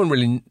 and no one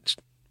really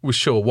was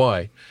sure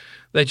why.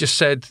 They just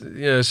said,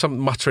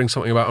 muttering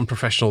something about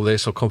unprofessional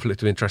this or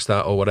conflict of interest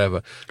that or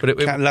whatever. But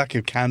lack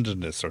of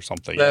candidness or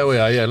something. There we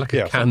are, lack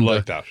of candor.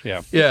 Like that, yeah.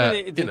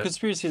 The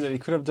conspiracy that he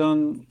could have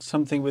done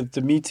something with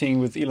the meeting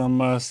with Elon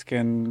Musk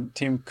and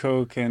Tim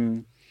Cook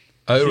and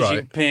Xi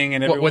Jinping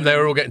and everyone. When they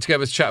were all getting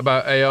together to chat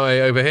about AI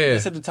over here. They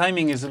said the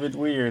timing is a bit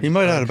weird. He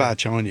might have had a bad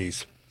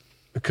Chinese.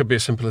 It could be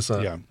as simple as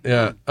that.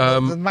 Yeah.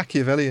 The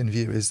Machiavellian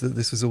view is that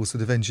this was all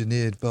sort of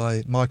engineered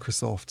by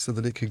Microsoft so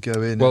that it could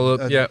go in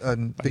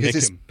and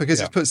because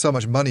it's put so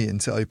much money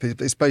into Open,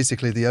 it's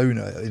basically the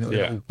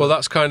owner. Well,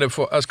 that's kind of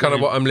what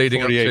I'm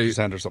leading up to.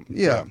 48% or something.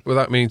 Yeah.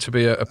 Without meaning to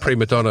be a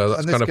prima donna,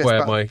 that's kind of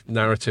where my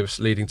narrative's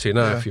leading to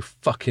now. If you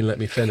fucking let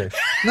me finish.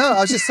 No,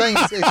 I was just saying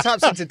it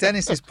taps into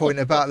Dennis's point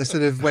about the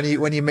sort of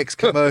when you mix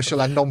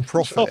commercial and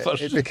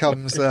non-profit, it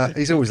becomes.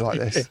 He's always like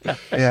this.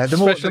 Yeah. The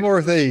more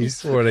of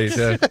these. More of these.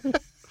 Yeah.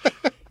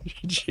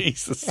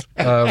 Jesus.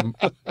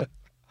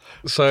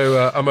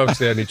 So I'm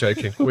obviously only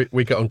joking.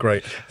 We get on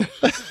great.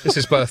 It's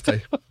his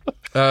birthday.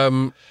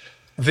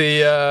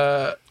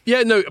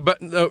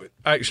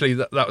 Actually,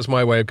 that was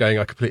my way of going.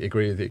 I completely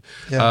agree with you.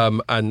 Yeah.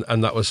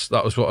 And that was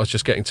what I was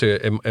just getting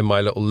to in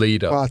my little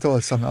lead up. Well, I thought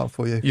I'd sum it up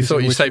for you. You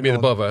thought you saved me the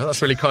bother.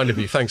 That's really kind of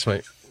you. Thanks,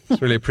 mate.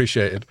 It's really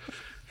appreciated.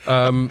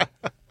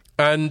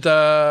 And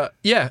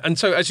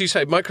so as you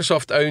say,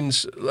 Microsoft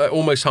owns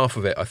almost half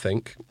of it, I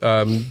think,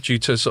 due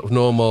to sort of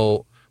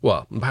normal,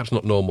 well, perhaps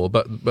not normal,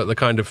 but the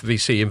kind of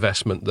VC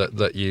investment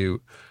that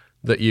you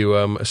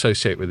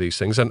associate with these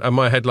things. And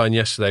my headline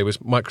yesterday was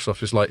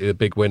Microsoft is likely the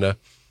big winner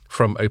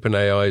from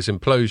OpenAI's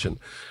implosion.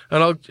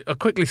 And I'll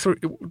quickly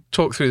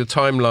talk through the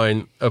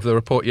timeline of the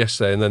report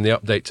yesterday and then the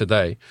update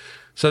today.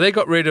 So they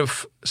got rid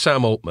of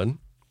Sam Altman,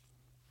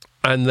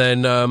 and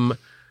then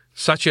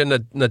Satya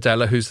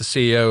Nadella, who's the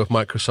CEO of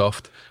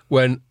Microsoft,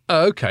 went,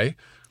 okay,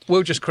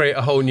 we'll just create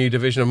a whole new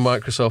division of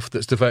Microsoft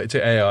that's devoted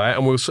to AI,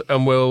 and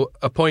we'll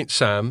appoint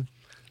Sam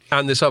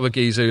and this other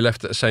geezer who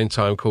left at the same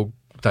time called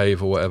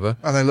Dave or whatever.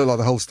 And they look like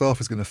the whole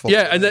staff is going to follow.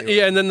 Yeah, and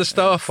then the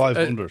staff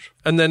 500.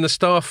 And then the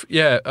staff,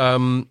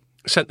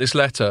 sent this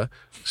letter.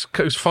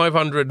 It was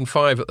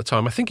 505 at the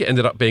time. I think it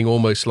ended up being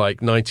almost like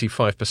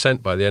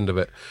 95% by the end of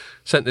it.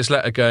 Sent this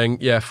letter going,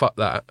 yeah, fuck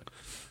that.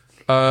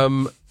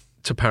 To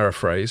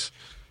paraphrase.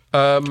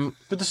 But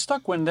the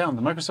stock went down.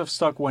 The Microsoft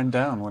stock went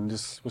down when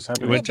this was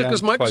happening.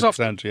 Because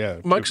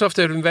Microsoft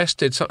had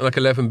invested something like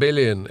 11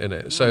 billion in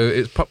it. So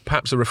it's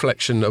perhaps a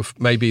reflection of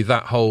maybe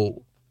that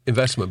whole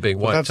investment being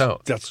wiped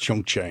out. That's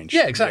chunk change.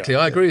 Yeah, exactly.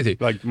 I agree with you.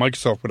 Like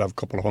Microsoft would have a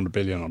couple of $100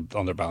 billion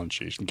on their balance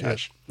sheet in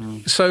cash.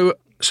 So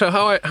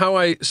how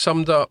I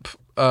summed up,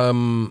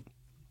 a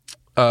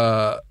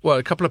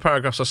couple of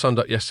paragraphs I summed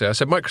up yesterday. I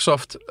said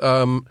Microsoft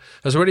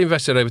has already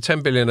invested over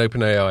 10 billion in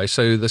OpenAI,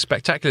 so the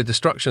spectacular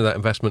destruction of that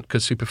investment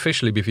could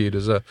superficially be viewed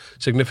as a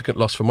significant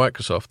loss for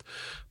Microsoft.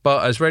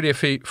 But as Radio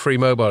Free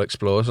Mobile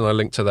explores, and I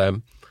link to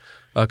them,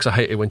 because I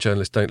hate it when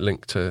journalists don't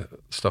link to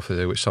stuff they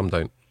do, which some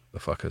don't, the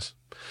fuckers.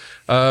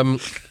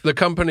 The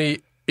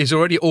company is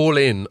already all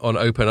in on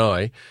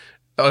OpenAI,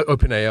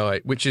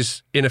 OpenAI, which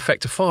is in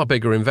effect a far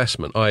bigger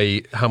investment,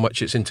 i.e. how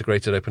much it's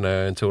integrated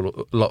OpenAI into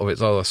a lot of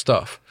its other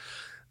stuff.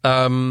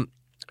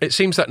 It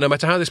seems that no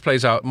matter how this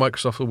plays out,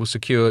 Microsoft will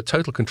secure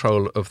total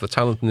control of the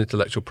talent and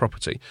intellectual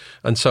property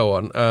and so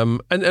on.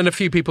 And a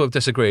few people have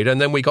disagreed. And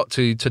then we got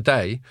to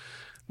today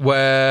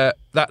where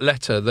that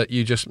letter that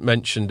you just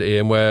mentioned,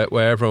 Ian, where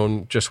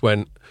everyone just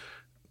went,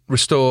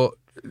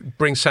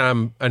 bring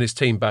Sam and his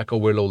team back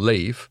or we'll all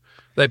leave.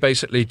 They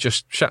basically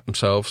just shat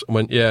themselves and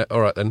went, yeah,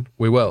 all right then,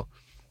 we will.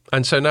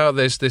 And so now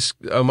there's this,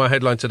 my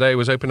headline today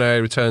was OpenAI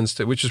returns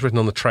to, which was written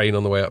on the train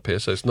on the way up here,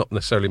 so it's not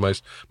necessarily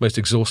most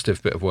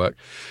exhaustive bit of work.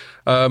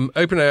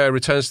 OpenAI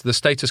returns to the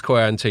status quo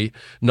ante,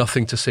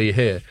 nothing to see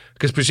here.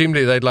 Because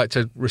presumably they'd like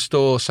to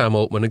restore Sam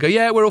Altman and go,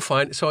 yeah, we're all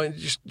fine, it's fine,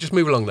 just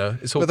move along now.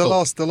 It's all but cool.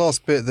 the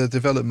last bit, the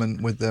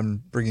development with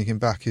them bringing him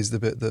back is the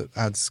bit that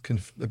adds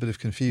a bit of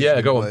confusion.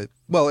 Yeah, go on.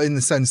 Well, in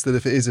the sense that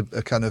if it is a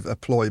kind of a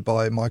ploy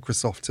by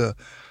Microsoft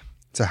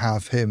to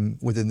have him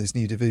within this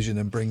new division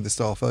and bring the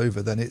staff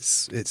over, then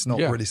it's not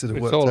really sort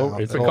of worked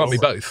out. It can't be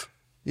both.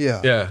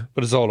 Yeah.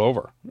 But it's all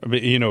over. I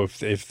mean, if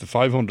the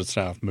 500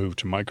 staff move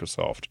to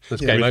Microsoft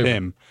with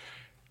him,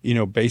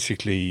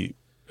 basically,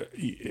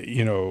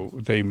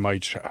 they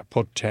might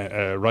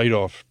write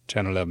off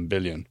 10, 11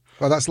 billion.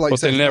 Well, that's like, but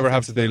they'll never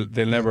have to.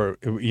 They'll never,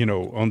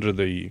 under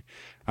the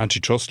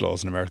antitrust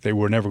laws in America, they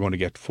were never going to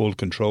get full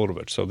control of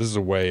it. So this is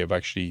a way of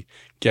actually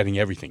getting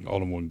everything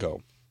all in one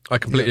go. I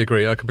completely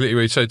agree.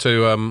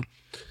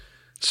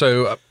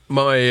 So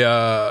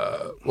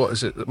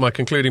my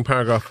concluding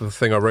paragraph of the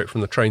thing I wrote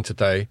from the train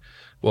today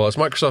was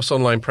Microsoft's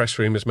online press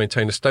room has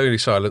maintained a stony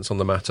silence on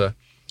the matter,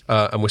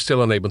 and we're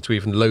still unable to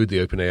even load the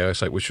OpenAI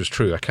site, which was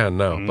true. I can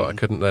now, but I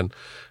couldn't then,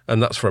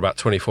 and that's for about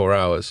 24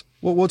 hours.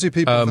 What do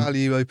people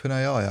value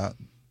OpenAI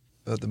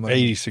at the moment?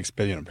 86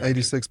 billion. Apparently.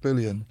 86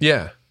 billion.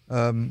 Yeah.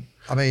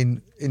 I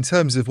mean, in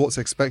terms of what's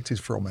expected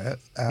from it,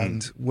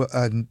 and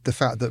the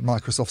fact that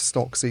Microsoft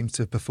stock seems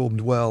to have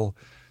performed well,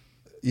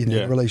 in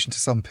relation to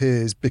some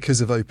peers because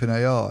of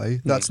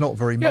OpenAI, that's not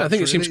very much. Yeah, I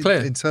think it seems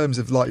clear in terms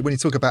of like when you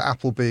talk about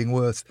Apple being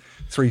worth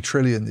 $3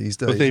 trillion these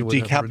days. But they've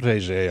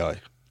decapitated AI,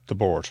 the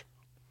board,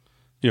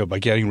 by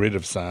getting rid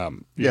of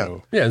Sam. You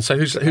know. Yeah, and so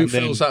who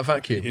fills that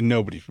vacuum?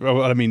 Nobody.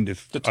 Well, I mean,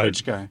 the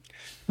Twitch guy.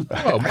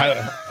 Well,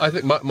 I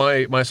think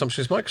my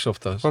assumption is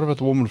Microsoft does. What about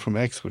the woman from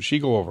X? Would she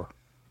go over?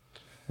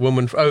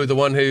 The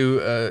one who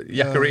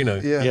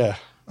Yacarino. Yeah,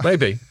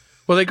 maybe.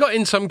 Well, they got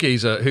in some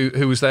geezer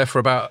who was there for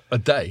about a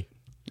day.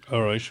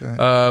 All right.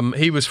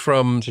 He was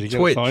from Did he get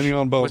Twitch. A signing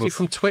on bonus? Was he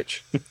from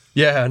Twitch?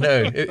 Yeah,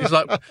 no. It's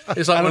like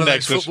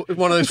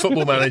one of those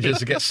football managers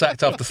that gets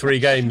sacked after 3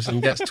 games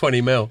and gets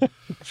 20 mil.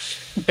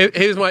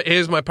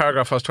 Here's my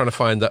paragraph I was trying to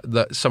find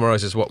that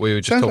summarizes what we were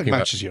just Sounds talking like about.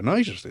 Manchester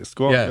United. This.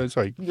 Go on. Yeah.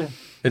 Sorry. Yeah.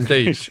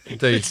 Indeed.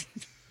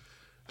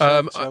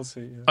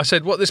 Chelsea, I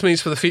said what this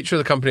means for the future of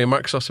the company and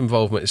Microsoft's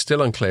involvement is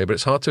still unclear, but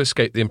it's hard to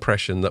escape the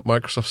impression that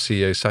Microsoft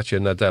CEO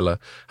Satya Nadella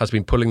has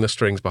been pulling the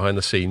strings behind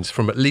the scenes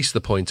from at least the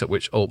point at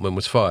which Altman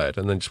was fired.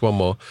 And then just one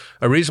more.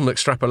 A reasonable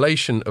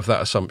extrapolation of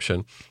that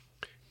assumption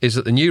is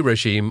that the new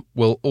regime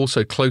will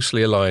also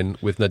closely align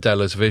with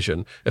Nadella's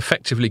vision,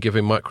 effectively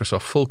giving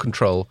Microsoft full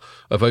control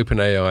of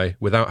OpenAI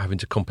without having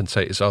to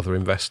compensate its other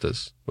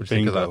investors. What do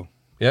you think of that?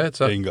 Yeah, it's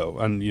bingo.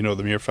 And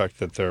the mere fact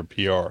that their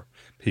PR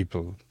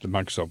people, the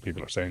Microsoft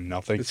people, are saying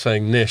nothing. It's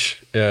saying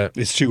niche. Yeah,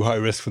 it's too high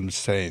risk for them to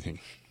say anything.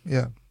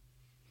 Yeah.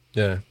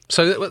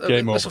 So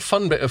that's a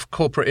fun bit of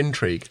corporate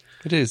intrigue.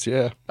 It is,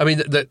 yeah. I mean,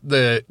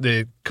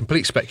 the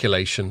complete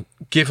speculation,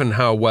 given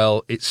how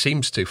well it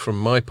seems to, from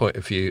my point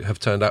of view, have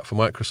turned out for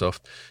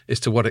Microsoft, is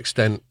to what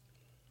extent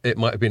it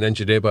might have been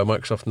engineered by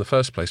Microsoft in the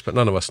first place. But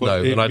none of us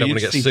know, and I don't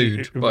want to get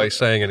sued by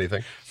saying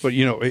anything. But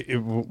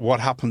what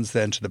happens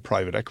then to the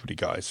private equity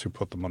guys who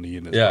put the money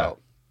in as well?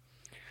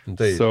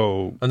 Indeed.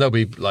 So, and they'll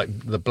be like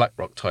the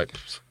BlackRock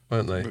types,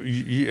 won't they?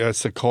 Yeah,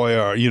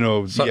 Sequoia,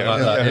 something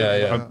like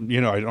that. Yeah.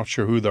 I'm not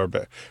sure who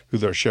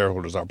their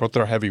shareholders are, but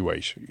they're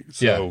heavyweight.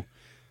 So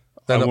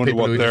they're I not wonder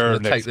people what who their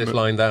just take this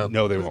line down.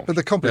 No, they won't. But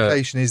the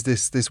complication is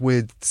this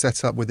weird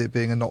setup with it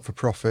being a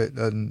not-for-profit,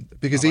 and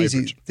because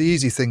the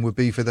easy thing would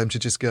be for them to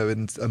just go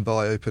and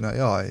buy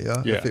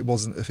OpenAI. Yeah. If it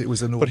was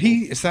a normal.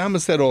 But Sam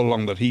has said all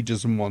along that he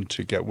doesn't want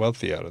to get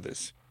wealthy out of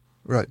this.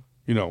 Right.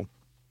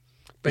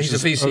 But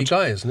he's a VC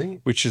guy, isn't he?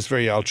 Which is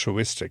very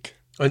altruistic.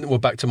 And we're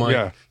back to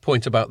my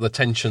point about the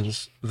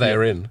tensions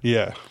therein.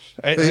 Yeah.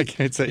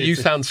 You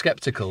sound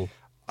sceptical.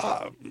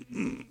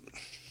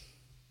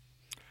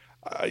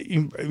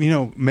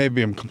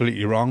 Maybe I'm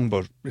completely wrong,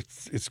 but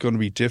it's going to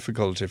be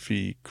difficult if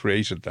he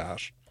created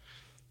that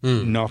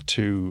not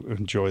to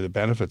enjoy the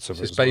benefits of it's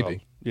it. His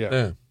baby.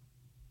 Well.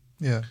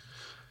 Yeah.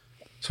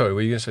 Sorry,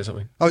 were you going to say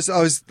something?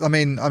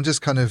 I'm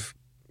just kind of,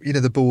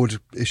 the board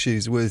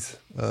issues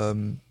with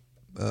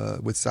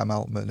Sam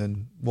Altman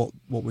and what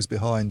was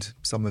behind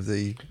some of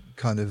the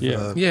kind of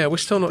we're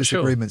still not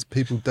disagreements. sure.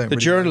 People don't. The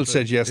Journal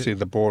said yesterday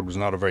the board was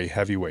not a very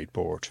heavyweight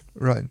board,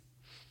 right?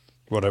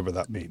 Whatever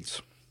that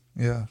means.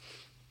 Yeah.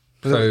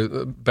 So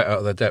a bit out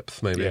of their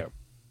depth, maybe. Yeah.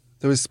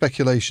 There was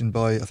speculation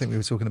by, I think we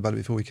were talking about it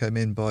before we came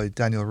in, by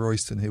Daniel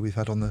Royston, who we've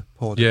had on the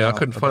pod. Yeah, I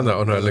couldn't find that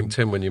on her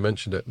LinkedIn when you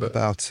mentioned it. But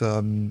about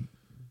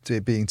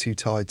it being too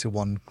tied to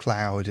one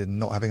cloud and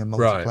not having a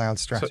multi-cloud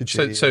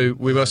strategy. So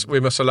we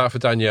must allow for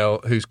Danielle,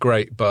 who's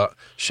great, but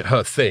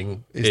her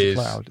thing is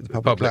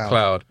the public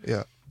cloud.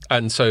 Yeah.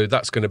 And so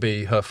that's going to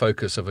be her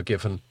focus of a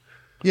given.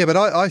 Yeah, but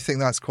I think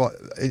that's quite...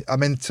 I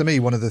mean, to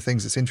me, one of the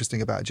things that's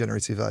interesting about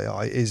generative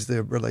AI is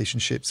the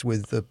relationships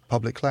with the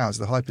public clouds,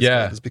 the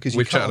hyperscalers, because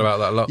we've chatted about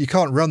that a lot. You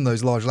can't run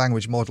those large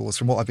language models,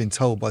 from what I've been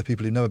told by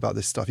people who know about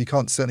this stuff. You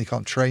certainly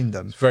can't train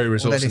them. It's very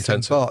resource on anything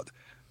intensive. But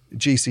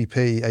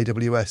GCP,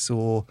 AWS,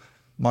 or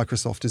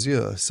Microsoft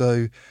Azure.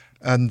 So,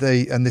 and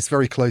this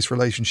very close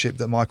relationship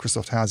that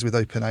Microsoft has with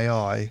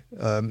OpenAI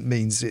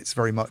means it's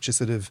very much a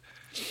sort of...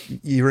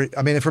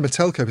 I mean, from a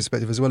telco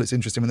perspective as well, it's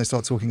interesting when they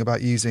start talking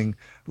about using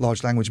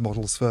large language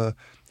models for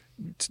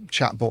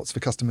chatbots for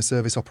customer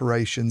service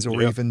operations,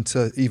 or even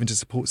to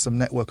support some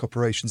network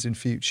operations in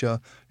future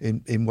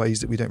in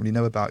ways that we don't really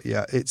know about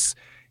yet.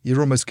 You're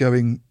almost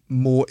going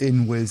more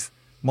in with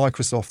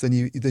Microsoft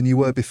than you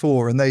were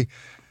before, and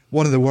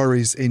one of the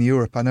worries in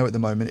Europe, I know at the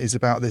moment, is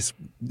about this.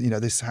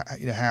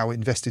 How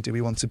invested do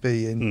we want to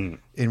be in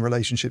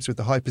relationships with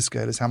the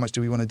hyperscalers? How much do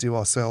we want to do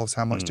ourselves?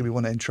 How much do we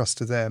want to entrust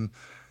to them?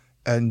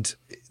 And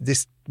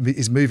this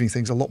is moving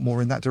things a lot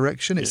more in that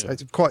direction. It's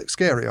quite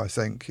scary, I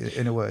think,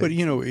 in a way. But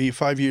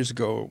 5 years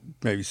ago,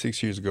 maybe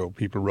 6 years ago,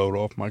 people wrote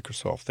off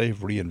Microsoft. They've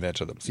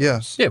reinvented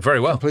themselves. Yeah, very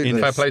well. Completely.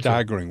 In a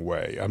staggering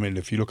way. I mean,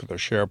 if you look at their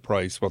share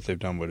price, what they've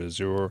done with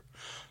Azure,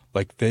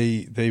 like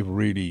they've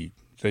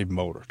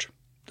motored.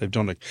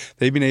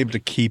 They've been able to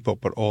keep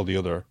up with all the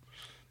other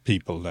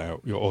people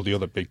now, all the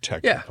other big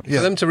tech companies.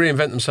 For them to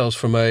reinvent themselves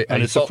from and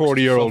it's a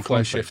 40-year-old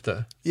company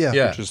shifter.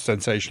 Which is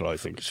sensational, I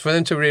think. For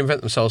them to reinvent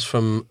themselves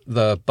from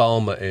the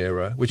Balmer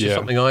era, which is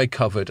something I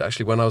covered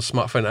actually when I was a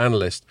smartphone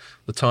analyst,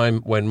 the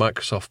time when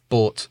Microsoft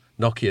bought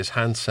Nokia's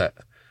handset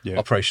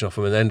operation off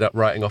them and ended up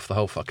writing off the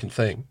whole fucking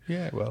thing.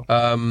 Yeah, well.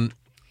 And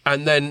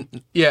then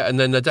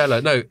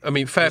Nadella. No, I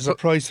mean, There's a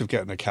price of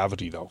getting a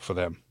cavity, though, for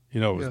them. It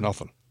was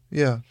nothing.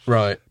 Yeah,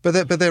 right. But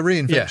their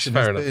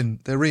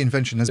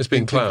reinvention has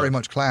been very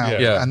much cloud,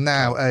 and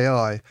now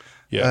AI.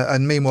 Yeah.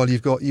 And meanwhile,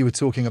 you were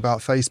talking about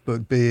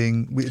Facebook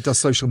it does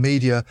social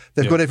media.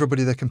 They've got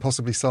everybody that can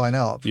possibly sign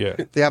up. Yeah.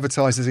 The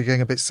advertisers are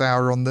getting a bit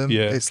sour on them.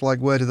 Yeah. It's like,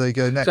 where do they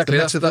go next? Exactly.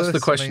 That's the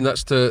question.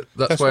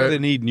 That's why they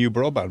need new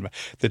broadband.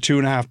 The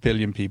 2.5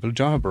 billion people who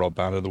don't have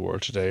broadband in the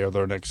world today are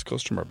their next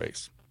customer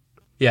base.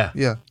 Yeah.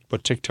 Yeah.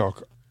 But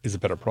TikTok is a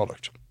better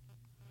product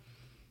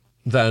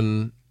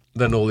than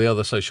all the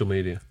other social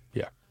media.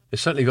 Yeah.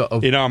 It's certainly got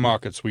in our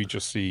markets, we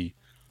just see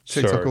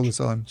TikTok all the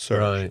time.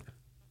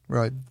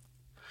 Right.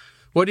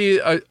 What do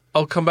you?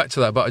 I'll come back to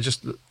that, but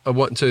I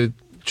want to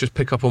just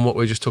pick up on what we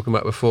were just talking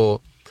about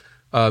before.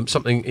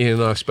 Something Ian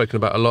and I have spoken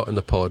about a lot in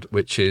the pod,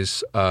 which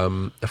is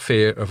a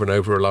fear of an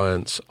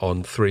over-reliance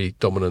on 3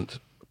 dominant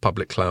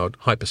public cloud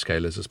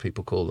hyperscalers, as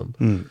people call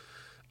them.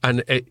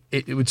 And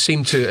it would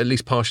seem to at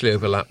least partially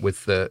overlap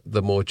with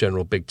the more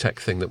general big tech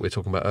thing that we were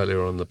talking about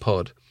earlier on the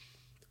pod.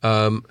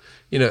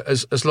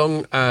 As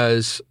long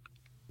as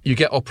you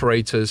get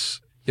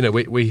operators,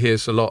 we hear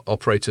a lot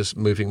operators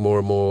moving more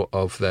and more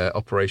of their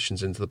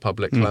operations into the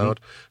public cloud,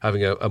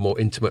 having a more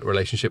intimate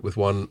relationship with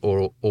one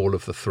or all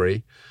of the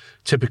 3.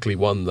 Typically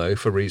one, though,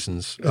 for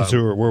reasons.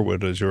 Azure, we're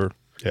with Azure.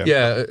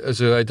 Yeah,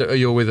 Azure.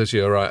 You're with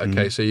Azure, right?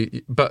 Okay, so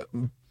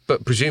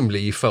but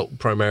presumably you felt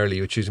primarily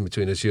you were choosing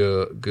between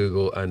Azure,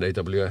 Google, and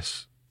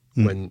AWS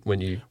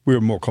when you... We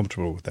were more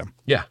comfortable with them.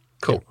 Yeah.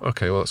 Cool. Yeah.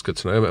 Okay. Well, that's good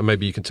to know.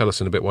 Maybe you can tell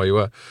us in a bit why you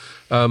were.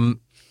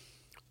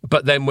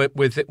 But then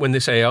when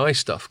this AI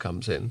stuff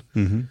comes in,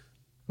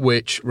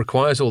 which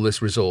requires all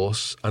this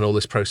resource and all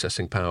this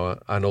processing power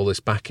and all this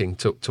backing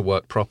to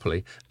work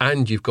properly,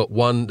 and you've got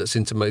one that's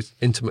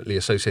intimately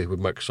associated with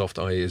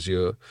Microsoft, i.e.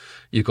 Azure,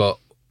 you've got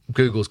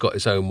Google's got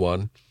its own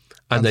one,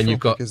 and then you've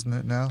got, isn't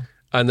it now?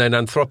 And then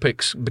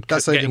Anthropic's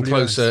getting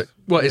closer.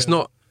 Well, it's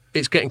not.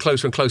 It's getting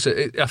closer and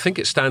closer. I think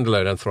it's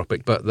standalone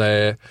Anthropic, but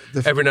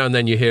every now and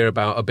then you hear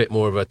about a bit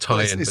more of a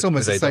tie-in. It's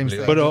almost the same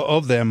thing. But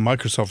of them,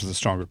 Microsoft is a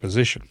stronger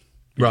position.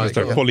 Because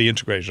they're fully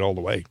integrated all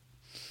the way.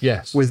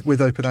 Yes. With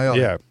OpenAI.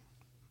 Yeah.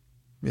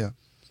 Yeah.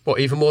 What,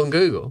 even more than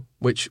Google?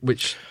 Which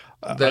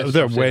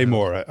they're way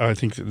more. I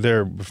think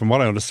from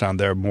what I understand,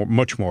 they're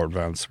much more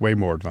advanced, way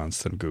more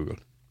advanced than Google.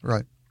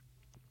 Right.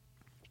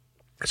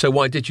 So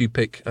why did you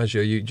pick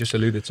Azure? You just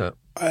alluded to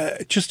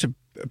that. Just a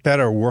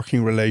better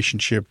working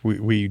relationship.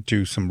 We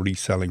do some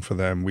reselling for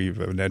them. We've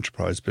an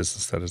enterprise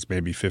business that is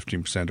maybe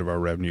 15% of our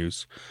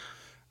revenues,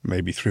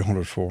 maybe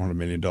 $300-400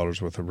 million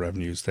worth of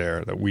revenues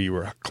there, that we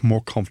were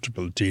more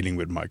comfortable dealing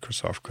with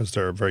Microsoft because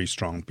they're a very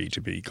strong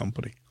B2B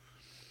company.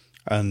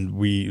 And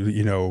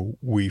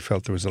we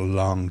felt there was a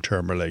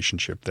long-term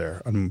relationship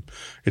there, and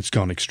it's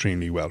gone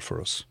extremely well for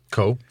us.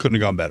 Cool. Couldn't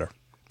have gone better.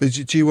 But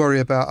do you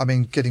worry about? I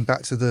mean, getting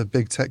back to the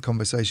big tech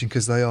conversation,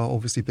 because they are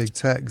obviously big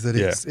tech. That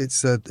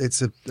it's a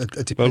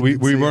dependency. Well,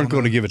 we weren't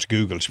going to give it to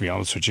Google, to be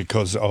honest with you,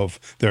 because of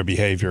their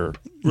behaviour.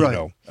 Right. You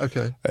know.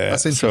 Okay.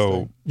 That's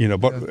interesting.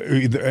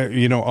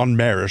 So on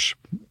merit,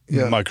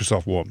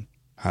 Microsoft won.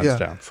 Hands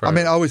down. I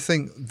mean, I would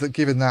think that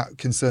given that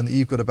concern that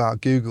you've got about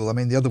Google, I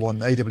mean, the other one,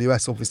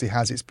 AWS, obviously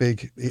has its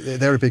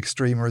they're a big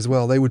streamer as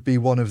well. They would be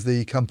one of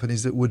the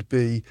companies that would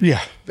be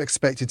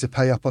expected to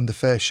pay up under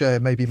fair share.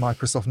 Maybe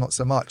Microsoft not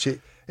so much.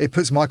 It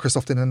puts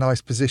Microsoft in a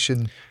nice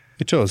position.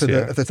 It does, if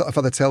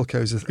other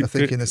telcos are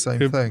thinking the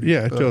same thing.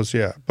 Yeah, it does,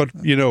 yeah. But,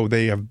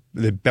 they have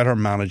the better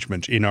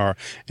management in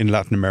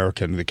Latin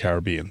America and the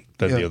Caribbean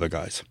than the other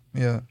guys.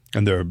 Yeah.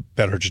 And they're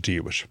better to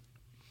deal with.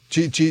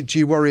 Do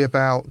you worry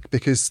about,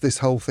 because this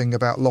whole thing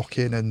about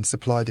lock-in and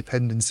supply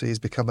dependency has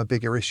become a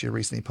bigger issue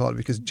recently, partly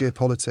because of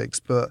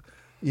geopolitics, but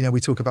we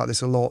talk about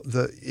this a lot,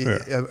 that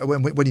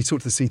when you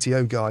talk to the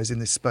CTO guys in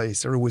this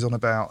space, they're always on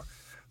about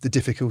the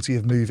difficulty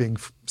of moving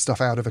stuff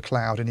out of a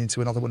cloud and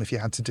into another one if you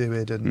had to do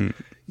it, and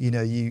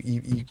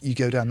you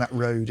go down that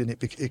road, and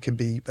it can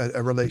be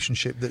a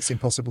relationship that's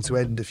impossible to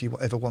end if you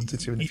ever wanted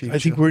to in the future. I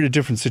think we're in a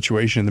different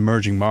situation in the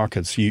emerging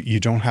markets. You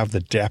don't have the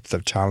depth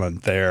of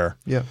talent there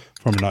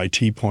from an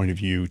IT point of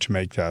view to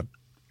make that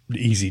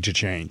easy to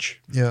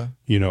change. Yeah,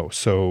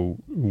 so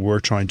we're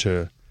trying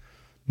to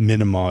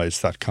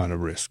minimize that kind of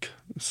risk.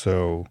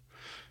 So.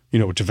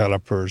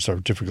 Developers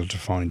are difficult to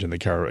find in the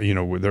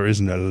Caribbean. There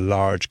isn't a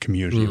large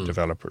community of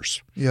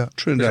developers. Yeah.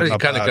 Trinidad not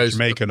bad,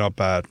 Jamaica not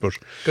bad, but...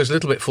 Goes a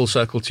little bit full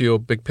circle to your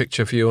big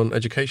picture view on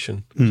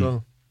education as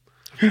well.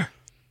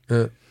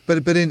 Yeah.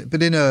 But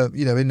in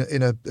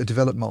a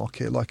developed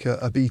market like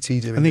a BT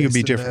doing, I think it'd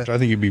be different. I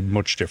think it'd be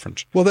much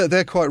different. Well,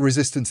 they're quite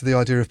resistant to the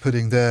idea of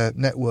putting their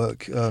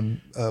network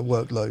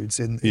workloads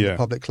in the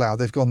public cloud.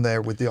 They've gone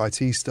there with the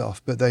IT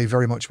stuff, but they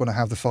very much want to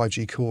have the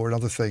 5G core and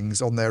other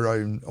things on their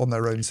own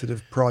sort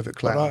of private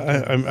cloud.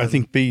 I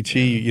think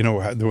BT, they've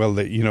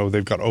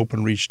got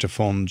OpenReach to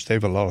fund. They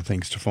have a lot of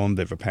things to fund.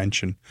 They have a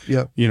pension.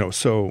 Yeah.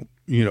 So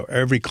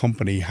every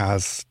company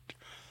has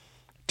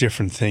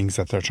different things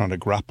that they're trying to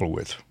grapple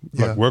with.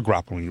 Like we're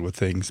grappling with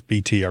things.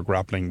 BT are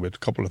grappling with a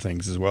couple of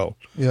things as well.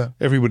 Yeah.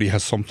 Everybody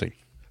has something.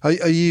 Are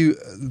you,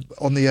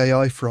 on the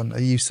AI front, are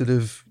you sort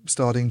of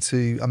starting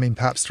to,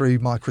 perhaps through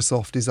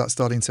Microsoft, is that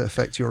starting to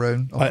affect your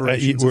own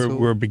operations?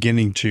 We're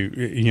beginning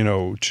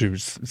to, to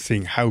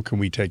think how can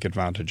we take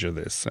advantage of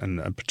this,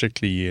 and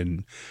particularly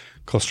in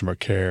customer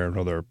care and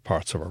other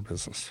parts of our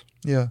business.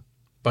 Yeah.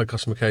 By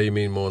customer care, you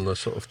mean more on the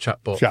sort of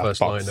chatbot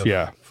first line of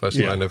contact.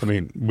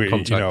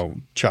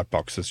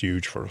 Chatbox is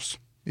huge for us.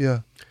 Yeah.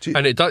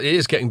 And it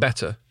is getting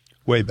better.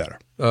 Way better.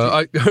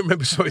 I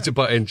remember, sorry to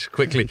butt in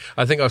quickly,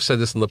 I think I've said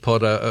this on the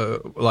pod,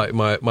 like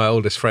my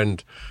oldest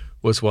friend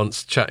was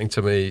once chatting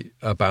to me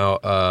about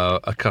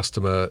a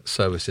customer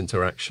service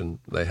interaction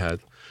they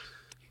had.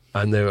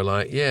 And they were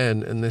like,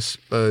 and this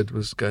bird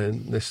was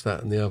going this,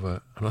 that, and the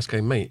other. And I was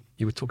going, mate,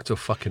 you were talking to a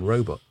fucking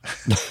robot.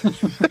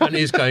 And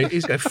he's going,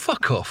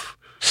 fuck off.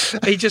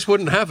 He just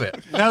wouldn't have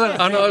it. And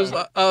I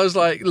was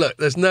like, look,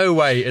 there's no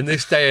way in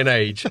this day and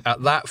age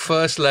at that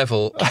first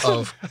level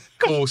of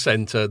call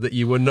centre that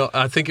you were not.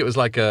 I think it was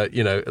like a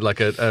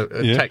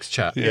text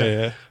chat.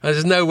 Yeah.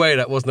 There's no way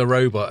that wasn't a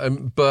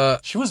robot.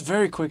 But she was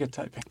very quick at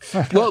typing.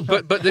 Well,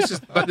 but this is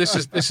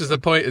the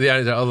point of the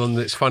anecdote. Other than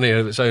it's funny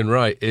in its own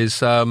right,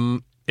 is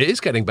it is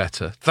getting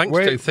better thanks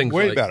to things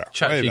like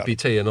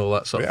ChatGPT and all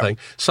that sort of thing,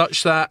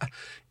 such that.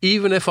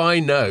 Even if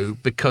I know,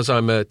 because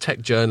I'm a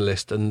tech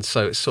journalist and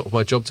so it's sort of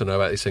my job to know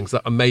about these things,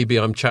 that maybe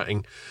I'm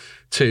chatting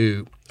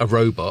to a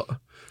robot,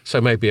 so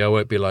maybe I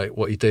won't be like,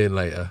 what are you doing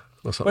later?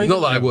 Or something.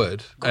 Not that I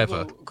would,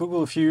 ever.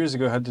 Google a few years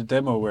ago had the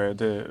demo where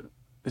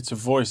it's a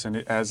voice and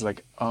it adds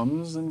like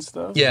ums and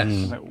stuff. Yeah.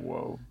 Like,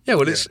 whoa. Yeah,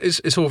 well,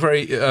 it's all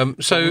very...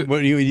 so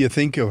when you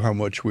think of how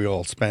much we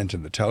all spent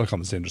in the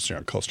telecoms industry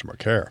on customer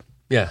care,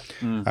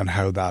 and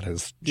how that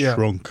has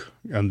shrunk,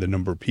 and the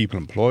number of people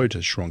employed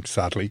has shrunk,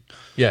 sadly.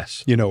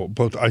 Yes.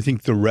 But I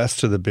think the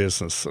rest of the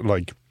business,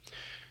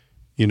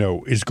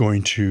 is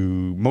going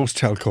to, most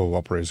telco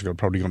operators are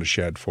probably going to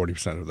shed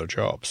 40% of their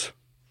jobs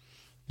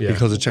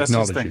because of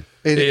technology.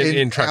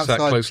 In tracks that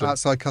closely.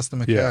 Outside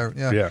customer care,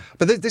 yeah.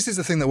 But this is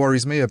the thing that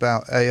worries me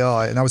about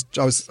AI, and I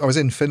was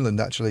in Finland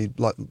actually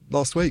like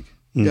last week.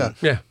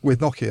 With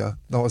Nokia.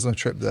 I was on a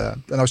trip there,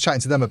 and I was chatting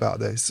to them about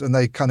this, and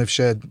they kind of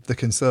shared the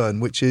concern,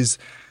 which is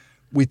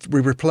we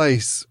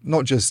replace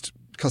not just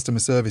customer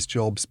service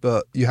jobs,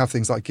 but you have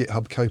things like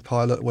GitHub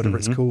Copilot, whatever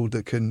it's called,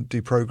 that can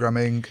do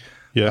programming,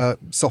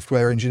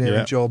 software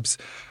engineering jobs.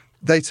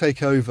 They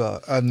take over,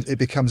 and it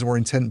becomes more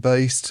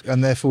intent-based,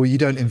 and therefore you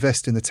don't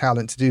invest in the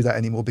talent to do that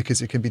anymore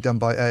because it can be done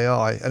by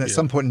AI. And at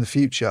some point in the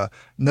future,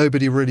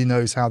 nobody really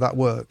knows how that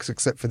works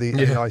except for the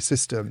AI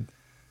system.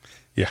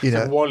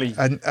 Yeah, Wall-E,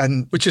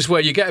 and which is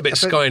where you get a bit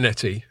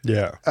Skynet-y.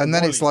 Yeah, and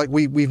then it's like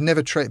we've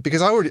never trained,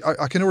 because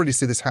I can already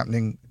see this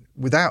happening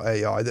without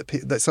AI,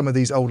 that some of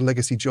these old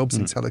legacy jobs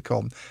in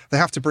telecom, they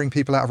have to bring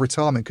people out of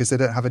retirement because they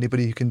don't have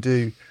anybody who can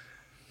do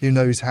who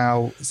knows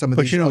how some of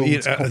these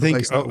old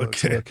copper-based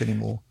networks work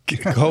anymore.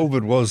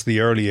 COVID was the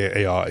early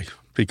AI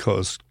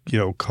because,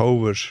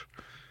 COVID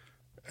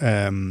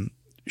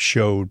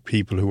showed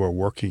people who are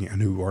working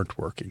and who aren't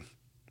working.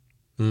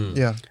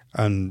 Yeah.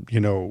 And,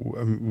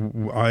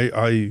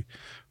 I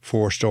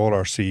forced all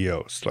our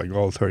CEOs, like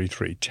all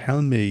 33,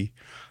 tell me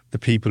the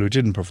people who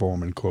didn't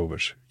perform in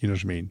COVID, you know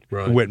what I mean?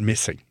 Right. Who went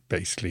missing,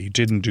 basically,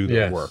 didn't do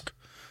their work.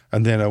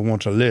 And then I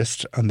want a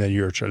list, and then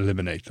you're to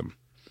eliminate them.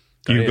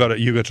 You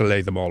got to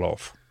lay them all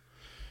off.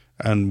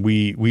 And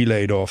we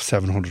laid off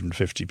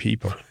 750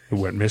 people who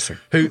went missing.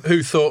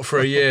 Who thought for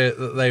a year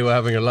that they were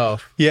having a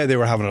laugh? Yeah, they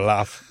were having a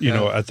laugh. They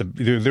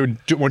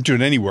weren't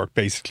doing any work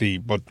basically,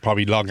 but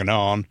probably logging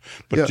on,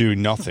 but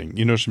doing nothing.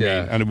 You know what I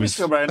mean? And it was.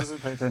 Mr. O'Brien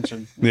doesn't pay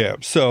attention. Yeah,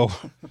 so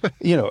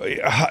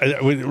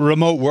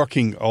remote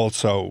working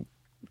also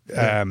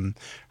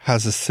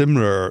has a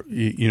similar.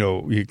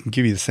 You can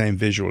give you the same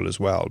visual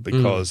as well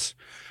because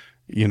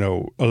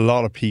a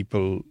lot of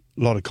people.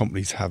 A lot of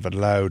companies have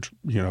allowed,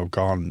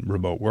 gone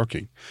remote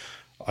working.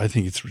 I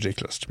think it's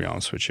ridiculous, to be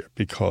honest with you,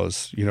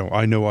 because,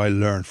 I know I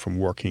learned from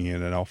working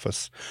in an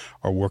office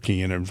or working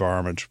in an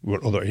environment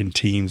in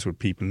teams with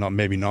people,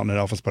 maybe not in an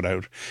office, but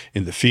out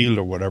in the field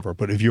or whatever.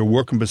 But if you're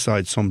working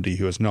beside somebody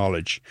who has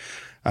knowledge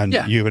and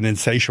you have an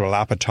insatiable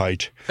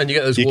appetite, and you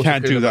get those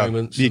can't do that.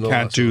 moments. You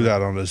can't do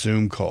that on a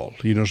Zoom call.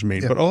 You know what I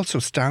mean? Yeah. But also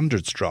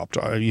standards dropped.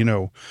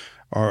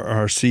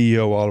 Our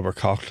CEO, Oliver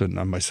Coughlin,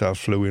 and myself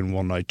flew in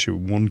one night to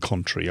one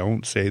country. I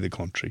won't say the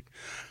country.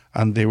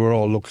 And they were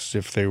all looked as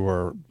if they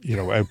were,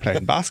 out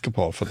playing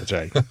basketball for the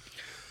day.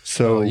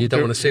 So you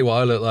don't want to see what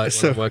I look like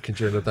when I'm working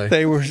during the day.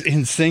 They were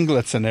in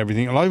singlets and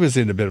everything. And I was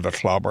in a bit of a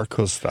clobber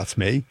because that's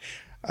me.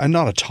 And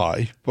not a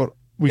tie. But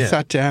we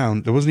sat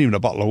down. There wasn't even a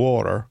bottle of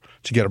water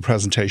to get a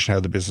presentation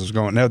how the business was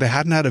going. Now, they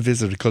hadn't had a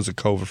visit because of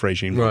COVID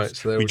regime. Right.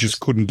 So we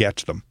just couldn't get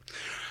to them.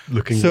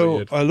 So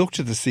weird. I looked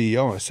at the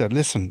CEO and I said,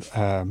 listen,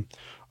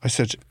 I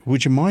said,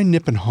 would you mind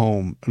nipping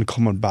home and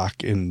coming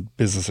back in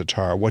business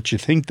attire? What do you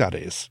think that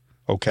is?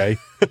 Okay.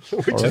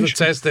 Which is a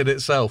test in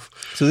itself.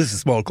 So this is a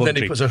small country.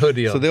 Then he puts a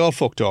hoodie on. So they all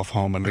fucked off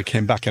home and they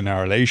came back an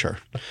hour later,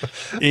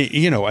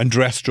 and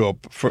dressed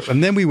up.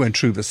 And then we went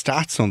through the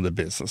stats on the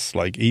business,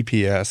 like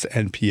EPS,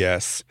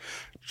 NPS,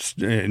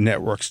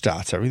 network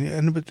stats, everything.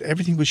 And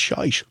everything was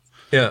shite.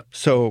 Yeah.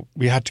 So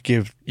we had to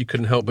give... You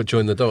couldn't help but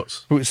join the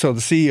dots. So the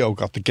CEO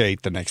got the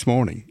gate the next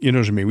morning. You know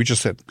what I mean? We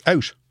just said,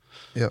 out.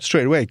 Yeah.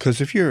 Straight away.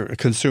 Because if you're a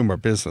consumer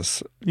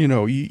business, you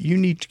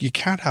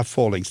can't have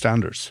falling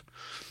standards.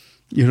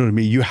 You know what I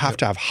mean? You have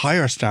to have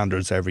higher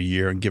standards every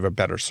year and give a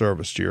better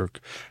service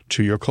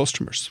to your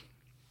customers.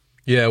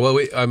 Yeah, well,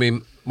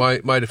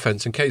 my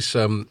defence, in case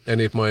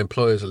any of my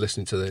employers are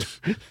listening to this,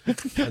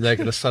 and they're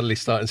going to suddenly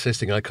start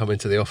insisting I come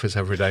into the office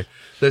every day.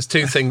 There's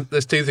two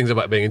things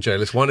about being a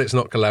journalist. One, it's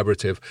not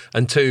collaborative,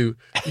 and two,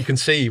 you can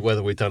see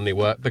whether we've done any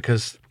work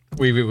because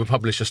we've either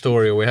published a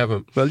story or we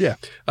haven't. Well, yeah.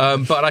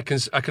 But I can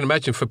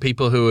imagine for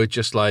people who are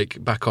just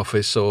like back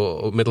office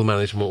or middle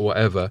management or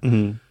whatever.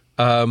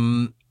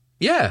 Mm-hmm.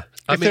 Yeah,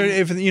 if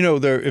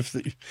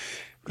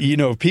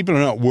people are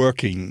not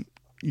working,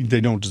 they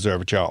don't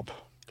deserve a job.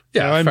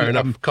 Yeah, fair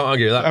enough. Can't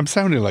argue with that. I'm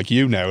sounding like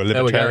you now, a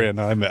libertarian.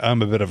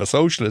 I'm a bit of a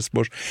socialist,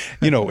 but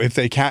if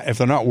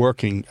they're not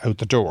working out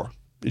the door,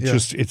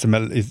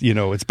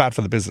 it's bad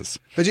for the business.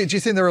 But do you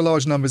think there are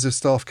large numbers of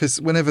staff? Because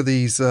whenever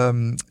these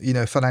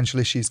financial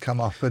issues come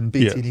up and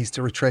BT needs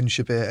to retrench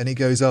a bit, and he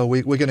goes,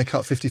 we're going to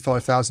cut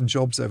 55,000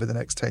 jobs over the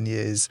next 10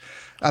 years,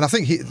 and I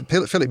think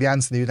Philip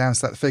Jansen, who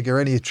announced that figure,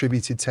 only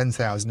attributed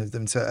 10,000 of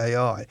them to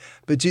AI.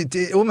 But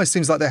it almost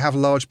seems like they have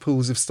large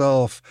pools of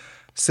staff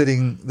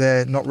sitting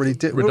there, not really.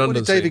 What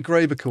did David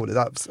Graeber call it?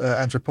 That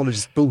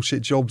anthropologist,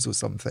 bullshit jobs or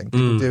something.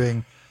 People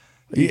doing.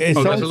 It's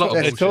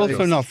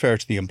also not fair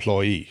to the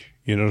employee.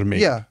 You know what I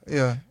mean? Yeah.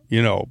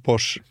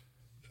 But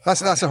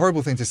that's a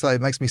horrible thing to say.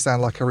 It makes me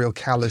sound like a real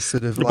callous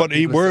sort of. But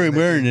we're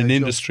in an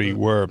industry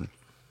where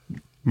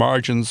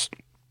margins,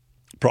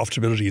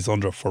 profitability is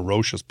under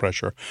ferocious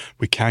pressure.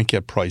 We can't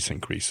get price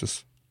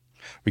increases.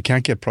 We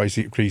can't get price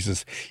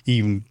increases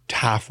even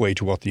halfway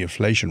to what the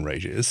inflation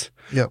rate is,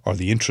 or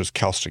the interest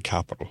cost of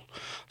capital.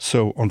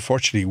 So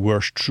unfortunately,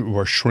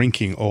 we're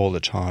shrinking all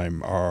the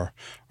time,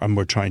 and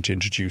we're trying to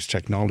introduce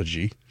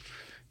technology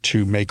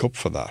to make up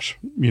for that.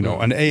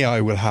 And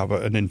AI will have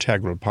an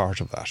integral part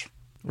of that.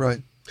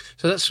 Right.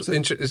 So it's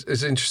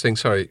interesting.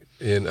 Sorry,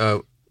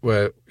 Ian.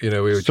 Where we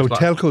were. So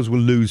telcos will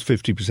lose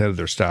 50% of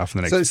their staff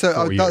in the next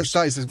 4 years.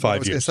 That is what I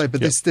was going to say.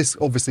 But this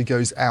obviously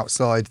goes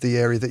outside the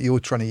area that you're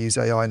trying to use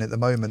AI in at the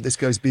moment. This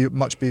goes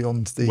much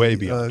beyond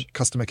the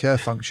customer care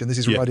function. This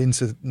is right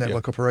into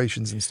network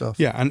operations and stuff.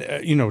 Yeah, and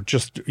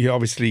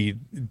obviously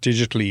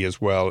digitally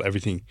as well.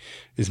 Everything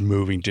is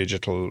moving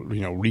digital.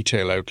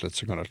 Retail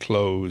outlets are going to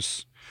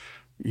close.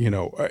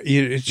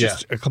 It's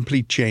just a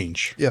complete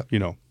change. Yeah.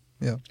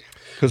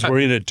 Because we're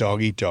in a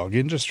dog-eat-dog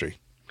industry.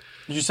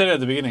 You said it at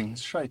the beginning.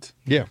 It's right.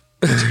 Yeah.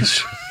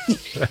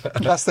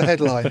 That's the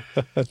headline.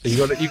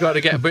 You got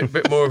to get a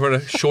bit more of a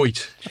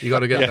shoit. You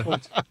got to get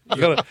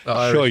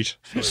shoit.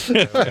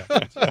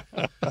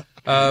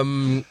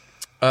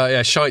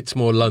 Yeah, Shite's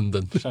more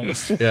London.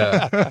 Shite.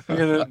 Yeah.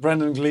 You're the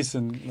Brendan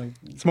Gleeson. Like,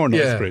 It's more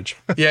Knightsbridge.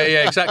 Yeah,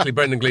 exactly.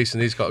 Brendan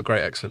Gleeson, he's got a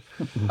great accent.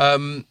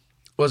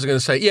 What was I going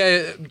to say?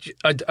 Yeah,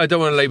 I don't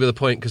want to labour the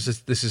point because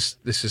this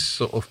is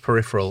sort of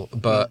peripheral,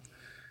 but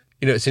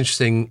it's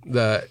interesting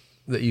that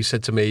you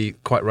said to me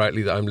quite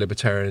rightly that I'm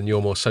libertarian and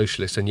you're more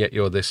socialist, and yet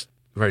you're this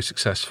very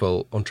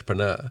successful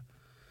entrepreneur.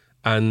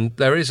 And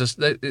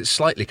it's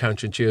slightly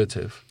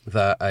counterintuitive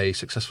that a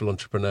successful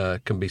entrepreneur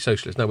can be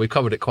socialist. Now, we've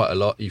covered it quite a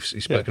lot. You've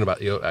spoken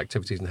about your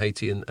activities in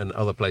Haiti and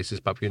other places,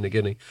 Papua New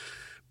Guinea,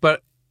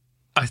 but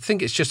I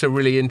think it's just a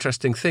really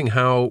interesting thing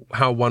how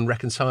one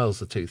reconciles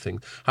the two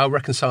things. How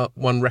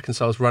one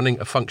reconciles running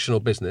a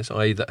functional business,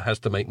 i.e. that has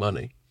to make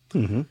money,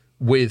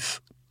 with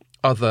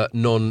other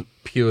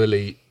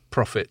non-purely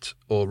profit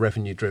or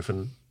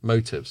revenue-driven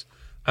motives.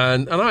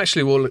 And I'm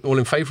actually all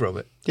in favour of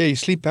it. Yeah, you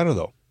sleep better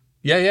though.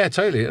 Yeah,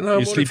 totally. No,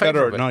 you sleep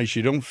better at night.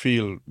 You don't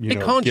feel, it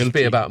can't just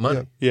be about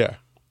money. Yeah.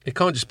 It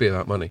can't just be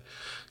about money.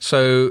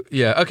 So,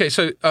 yeah. Okay,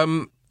 so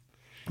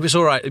if it's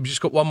all right, we've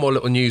just got one more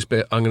little news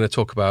bit I'm going to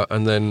talk about,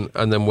 and then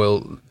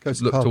we'll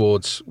look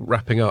towards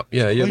wrapping up.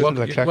 Yeah, it's quite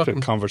an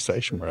eclectic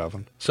conversation we're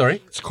having. Sorry?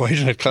 It's quite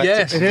an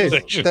eclectic yes,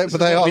 conversation. But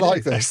they are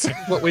like this.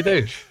 What we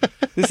do.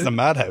 This is a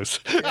madhouse.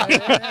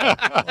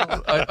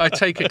 I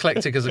take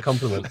eclectic as a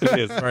compliment. It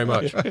is. Very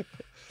much.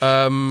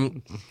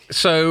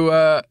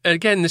 So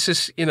again, this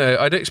is,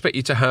 I don't expect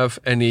you to have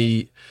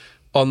any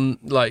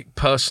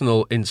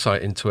personal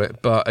insight into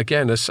it, but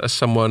again, as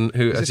someone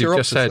who, as you've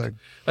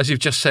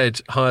just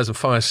said, hires and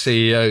fires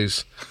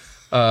CEOs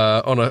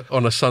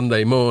on a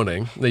Sunday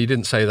morning. No, you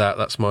didn't say that.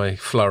 That's my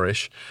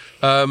flourish.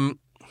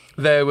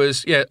 There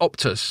was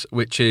Optus,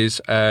 which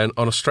is an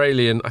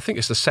Australian. I think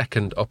it's the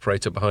second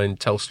operator behind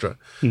Telstra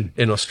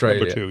in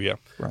Australia. Number 2, yeah.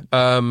 Right.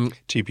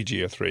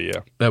 TPG are 3,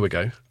 yeah. There we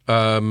go.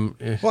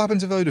 What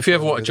happened to Vodafone? If you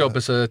ever want a job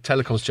as a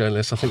telecoms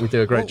journalist, I think we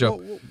do a great job.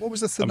 What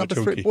was the number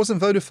 3?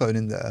 Wasn't Vodafone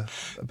in there?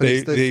 But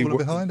they've fallen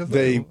behind, have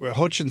they?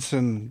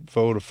 Hutchinson,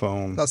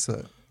 Vodafone, that's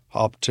it.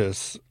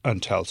 Optus,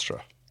 and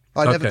Telstra.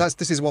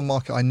 This is one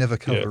market I never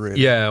cover,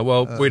 really. Yeah,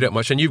 well, we don't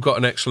much. And you've got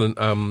an excellent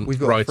we've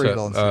got writer a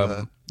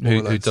freelancer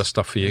who does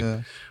stuff for you.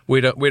 Yeah.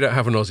 We don't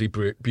have an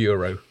Aussie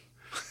bureau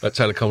at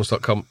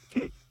telecoms.com.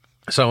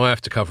 So I have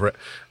to cover it.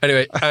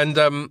 Anyway, and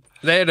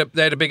they had a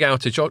big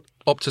outage.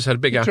 Optus had a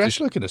big outage. Dress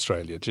look in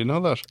Australia. Do you know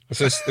that? Is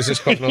this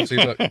quite an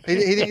Aussie look?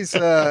 He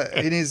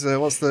needs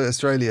what's the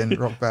Australian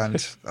rock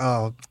band?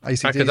 Oh,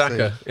 AC/DC.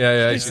 Akadaka.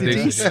 Yeah,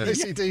 AC/DC.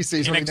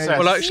 AC/DC.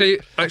 Well,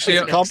 actually, It's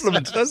a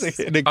compliment, does it?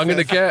 I'm going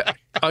to get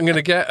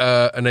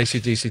an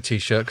AC/DC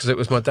T-shirt because it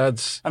was my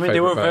dad's. I mean,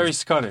 they were band. very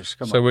Scottish.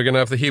 Come So on. we're going to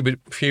have the Hugh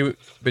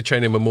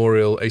Bicheney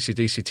Memorial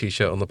AC/DC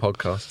T-shirt on the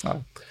podcast.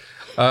 Oh.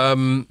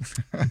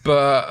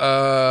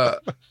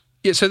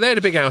 So they had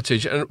a big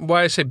outage, and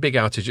why I say big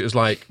outage, it was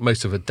like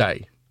most of a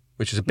day,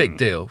 which is a big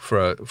deal for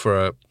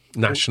a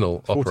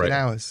national 14 operator.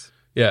 hours.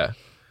 Yeah,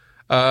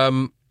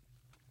 and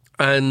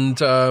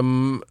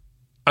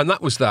that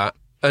was that,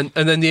 and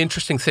then the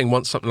interesting thing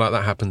once something like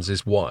that happens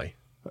is why.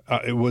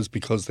 It was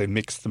because they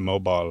mixed the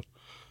mobile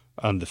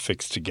and the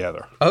fixed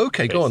together.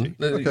 Okay, go on.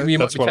 Okay. You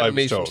might That's be what I telling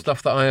me was some told.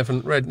 stuff that I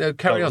haven't read. No,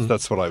 carry on.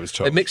 That's what I was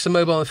told. They mixed the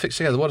mobile and the fixed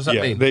together. What does that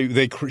mean?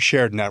 They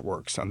shared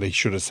networks and they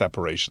should have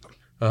separated them.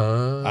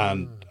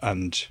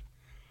 And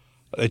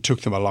it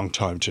took them a long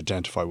time to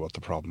identify what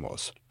the problem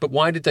was. But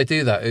why did they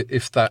do that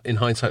if that, in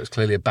hindsight, was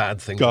clearly a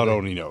bad thing? God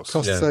only knows.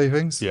 Cost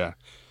savings. Yeah.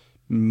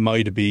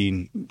 Might have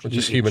been...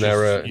 Just human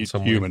error in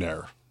some way. Human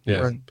error. Yeah.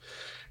 Right.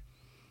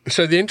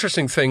 So the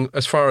interesting thing,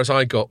 as far as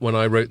I got when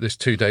I wrote this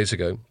 2 days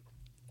ago,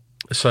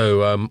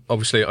 so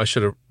obviously I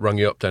should have rung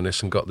you up,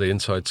 Dennis, and got the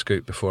inside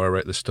scoop before I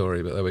wrote the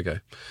story, but there we go,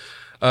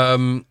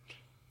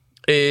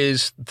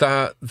 is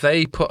that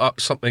they put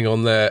up something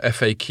on their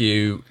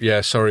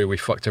FAQ, sorry, we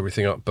fucked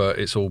everything up, but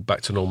it's all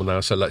back to normal now,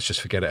 so let's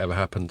just forget it ever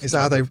happened. Is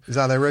that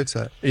how they wrote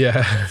it?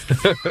 Yeah.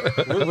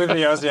 with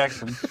the Aussie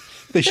accent.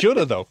 They should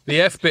have, though. The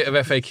F bit of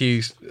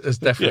FAQs has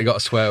definitely got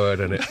a swear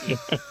word in it.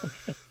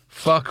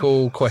 Fuck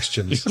all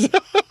questions.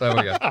 There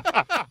we go.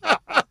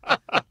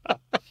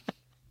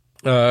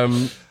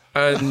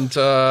 It's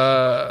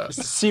a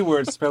C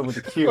word spelled with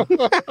a Q.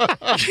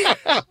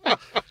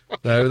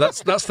 No,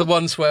 that's the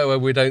one swear word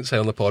we don't say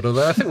on the pod,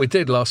 although I think we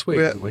did last week,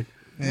 didn't we?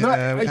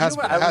 Yeah, it has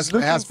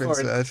been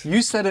said.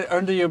 You said it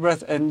under your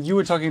breath, and you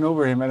were talking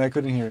over him, and I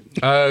couldn't hear it.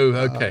 Oh,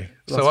 okay.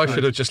 So I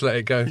should have just let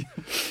it go.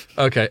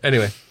 Okay,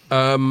 anyway.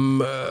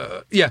 And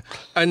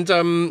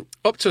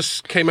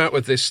Optus came out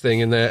with this thing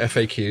in their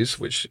FAQs,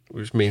 which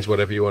means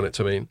whatever you want it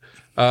to mean,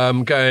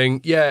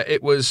 going,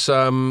 it was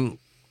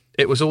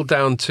all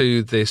down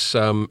to this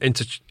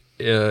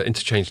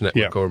interchange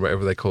network or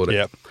whatever they called it.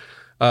 Yeah.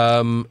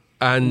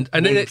 And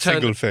then it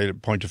turned... Single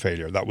point of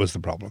failure. That was the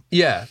problem.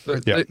 Yeah.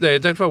 They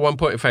identified one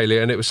point of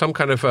failure, and it was some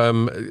kind of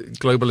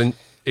global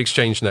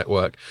exchange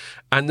network.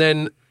 And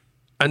then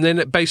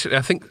basically,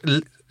 I think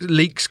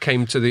leaks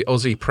came to the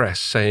Aussie press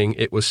saying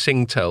it was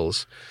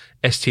Singtel's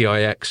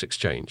STIX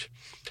exchange.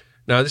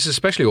 Now, this is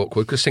especially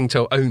awkward because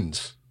Singtel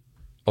owns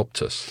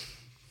Optus.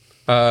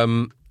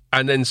 And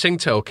then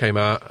Singtel came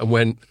out and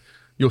went,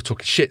 You're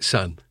talking shit,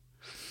 son.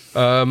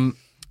 In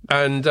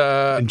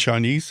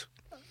Chinese?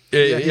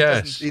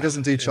 Yes. He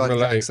doesn't do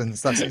Chinese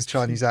accents. That's his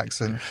Chinese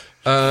accent.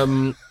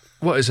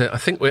 What is it? I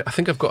think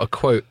I've got a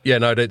quote. Yeah,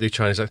 no, I don't do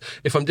Chinese accent.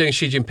 If I'm doing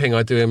Xi Jinping,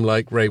 I do him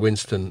like Ray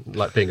Winston,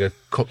 like being a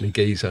Cockney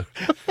geezer,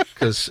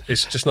 because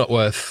it's just not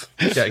worth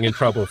getting in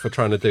trouble for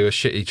trying to do a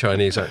shitty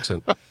Chinese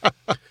accent.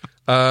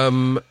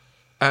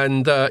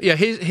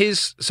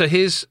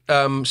 Here's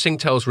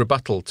Singtel's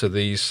rebuttal to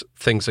these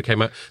things that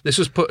came out. This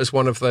was put as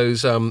one of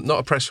those, not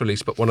a press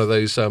release, but one of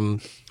those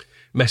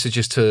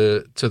messages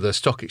to the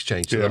stock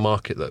exchange, to the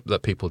market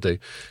that people do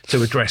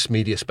to address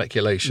media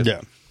speculation.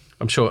 Yeah.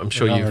 I'm sure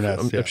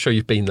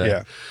you've been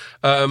there.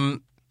 Yeah.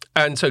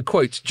 And so,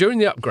 quote, during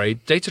the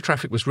upgrade, data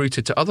traffic was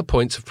routed to other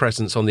points of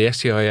presence on the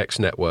STIX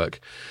network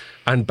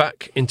and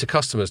back into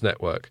customers'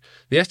 network.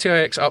 The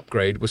STIX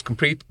upgrade was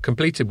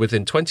completed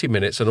within 20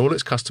 minutes, and all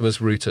its customers'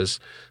 routers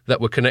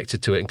that were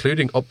connected to it,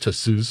 including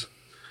Optus's,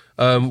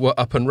 were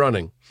up and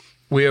running.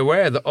 We are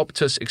aware that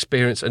Optus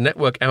experienced a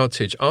network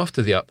outage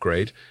after the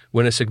upgrade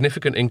when a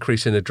significant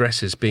increase in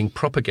addresses being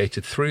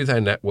propagated through their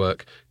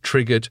network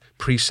triggered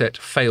preset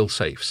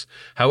fail-safes.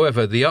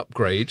 However, their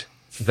upgrade,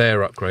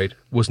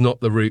 was not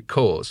the root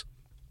cause.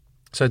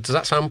 So does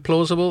that sound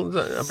plausible?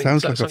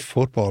 Sounds like a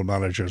football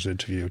manager's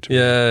interview to me.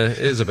 Yeah, it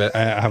is a bit.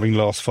 Having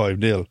lost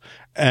 5-0.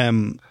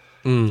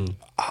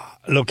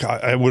 Look,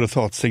 I would have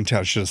thought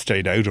Singtel should have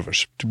stayed out of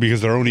it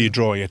because they're only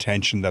drawing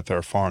attention that they're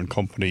a foreign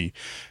company,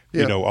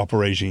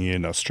 operating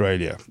in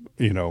Australia,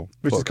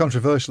 Which is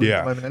controversial at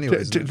the moment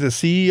anyway. Did the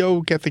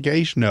CEO get the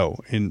gate? No.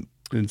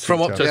 From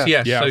Optus,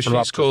 yes. Yeah, so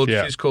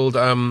she's called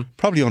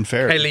probably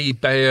unfair. Kelly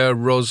Bayer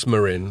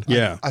Rosmarin.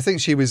 Yeah. I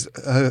think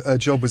her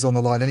job was on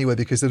the line anyway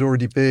because there'd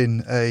already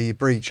been a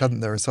breach,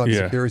 hadn't there? A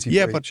cybersecurity breach.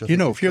 Yeah, but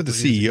if you're the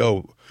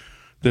CEO,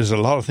 there's a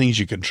lot of things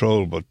you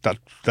control, but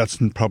that's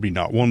probably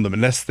not one of them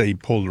unless they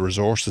pull the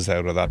resources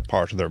out of that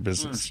part of their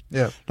business.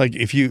 Yeah. Like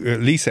if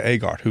Lisa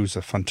Agard, who's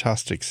a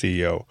fantastic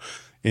CEO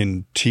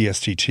in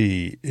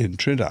TSTT in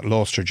Trinidad,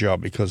 lost her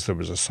job because there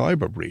was a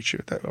cyber breach.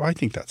 I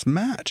think that's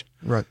mad.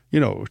 Right.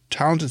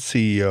 Talented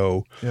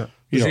CEO. Yeah.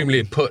 Presumably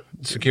it put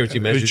security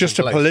measures It was just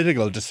in a place.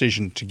 political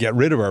decision to get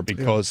rid of her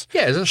because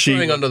it's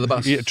throwing under the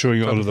bus. Yeah,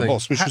 throwing under the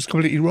bus, which was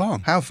completely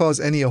wrong. How far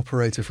is any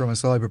operator from a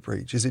cyber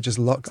breach? Is it just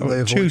luck that they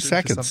avoid 2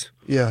 seconds.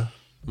 Yeah.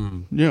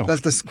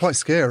 That's quite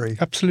scary.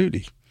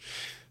 Absolutely.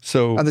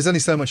 So, and there's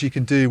only so much you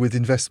can do with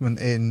investment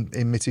in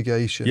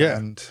mitigation. Yeah.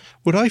 And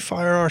would I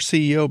fire our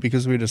CEO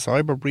because we had a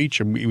cyber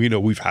breach and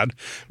we've had,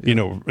 a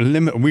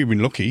limit, and we've been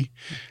lucky,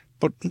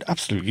 but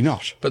absolutely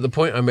not. But the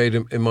point I made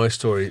in my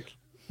story,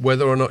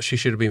 whether or not she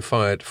should have been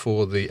fired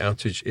for the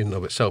outage in and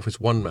of itself is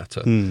one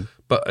matter.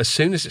 But as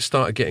soon as it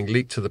started getting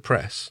leaked to the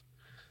press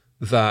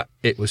that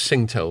it was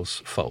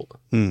Singtel's fault,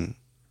 and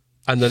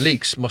the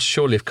leaks must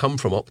surely have come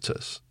from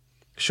Optus,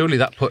 surely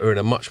that put her in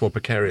a much more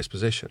precarious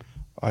position.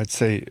 I'd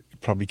say it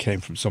probably came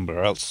from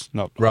somewhere else,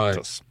 not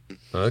Optus.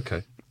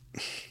 Okay.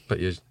 But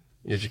you're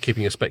just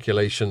keeping your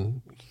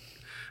speculation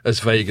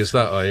as vague as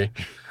that, are you?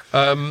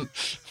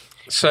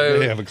 So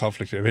they have a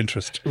conflict of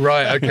interest.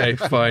 Right, okay,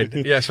 fine.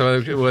 Yeah, so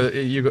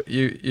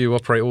you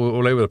operate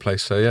all over the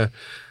place, so yeah.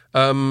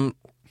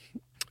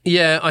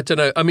 I don't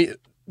know. I mean,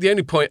 the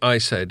only point I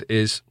said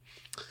is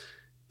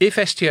if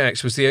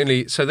STX was the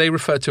only... So they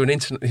referred to an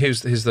internet...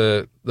 Here's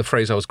the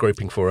phrase I was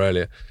groping for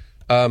earlier.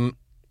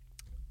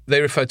 They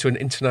referred to an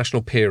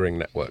international peering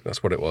network.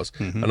 That's what it was.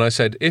 Mm-hmm. And I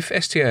said, if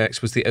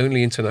STIX was the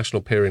only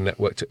international peering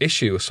network to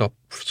issue a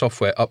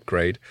software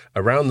upgrade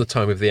around the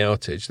time of the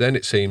outage, then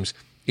it seems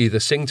either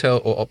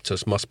Singtel or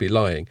Optus must be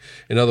lying.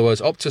 In other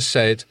words, Optus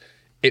said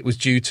it was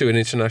due to an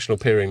international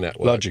peering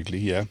network. Logically,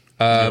 yeah.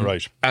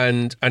 Right.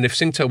 And if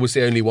Singtel was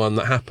the only one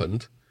that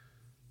happened,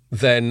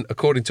 then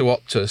according to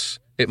Optus,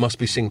 it must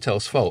be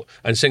Singtel's fault.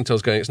 And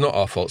Singtel's going, it's not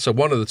our fault. So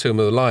one of the two of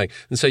them are lying.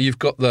 And so you've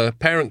got the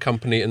parent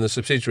company and the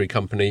subsidiary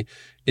company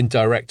in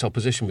direct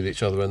opposition with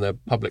each other in their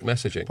public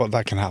messaging. But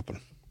that can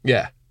happen.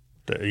 Yeah.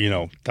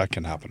 That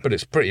can happen. But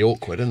it's pretty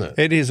awkward, isn't it?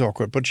 It is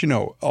awkward. But,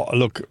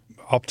 look,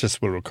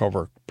 Optus will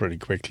recover pretty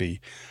quickly.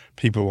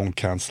 People won't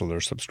cancel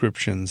their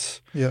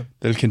subscriptions. Yeah.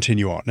 They'll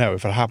continue on. Now,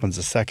 if it happens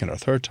a second or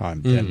third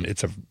time, then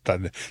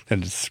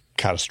it's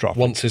catastrophic.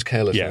 Once is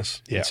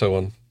carelessness and so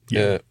on.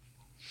 Yeah.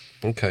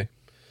 Okay.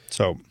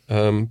 So,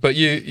 but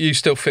you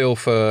still feel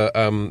for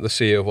the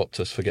CEO of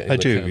Optus for getting? I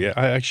do. Yeah,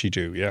 I actually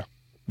do. Yeah,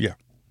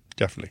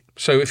 definitely.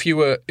 So if you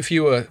were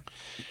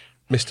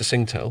Mr.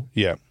 Singtel,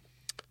 yeah,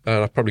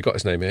 and I've probably got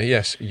his name here.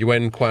 Yes,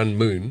 Yuen Kwan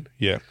Moon.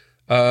 Yeah.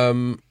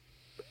 How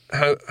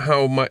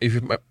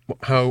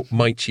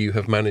might you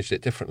have managed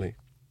it differently?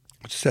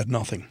 I just said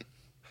nothing.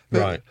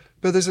 Right.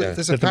 But there's a Let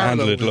them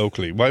handle it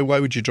locally. Why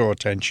would you draw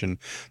attention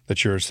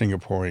that you're a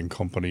Singaporean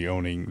company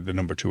owning the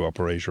number 2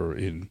 operator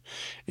in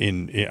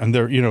and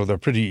they're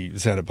pretty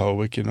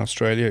xenophobic in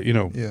Australia.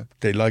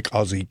 They like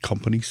Aussie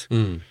companies.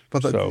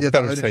 But that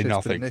better say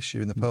nothing. Been an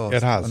issue in the past.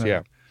 It has,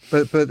 yeah.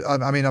 But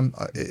I mean,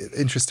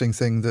 interesting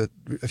thing that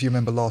if you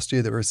remember last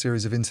year, there were a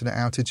series of internet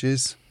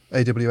outages.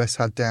 AWS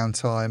had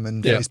downtime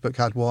and Facebook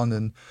had one,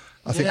 and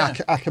I think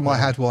Akamai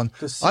had one.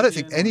 I don't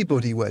think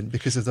anybody went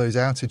because of those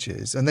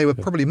outages, and they were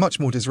probably much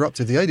more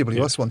disruptive. The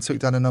AWS one took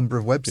down a number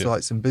of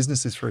websites and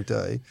businesses for a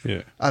day,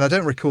 and I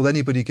don't recall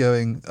anybody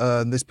going,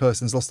 "This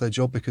person's lost their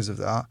job because of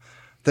that."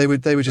 They were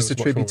just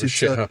attributed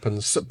shit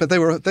happens. But they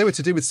were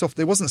to do with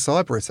software. It wasn't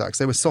cyber attacks.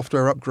 They were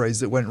software upgrades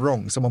that went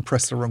wrong. Someone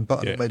pressed the wrong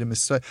button and made a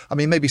mistake. I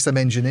mean, maybe some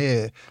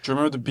engineer Do you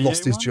remember the BA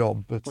lost his one?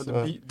 job. But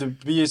the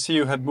BAC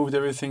who had moved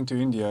everything to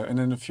India, and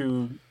then a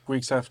few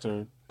weeks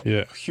after,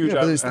 huge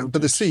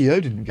but the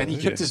CEO didn't get and he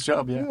it. kept his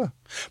job. Yeah.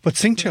 But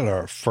Singtel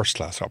are a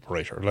first-class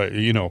operator. Like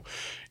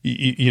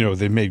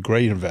they made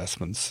great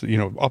investments.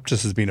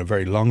 Optus has been a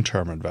very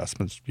long-term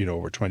investment.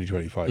 Over 20,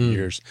 25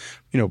 years.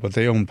 But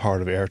they own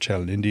part of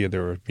Airtel in India.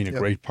 They've been a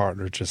great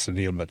partner to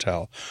Sunil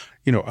Mittal.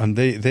 And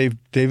they've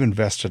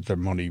invested their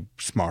money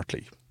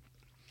smartly.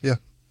 Yeah.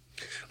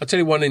 I'll tell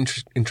you one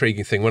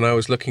intriguing thing. When I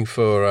was looking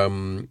for,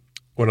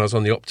 when I was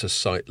on the Optus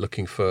site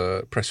looking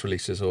for press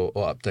releases or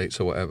updates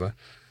or whatever,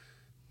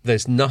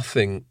 there's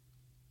nothing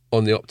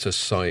on the Optus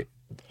site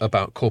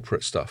about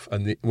corporate stuff.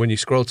 And when you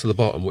scroll to the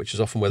bottom, which is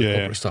often where the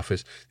corporate stuff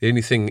is, the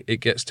only thing it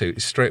gets to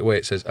is straight away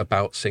it says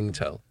about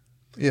Singtel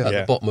at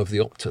the bottom of the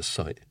Optus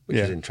site, which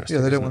is interesting.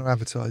 Yeah, they don't want to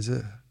advertise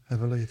it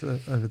heavily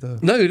over there.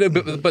 No,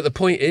 but the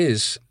point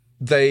is,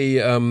 they,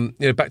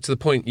 back to the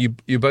point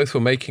you both were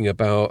making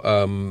about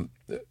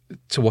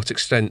to what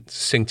extent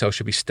Singtel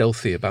should be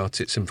stealthy about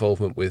its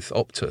involvement with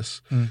Optus.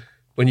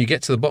 When you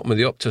get to the bottom of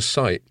the Optus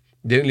site,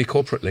 the only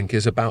corporate link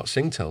is about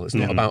Singtel. It's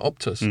not about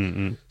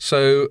Optus.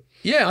 So,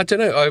 I don't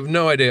know. I have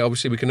no idea.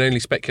 Obviously, we can only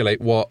speculate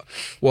what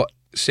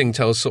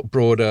Singtel's sort of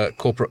broader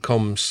corporate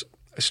comms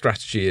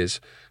strategy is.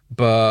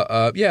 But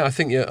I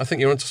think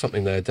you're onto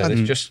something there,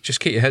 Dennis. Just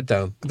keep your head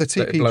down. The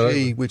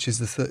TPG, which is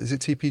the third, is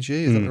it TPG?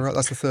 Is that right?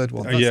 That's the third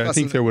one. I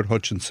think they're with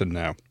Hutchinson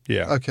now.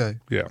 Yeah. Okay.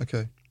 Yeah.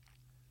 Okay.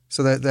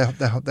 So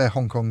they're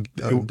Hong Kong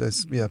owned,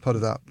 part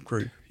of that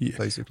group,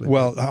 basically.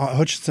 Well,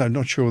 Hutchinson, I'm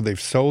not sure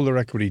they've sold their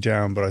equity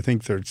down, but I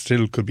think there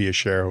still could be a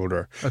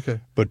shareholder.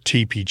 Okay. But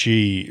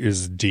TPG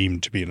is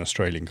deemed to be an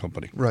Australian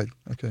company. Right.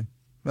 Okay.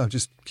 I'm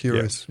just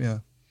curious.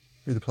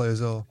 Who the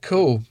players are.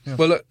 Cool. Yeah.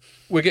 Well, look,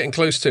 we're getting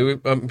close to.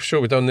 I'm sure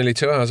we've done nearly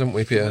 2 hours, haven't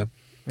we, Pierre?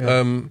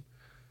 Ian,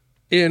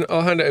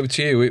 I'll hand it over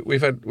to you.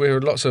 We've had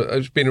lots of.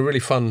 It's been a really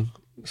fun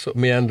sort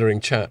of meandering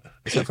chat.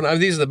 Except for now,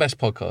 these are the best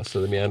podcasts,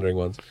 the meandering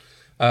ones.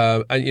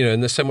 And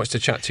there's so much to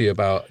chat to you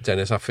about,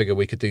 Dennis. I figure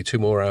we could do 2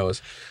 more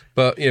hours.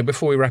 But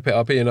before we wrap it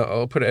up, Ian,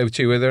 I'll put it over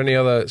to you. Are there any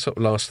other sort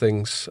of last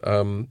things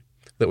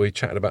that we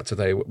chatted about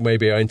today?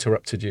 Maybe I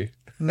interrupted you.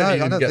 No,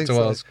 I don't think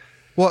so. Ask.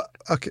 What?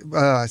 Okay,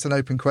 it's an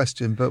open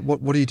question. But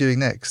what are you doing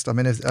next? I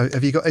mean,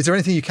 have you got? Is there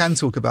anything you can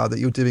talk about that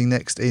you're doing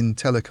next in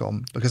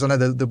telecom? Because I know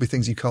there'll be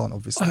things you can't,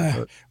 obviously.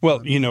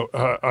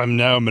 I'm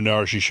now a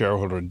minority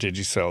shareholder in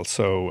Digicel,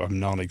 so I'm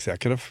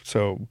non-executive.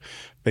 So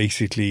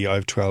basically, I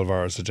have 12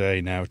 hours a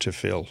day now to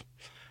fill,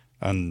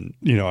 and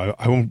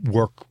I won't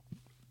work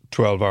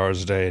 12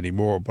 hours a day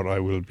anymore. But I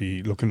will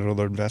be looking at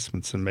other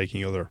investments and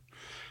making other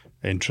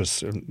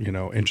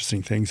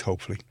interesting things,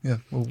 hopefully. Yeah.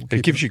 Well,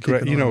 it gives you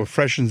great, it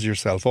freshens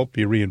yourself up,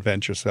 you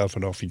reinvent yourself,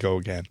 and off you go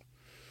again.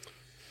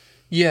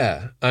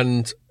 Yeah.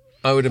 And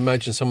I would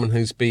imagine someone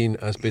who's been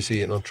as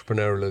busy and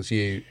entrepreneurial as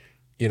you,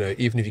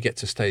 even if you get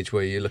to a stage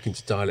where you're looking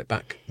to dial it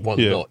back one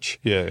notch,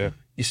 you're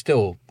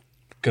still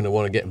going to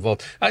want to get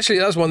involved. Actually,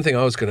 that was one thing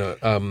I was going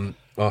to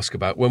ask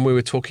about when we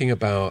were talking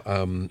about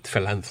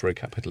philanthropic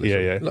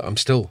capitalism. Yeah. Look, I'm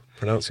still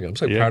pronouncing it. I'm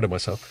so proud of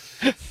myself.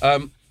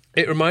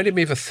 It reminded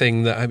me of a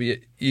thing that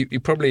you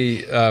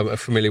probably are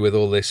familiar with,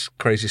 all this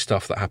crazy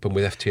stuff that happened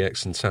with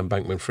FTX and Sam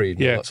Bankman-Fried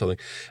and all that sort of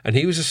thing. And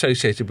he was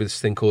associated with this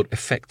thing called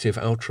effective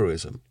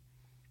altruism.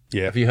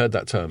 Yeah. Have you heard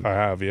that term? I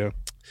have, yeah.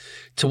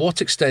 To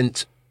what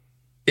extent,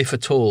 if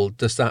at all,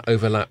 does that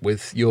overlap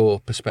with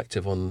your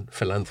perspective on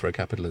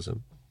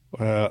philanthro-capitalism?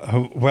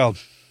 Well,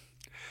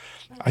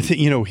 I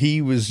think, he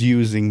was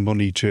using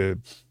money to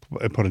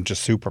put into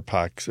super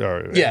PACs.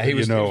 He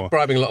was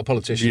bribing a lot of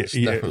politicians,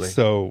 definitely.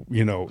 So,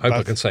 I hope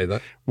I can say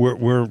that.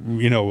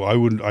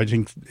 I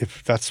think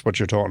if that's what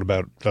you're talking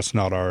about, that's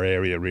not our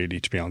area, really,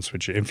 to be honest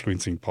with you,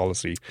 influencing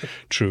policy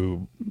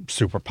through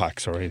super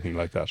PACs or anything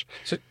like that.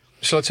 So,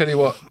 shall I tell you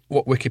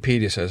what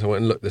Wikipedia says? I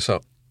went and looked this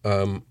up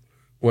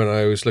when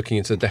I was looking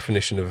into the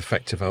definition of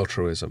effective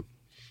altruism,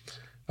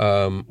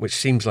 which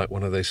seems like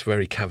one of those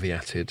very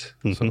caveated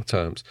sort of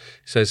terms.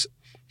 It says,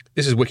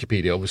 this is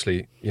Wikipedia,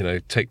 obviously,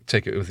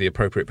 take it with the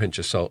appropriate pinch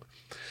of salt.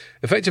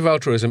 Effective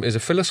altruism is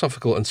a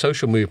philosophical and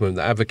social movement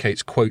that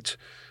advocates, quote,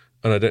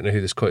 and I don't know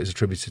who this quote is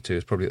attributed to,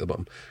 it's probably at the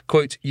bottom,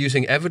 quote,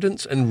 using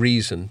evidence and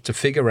reason to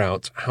figure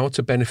out how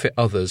to benefit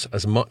others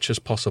as much as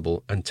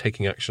possible and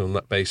taking action on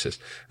that basis.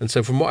 And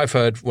so from what I've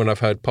heard, when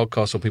I've heard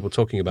podcasts or people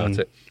talking about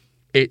it,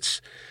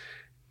 it's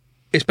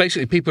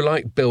basically people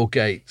like Bill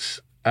Gates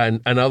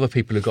and other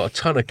people who've got a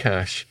ton of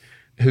cash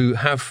who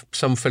have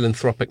some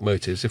philanthropic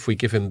motives, if we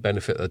give him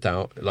benefit of the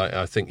doubt. Like,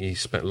 I think he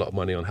spent a lot of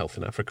money on health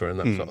in Africa and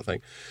that sort of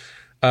thing.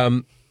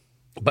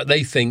 But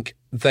they think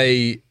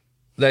they're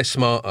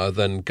smarter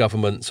than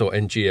governments or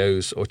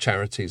NGOs or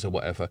charities or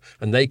whatever,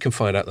 and they can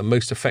find out the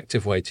most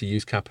effective way to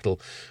use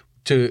capital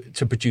to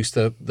produce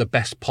the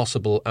best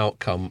possible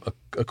outcome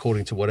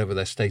according to whatever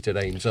their stated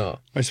aims are.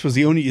 I suppose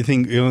the only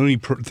thing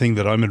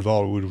that I'm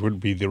involved with would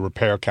be the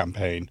repair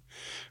campaign,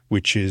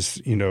 which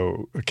is,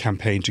 a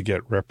campaign to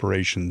get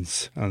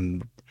reparations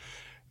and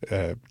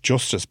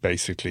justice,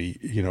 basically,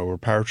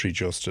 reparatory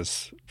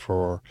justice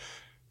for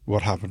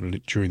what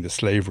happened during the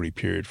slavery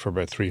period for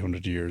about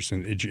 300 years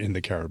in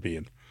the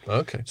Caribbean.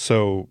 Okay.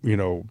 So,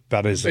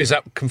 that is... Is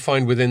that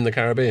confined within the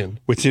Caribbean?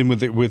 Within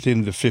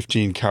the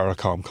 15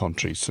 CARICOM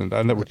countries. And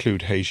that would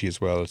include Haiti as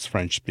well. It's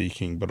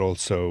French-speaking, but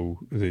also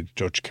the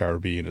Dutch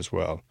Caribbean as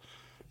well.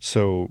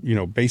 So,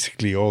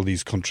 basically all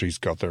these countries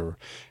got their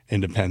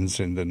independence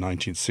in the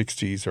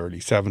 1960s, early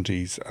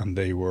 70s, and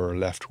they were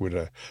left with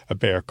a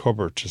bare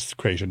cupboard to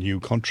create a new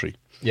country.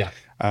 Yeah.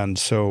 And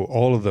so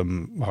all of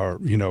them are,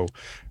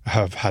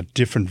 have had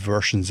different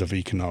versions of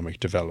economic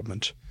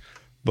development.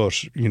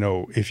 But,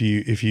 if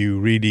you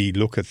really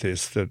look at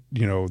this, that,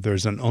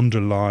 there's an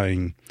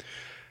underlying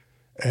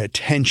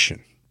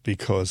tension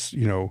because,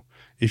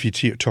 if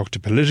you talk to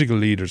political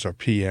leaders or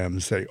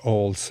PMs, they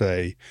all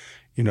say,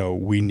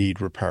 we need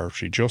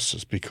reparatory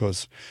justice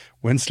because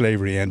when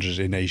slavery ended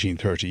in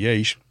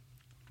 1838,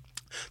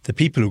 the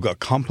people who got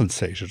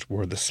compensated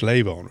were the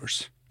slave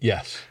owners.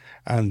 Yes.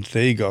 And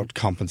they got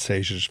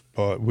compensated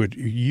with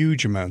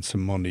huge amounts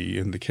of money.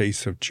 In the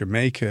case of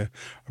Jamaica,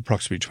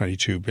 approximately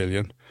 22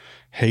 billion,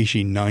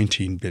 Haiti,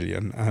 19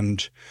 billion,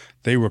 and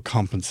they were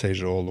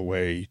compensated all the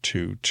way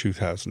to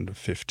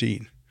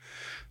 2015.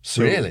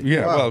 So, really?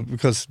 Yeah, wow. Well,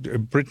 because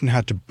Britain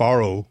had to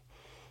borrow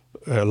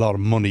a lot of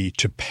money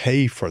to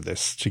pay for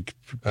this, to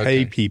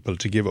pay people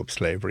to give up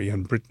slavery,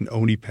 and Britain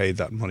only paid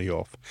that money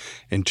off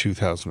in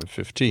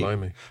 2015.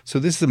 Blimey. So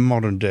this is a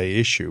modern day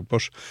issue,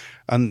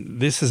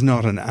 and this is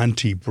not an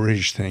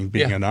anti-British thing,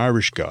 being an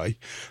Irish guy,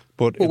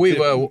 but we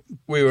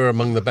were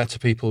among the better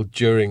people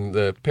during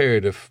the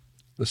period of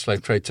the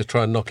slave trade to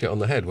try and knock it on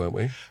the head, weren't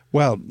we?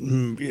 Well,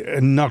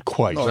 not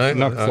quite. No?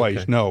 Not quite.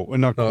 Okay. No,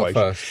 not quite.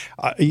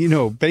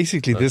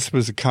 Basically, this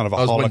was a kind of a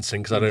Holocaust. I was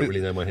wincing because I don't really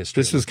know my history.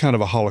 This was kind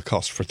of a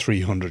Holocaust for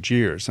 300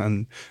 years.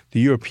 And the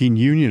European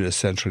Union is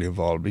centrally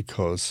involved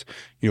because,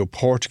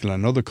 Portugal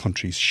and other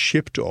countries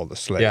shipped all the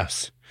slaves.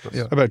 Yes.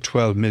 Yeah. About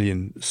 12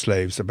 million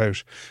slaves,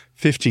 about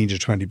 15 to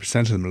 20%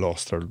 of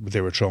them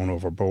they were thrown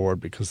overboard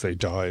because they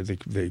died,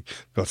 they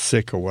got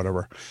sick or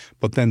whatever.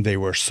 But then they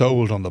were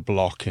sold on the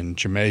block in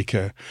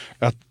Jamaica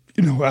at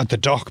the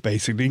dock,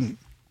 basically.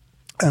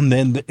 And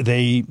then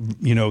they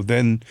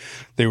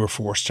were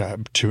forced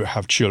to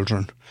have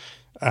children.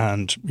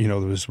 And, there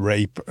was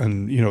rape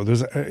and,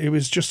 it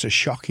was just a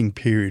shocking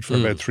period for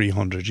about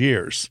 300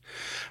 years.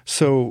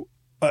 So,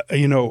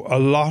 a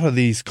lot of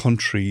these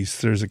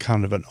countries, there's a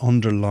kind of an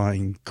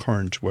underlying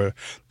current where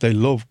they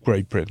love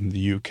Great Britain,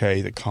 the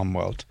UK, the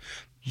Commonwealth,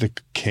 the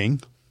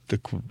King,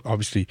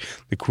 obviously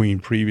the Queen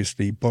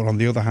previously. But on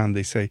the other hand,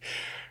 they say,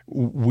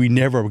 we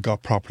never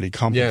got properly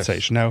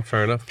compensated. Yes, now,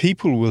 fair enough.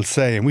 People will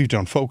say, and we've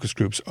done focus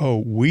groups,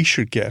 we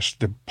should get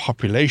the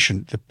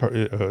population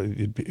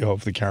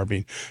of the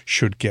Caribbean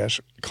should get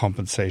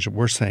compensated.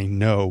 We're saying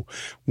no.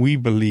 We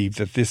believe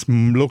that this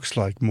looks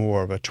like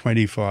more of a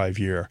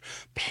 25-year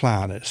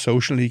plan, a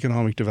social and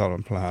economic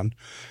development plan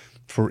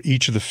for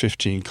each of the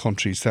 15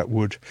 countries that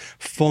would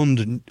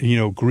fund,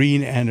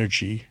 green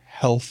energy,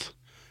 health,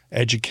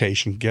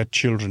 education, get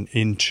children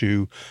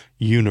into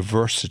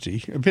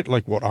university, a bit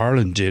like what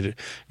Ireland did,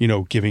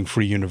 giving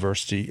free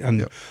university,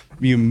 and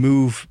you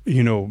move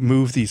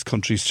these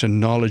countries to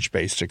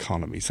knowledge-based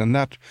economies, and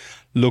that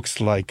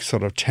looks like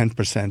sort of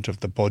 10%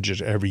 of the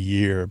budget every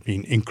year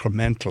being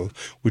incremental,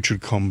 which would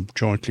come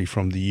jointly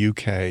from the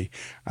UK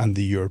and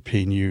the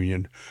European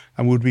Union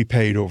and would be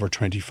paid over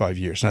 25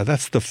 years. Now,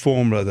 that's the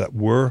formula that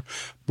we're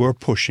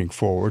pushing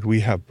forward.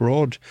 We have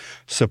broad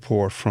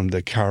support from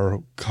the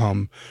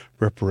CARICOM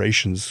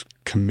Reparations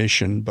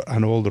Commission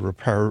and all the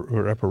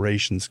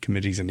reparations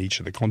committees in each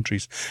of the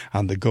countries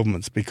and the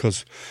governments,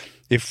 because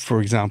if,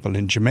 for example,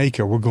 in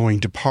Jamaica, we're going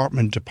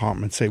department,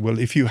 say, well,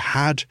 if you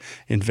had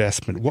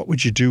investment, what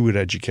would you do with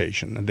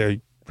education? And they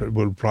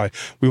will reply,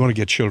 we want to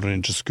get children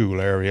into school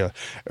earlier.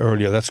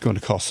 That's going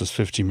to cost us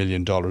 $50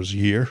 million a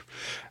year.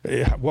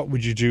 What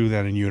would you do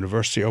then in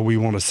university? We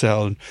want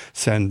to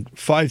send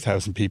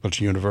 5,000 people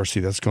to university.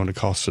 That's going to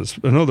cost us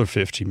another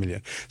 50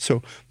 million.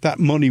 So that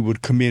money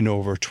would come in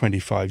over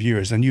 25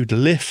 years and you'd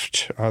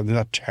lift,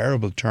 that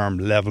terrible term,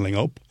 levelling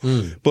up,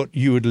 but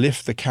you would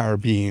lift the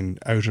Caribbean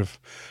out of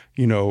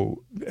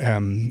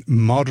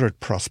moderate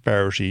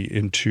prosperity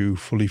into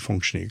fully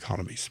functioning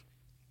economies.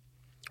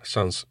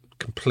 Sounds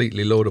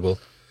completely laudable.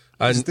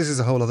 And This is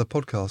a whole other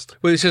podcast.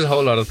 well, this is a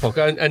whole lot of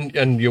podcast,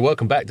 and you're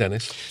welcome back,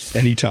 Dennis.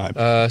 Anytime.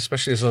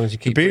 Especially as long as you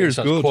keep bringing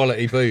such good.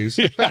 quality booze.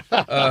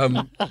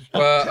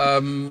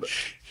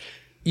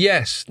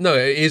 Yes, no,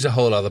 it is a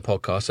whole other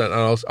podcast, and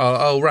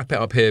I'll wrap it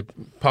up here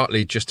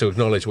partly just to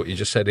acknowledge what you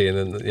just said, Ian,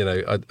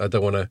 and I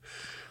don't want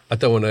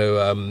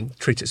to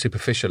treat it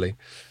superficially.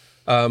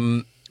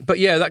 But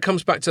yeah, that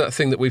comes back to that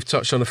thing that we've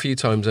touched on a few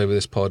times over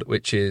this pod,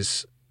 which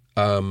is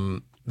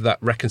that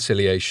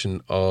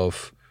reconciliation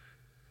of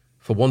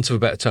for want of a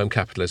better term,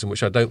 capitalism,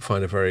 which I don't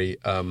find a very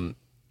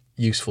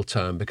useful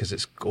term because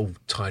it's all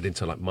tied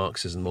into like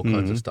Marxism, all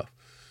kinds of stuff.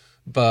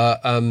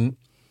 But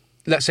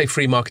let's say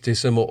free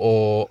marketism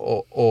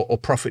or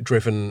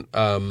profit-driven,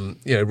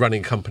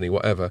 running a company,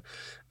 whatever,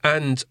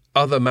 and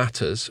other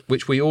matters,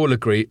 which we all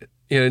agree,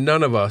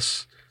 none of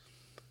us,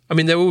 I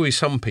mean, there will be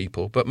some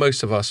people, but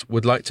most of us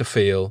would like to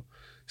feel.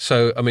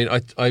 So, I mean,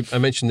 I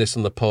mentioned this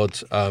on the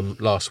pod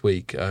last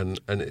week, and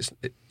it's,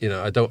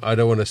 I don't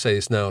want to say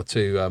this now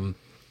to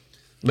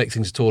make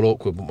things at all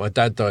awkward, but my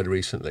dad died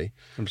recently.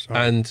 I'm sorry.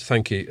 And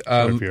thank you.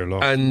 Sorry for your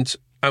loss.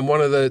 And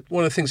one of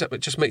the things that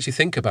just makes you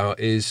think about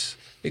is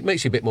it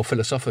makes you a bit more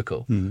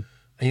philosophical. And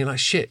you're like,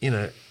 shit,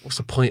 what's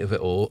the point of it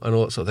all and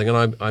all that sort of thing.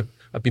 And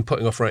I've been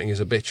putting off writing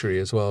his obituary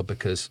as well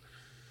because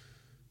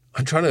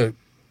I'm trying to.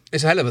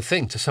 It's a hell of a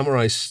thing to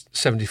summarise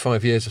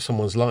 75 years of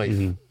someone's life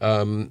in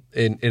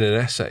an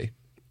essay.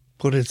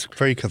 But it's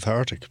very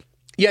cathartic.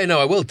 Yeah, no,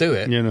 I will do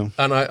it.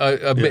 And I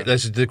admit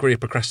there's a degree of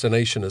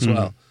procrastination as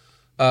well.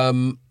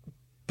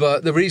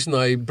 But the reason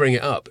I bring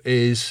it up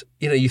is,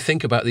 you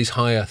think about these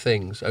higher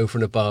things over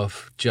and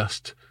above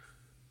just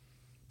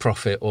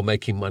profit or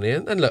making money.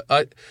 And look,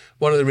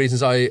 one of the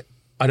reasons I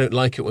don't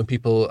like it when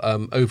people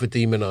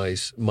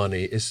over-demonise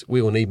money is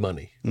we all need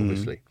money,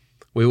 obviously.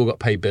 We all got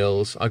to pay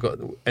bills.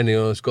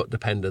 Anyone who's got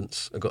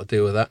dependents, I've got to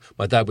deal with that.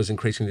 My dad was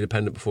increasingly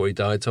dependent before he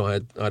died, so I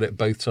had it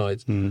both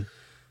sides.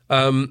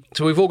 So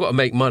we've all got to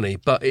make money,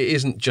 but it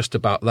isn't just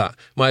about that.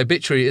 My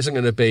obituary isn't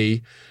going to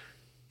be,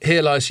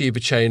 here lies Hugh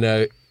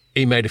Baceno,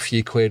 he made a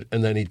few quid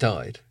and then he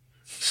died.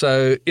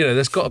 So,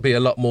 there's got to be a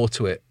lot more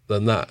to it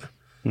than that.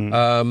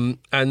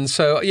 And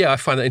so, I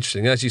find that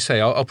interesting. As you say,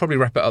 I'll probably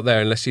wrap it up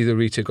there unless either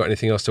of you two got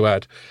anything else to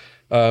add.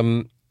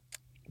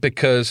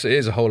 Because it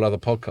is a whole other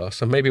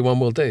podcast, and maybe one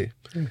will do.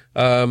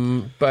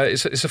 But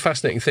it's a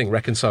fascinating thing,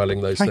 reconciling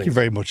those things. Thank you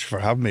very much for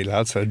having me,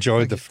 lads. I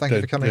enjoyed Thank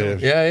you for coming on.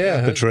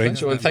 the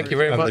drink. And thank you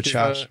very much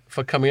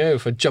for coming over,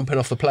 for jumping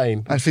off the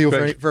plane. And for your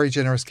very, very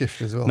generous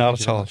gift as well.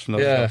 Not at all.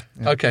 Yeah.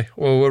 Okay,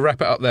 well, we'll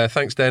wrap it up there.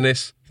 Thanks,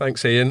 Dennis.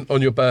 Thanks, Ian,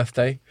 on your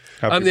birthday.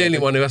 I'm the only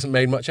one who hasn't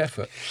made much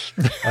effort.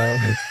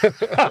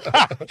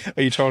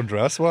 Are you trying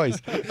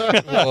dress-wise?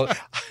 Well,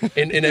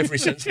 in every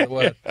sense of the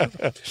word.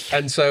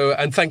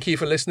 And thank you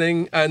for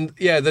listening. And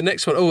the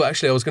next one,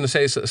 actually, I was going to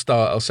say this at the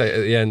start, I'll say it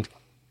at the end.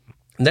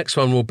 Next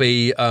one will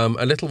be a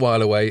little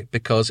while away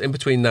because in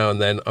between now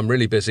and then, I'm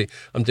really busy.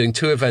 I'm doing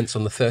 2 events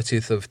on the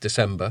 30th of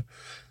December.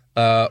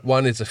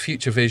 One is a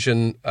Future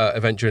Vision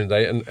event during the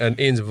day, and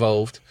Ian's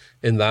involved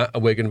in that,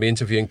 and we're going to be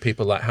interviewing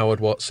people like Howard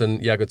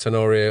Watson, Iago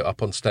Tenorio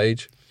up on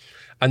stage.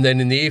 And then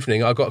in the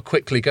evening, I've got to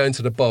quickly go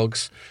into the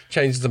bogs,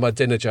 change into my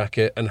dinner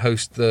jacket, and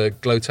host the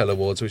Glowtel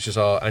Awards, which is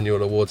our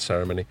annual awards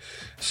ceremony.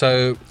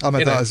 So I'm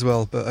at that as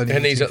well, but only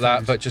and he's at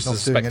that, but just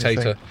as a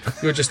spectator.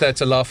 You're just there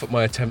to laugh at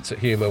my attempts at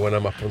humour when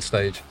I'm up on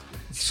stage.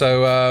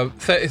 So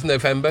 30th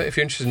November, if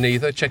you're interested in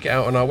either, check it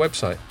out on our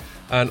website.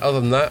 And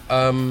other than that,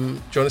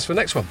 join us for the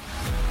next one.